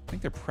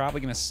think they're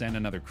probably going to send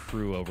another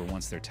crew over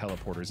once their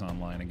teleporter's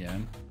online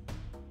again.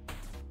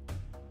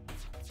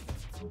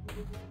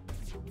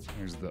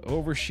 There's the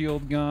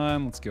overshield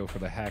gone. Let's go for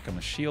the hack on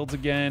the shields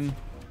again.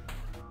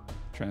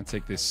 Trying to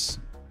take this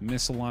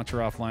missile launcher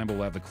offline, but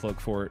we'll have the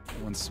cloak for it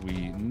once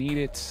we need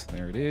it.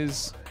 There it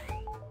is.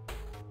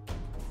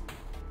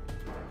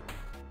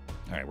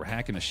 All right, we're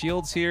hacking the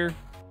shields here.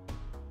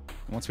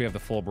 Once we have the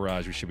full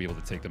barrage, we should be able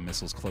to take the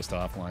missiles close to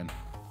offline.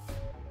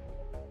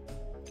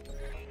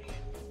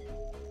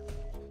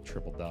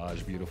 Triple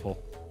dodge,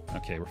 beautiful.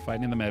 Okay, we're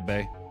fighting in the med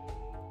bay.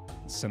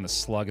 Let's send the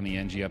slug and the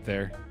NG up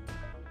there.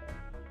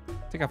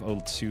 Take off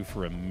O2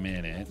 for a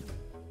minute.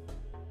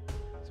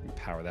 So we can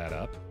power that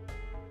up.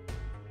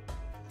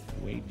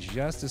 Wait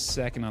just a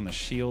second on the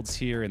shields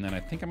here, and then I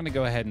think I'm going to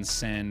go ahead and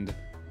send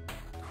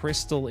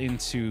Crystal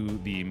into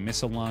the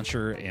missile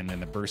launcher and then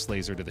the burst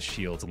laser to the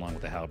shields along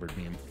with the halberd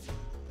beam.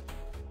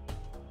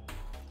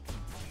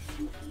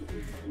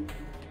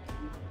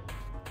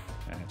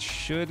 That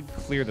should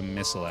clear the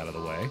missile out of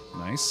the way.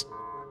 Nice.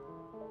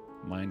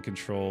 Mind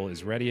control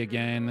is ready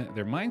again.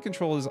 Their mind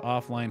control is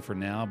offline for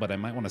now, but I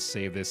might want to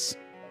save this.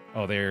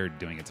 Oh, they're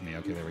doing it to me.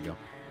 Okay, there we go.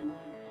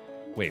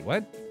 Wait,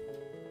 what?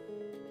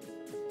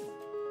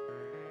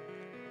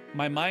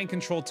 My mind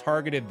control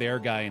targeted their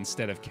guy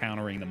instead of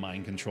countering the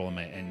mind control in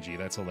my NG.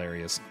 That's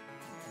hilarious.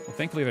 Well,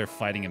 thankfully they're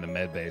fighting in the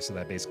med bay, so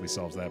that basically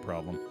solves that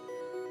problem.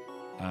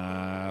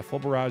 Full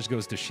barrage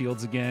goes to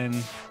shields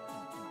again.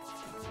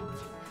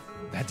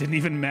 That didn't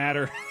even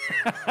matter.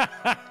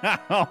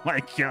 Oh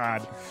my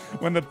god.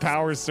 When the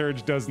power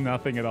surge does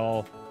nothing at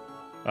all.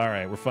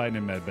 Alright, we're fighting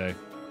in medbay.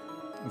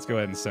 Let's go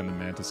ahead and send the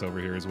Mantis over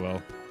here as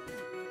well.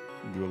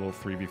 Do a little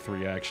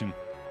 3v3 action.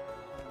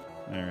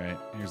 Alright,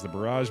 here's the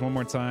barrage one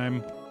more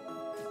time.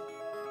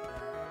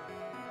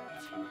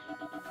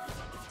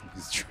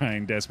 He's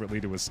trying desperately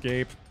to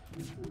escape.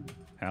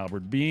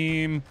 Halberd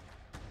beam.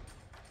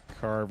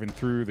 Carving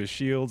through the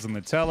shields and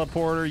the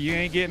teleporter. You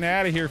ain't getting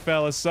out of here,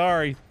 fellas.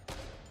 Sorry.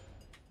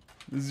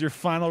 This is your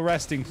final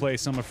resting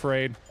place, I'm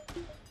afraid.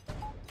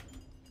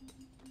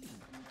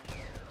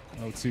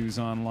 O2's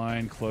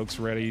online. Cloak's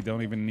ready.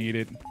 Don't even need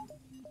it.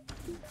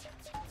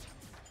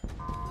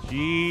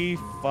 G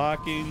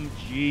fucking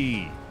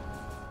G.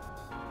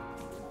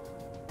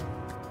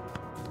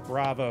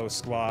 Bravo,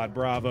 squad.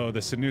 Bravo.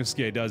 The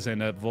Sanusuke does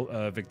end up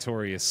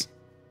victorious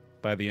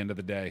by the end of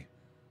the day.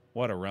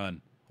 What a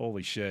run.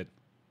 Holy shit.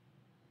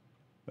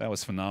 That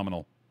was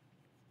phenomenal.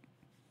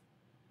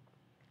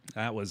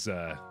 That was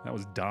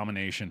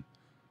domination.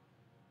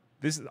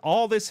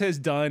 All this has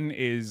done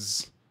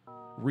is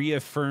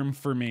reaffirm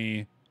for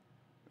me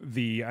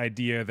the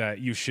idea that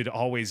you should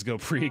always go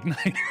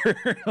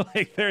pre-igniter.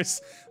 Like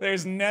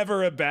there's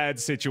never a bad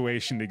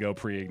situation to go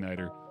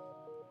pre-igniter.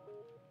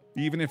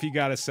 Even if you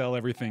gotta sell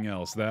everything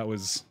else, that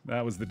was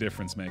the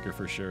difference maker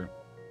for sure.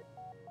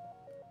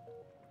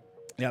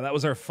 Yeah, that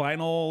was our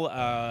final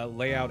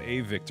layout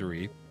A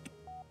victory.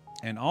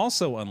 And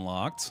also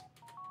unlocked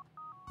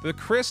the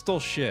Crystal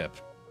Ship.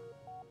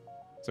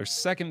 It's our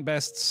second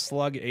best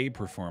Slug A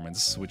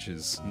performance, which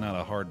is not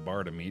a hard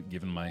bar to meet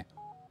given my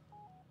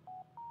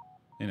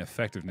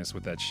ineffectiveness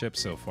with that ship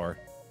so far.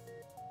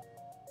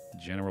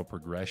 General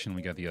progression,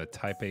 we got the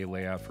Type A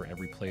layout for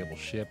every playable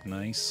ship,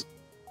 nice.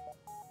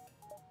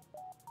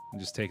 I'm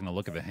just taking a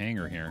look at the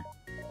hangar here.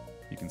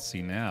 You can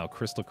see now,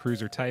 Crystal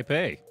Cruiser Type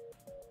A.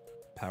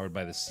 Powered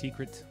by the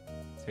secret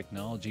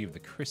technology of the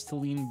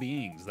crystalline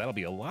beings. That'll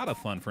be a lot of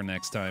fun for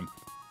next time.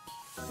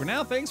 For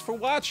now, thanks for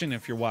watching.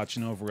 If you're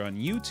watching over on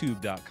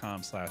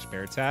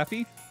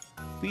youtube.com/BaerTaffy,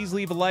 please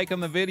leave a like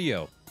on the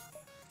video.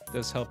 It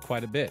does help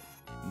quite a bit.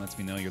 And lets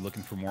me know you're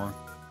looking for more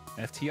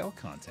FTL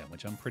content,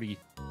 which I'm pretty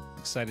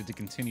excited to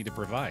continue to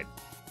provide.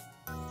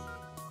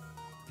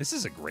 This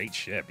is a great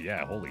ship.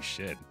 Yeah, holy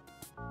shit.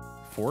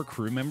 4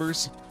 crew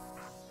members.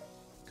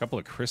 A couple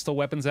of crystal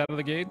weapons out of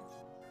the gate.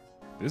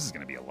 This is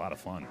going to be a lot of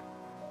fun.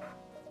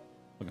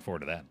 Looking forward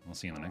to that. We'll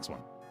see you in the next one.